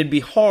 And it'd be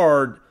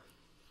hard.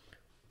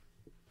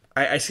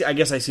 I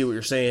guess I see what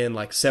you're saying,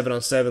 like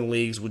 7-on-7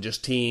 leagues with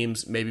just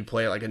teams, maybe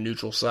play at like a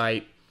neutral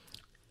site.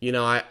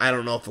 I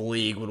don't know if the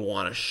league would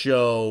want to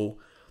show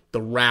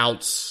the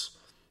routes,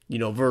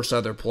 versus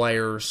other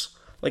players.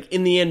 Like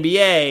in the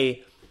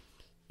NBA,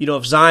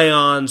 if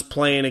Zion's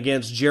playing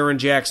against Jaren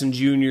Jackson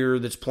Jr.,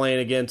 that's playing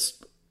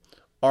against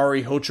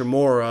Ari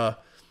Hachimura,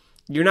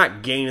 you're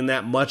not gaining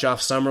that much off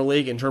Summer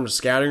League in terms of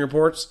scouting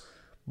reports.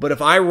 But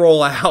if I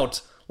roll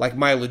out like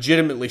my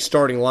legitimately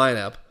starting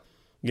lineup,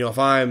 if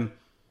I'm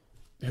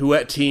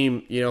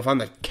if I'm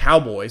the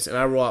Cowboys and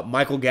I roll out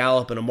Michael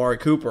Gallup and Amari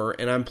Cooper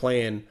and I'm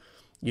playing,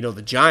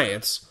 the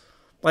Giants,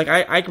 like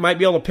I might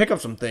be able to pick up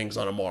some things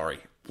on Amari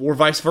or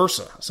vice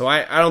versa. So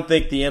I don't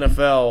think the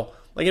NFL,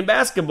 like in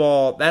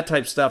basketball, that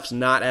type of stuff's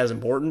not as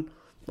important.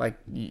 Like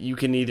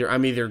I'm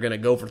either going to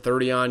go for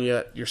 30 on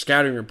you. Your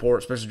scouting report,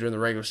 especially during the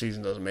regular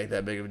season, doesn't make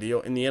that big of a deal.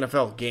 In the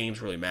NFL,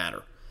 games really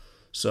matter.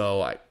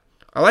 So I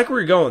like where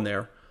you're going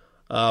there,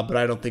 but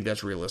I don't think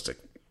that's realistic.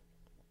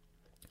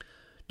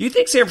 Do you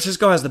think San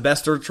Francisco has the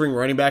best third-string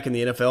running back in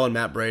the NFL in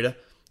Matt Breida?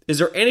 Is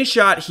there any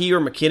shot he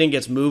or McKinnon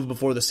gets moved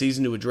before the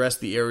season to address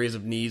the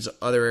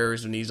other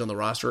areas of needs on the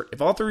roster?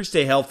 If all 3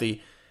 stay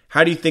healthy,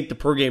 how do you think the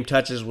per-game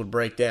touches would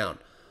break down?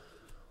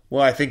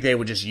 Well, I think they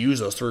would just use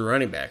those 3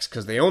 running backs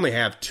because they only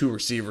have 2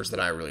 receivers that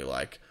I really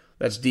like.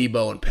 That's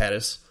Debo and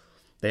Pettis.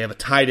 They have a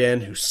tight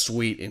end who's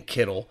sweet in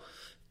Kittle.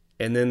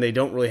 And then they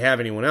don't really have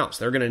anyone else.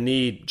 They're going to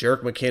need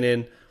Jerick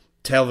McKinnon,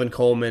 Telvin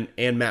Coleman,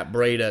 and Matt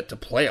Breida to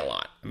play a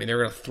lot. I mean, they're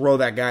going to throw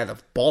that guy the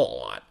ball a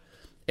lot.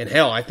 And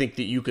hell, I think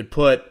that you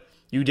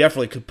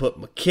definitely could put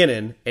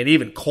McKinnon, and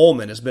even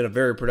Coleman has been a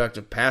very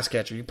productive pass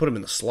catcher. You put him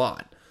in the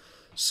slot.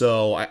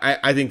 So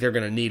I think they're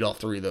going to need all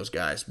 3 of those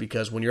guys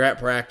because when you're at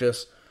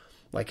practice,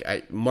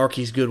 like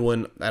Marquise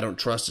Goodwin, I don't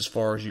trust as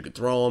far as you could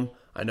throw him.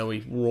 I know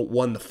he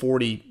won the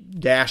 40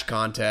 dash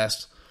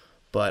contest,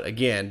 but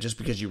again, just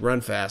because you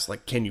run fast,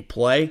 like can you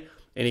play?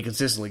 and he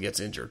consistently gets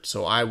injured.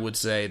 So I would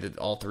say that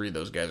all three of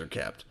those guys are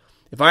kept.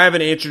 If I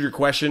haven't answered your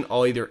question,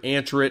 I'll either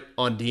answer it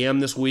on DM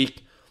this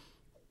week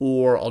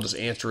or I'll just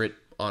answer it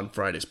on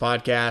Friday's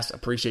podcast.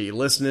 Appreciate you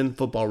listening.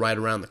 Football right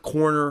around the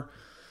corner.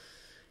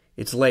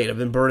 It's late. I've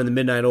been burning the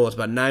midnight oil. It's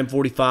about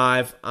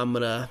 9:45. I'm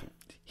going to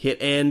hit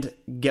end,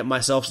 get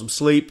myself some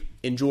sleep,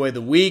 enjoy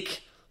the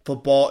week.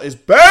 Football is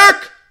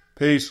back.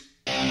 Peace.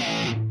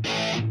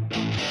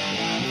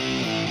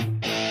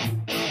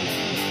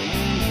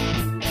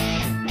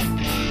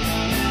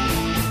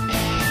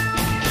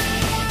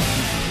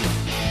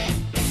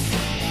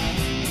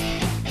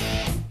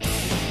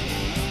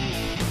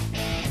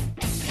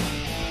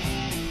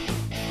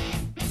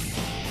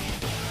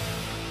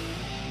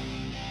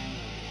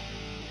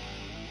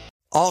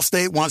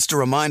 Allstate wants to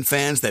remind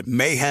fans that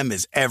mayhem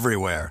is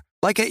everywhere,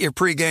 like at your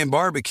pregame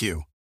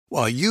barbecue.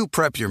 While you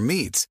prep your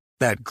meats,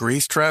 that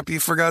grease trap you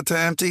forgot to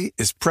empty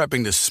is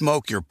prepping to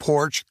smoke your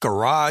porch,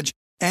 garage,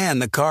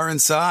 and the car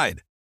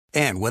inside.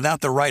 And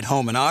without the right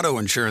home and auto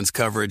insurance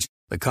coverage,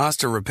 the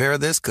cost to repair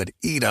this could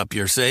eat up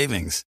your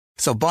savings.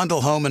 So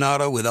bundle home and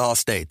auto with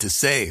Allstate to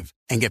save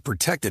and get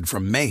protected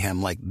from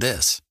mayhem like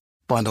this.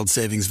 Bundled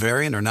savings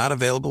vary and are not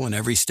available in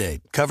every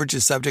state. Coverage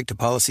is subject to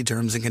policy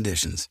terms and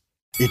conditions.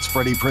 It's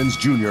Freddie Prinze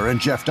Jr. and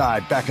Jeff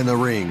Dye back in the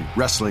ring.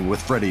 Wrestling with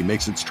Freddie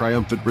makes its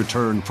triumphant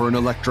return for an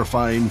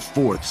electrifying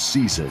 4th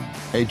season.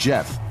 Hey,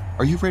 Jeff,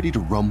 are you ready to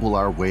rumble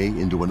our way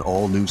into an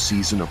all-new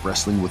season of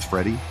Wrestling with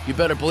Freddie? You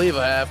better believe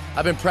I have.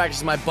 I've been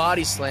practicing my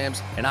body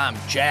slams, and I'm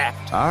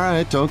jacked. All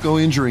right, don't go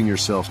injuring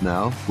yourself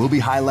now. We'll be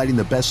highlighting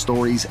the best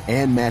stories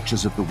and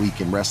matches of the week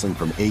in wrestling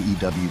from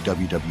AEW,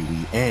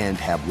 WWE, and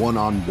have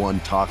one-on-one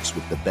talks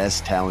with the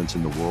best talents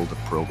in the world of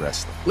pro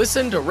wrestling.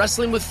 Listen to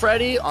Wrestling with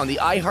Freddie on the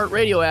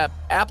iHeartRadio app,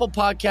 Apple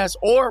Podcasts,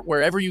 or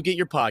wherever you get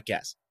your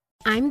podcasts.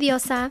 I'm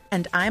Diosa.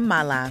 And I'm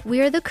Mala.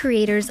 We are the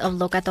creators of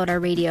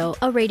Locatora Radio,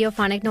 a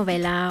radiophonic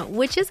novela,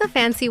 which is a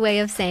fancy way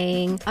of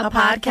saying a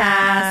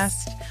podcast.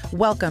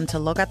 Welcome to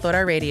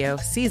Locatora Radio,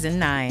 Season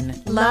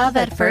 9. Love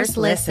at first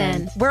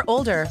listen. We're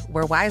older,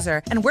 we're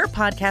wiser, and we're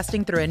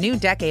podcasting through a new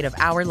decade of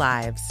our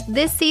lives.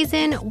 This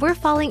season, we're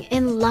falling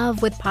in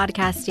love with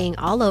podcasting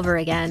all over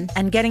again.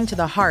 And getting to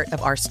the heart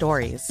of our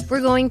stories.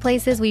 We're going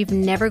places we've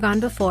never gone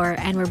before,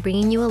 and we're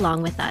bringing you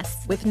along with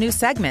us. With new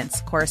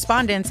segments,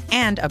 correspondence,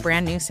 and a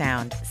brand new sound.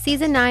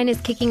 Season 9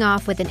 is kicking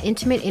off with an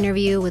intimate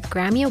interview with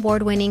Grammy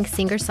Award-winning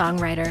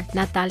singer-songwriter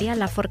Natalia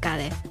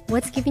Lafourcade.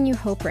 What's giving you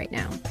hope right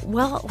now?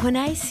 Well, when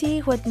I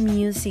see what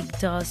music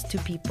does to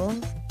people,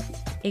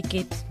 it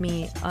gives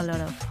me a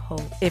lot of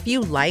hope. If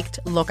you liked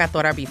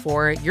Locatora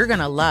before, you're going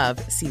to love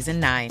Season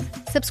 9.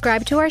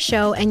 Subscribe to our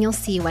show and you'll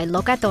see why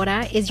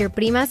Locatora is your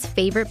prima's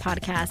favorite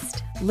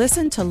podcast.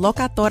 Listen to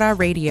Locatora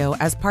Radio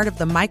as part of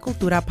the My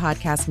Cultura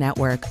Podcast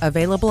Network,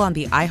 available on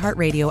the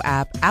iHeartRadio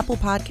app, Apple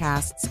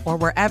Podcasts, or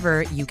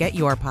wherever you get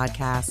your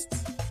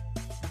podcasts.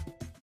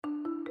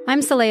 I'm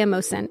Saleha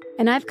Mohsen,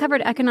 and I've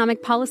covered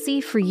economic policy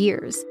for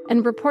years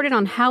and reported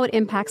on how it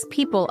impacts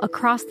people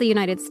across the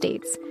United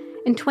States.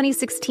 In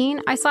 2016,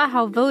 I saw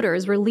how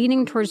voters were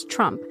leaning towards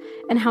Trump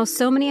and how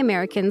so many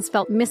Americans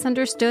felt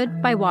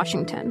misunderstood by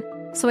Washington.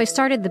 So I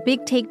started The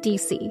Big Take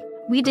DC.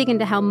 We dig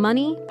into how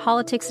money,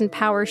 politics, and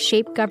power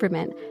shape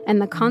government and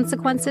the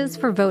consequences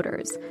for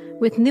voters.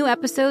 With new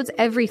episodes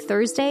every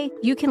Thursday,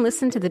 you can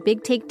listen to The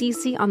Big Take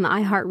DC on the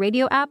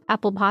iHeartRadio app,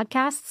 Apple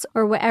Podcasts,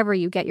 or wherever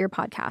you get your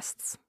podcasts.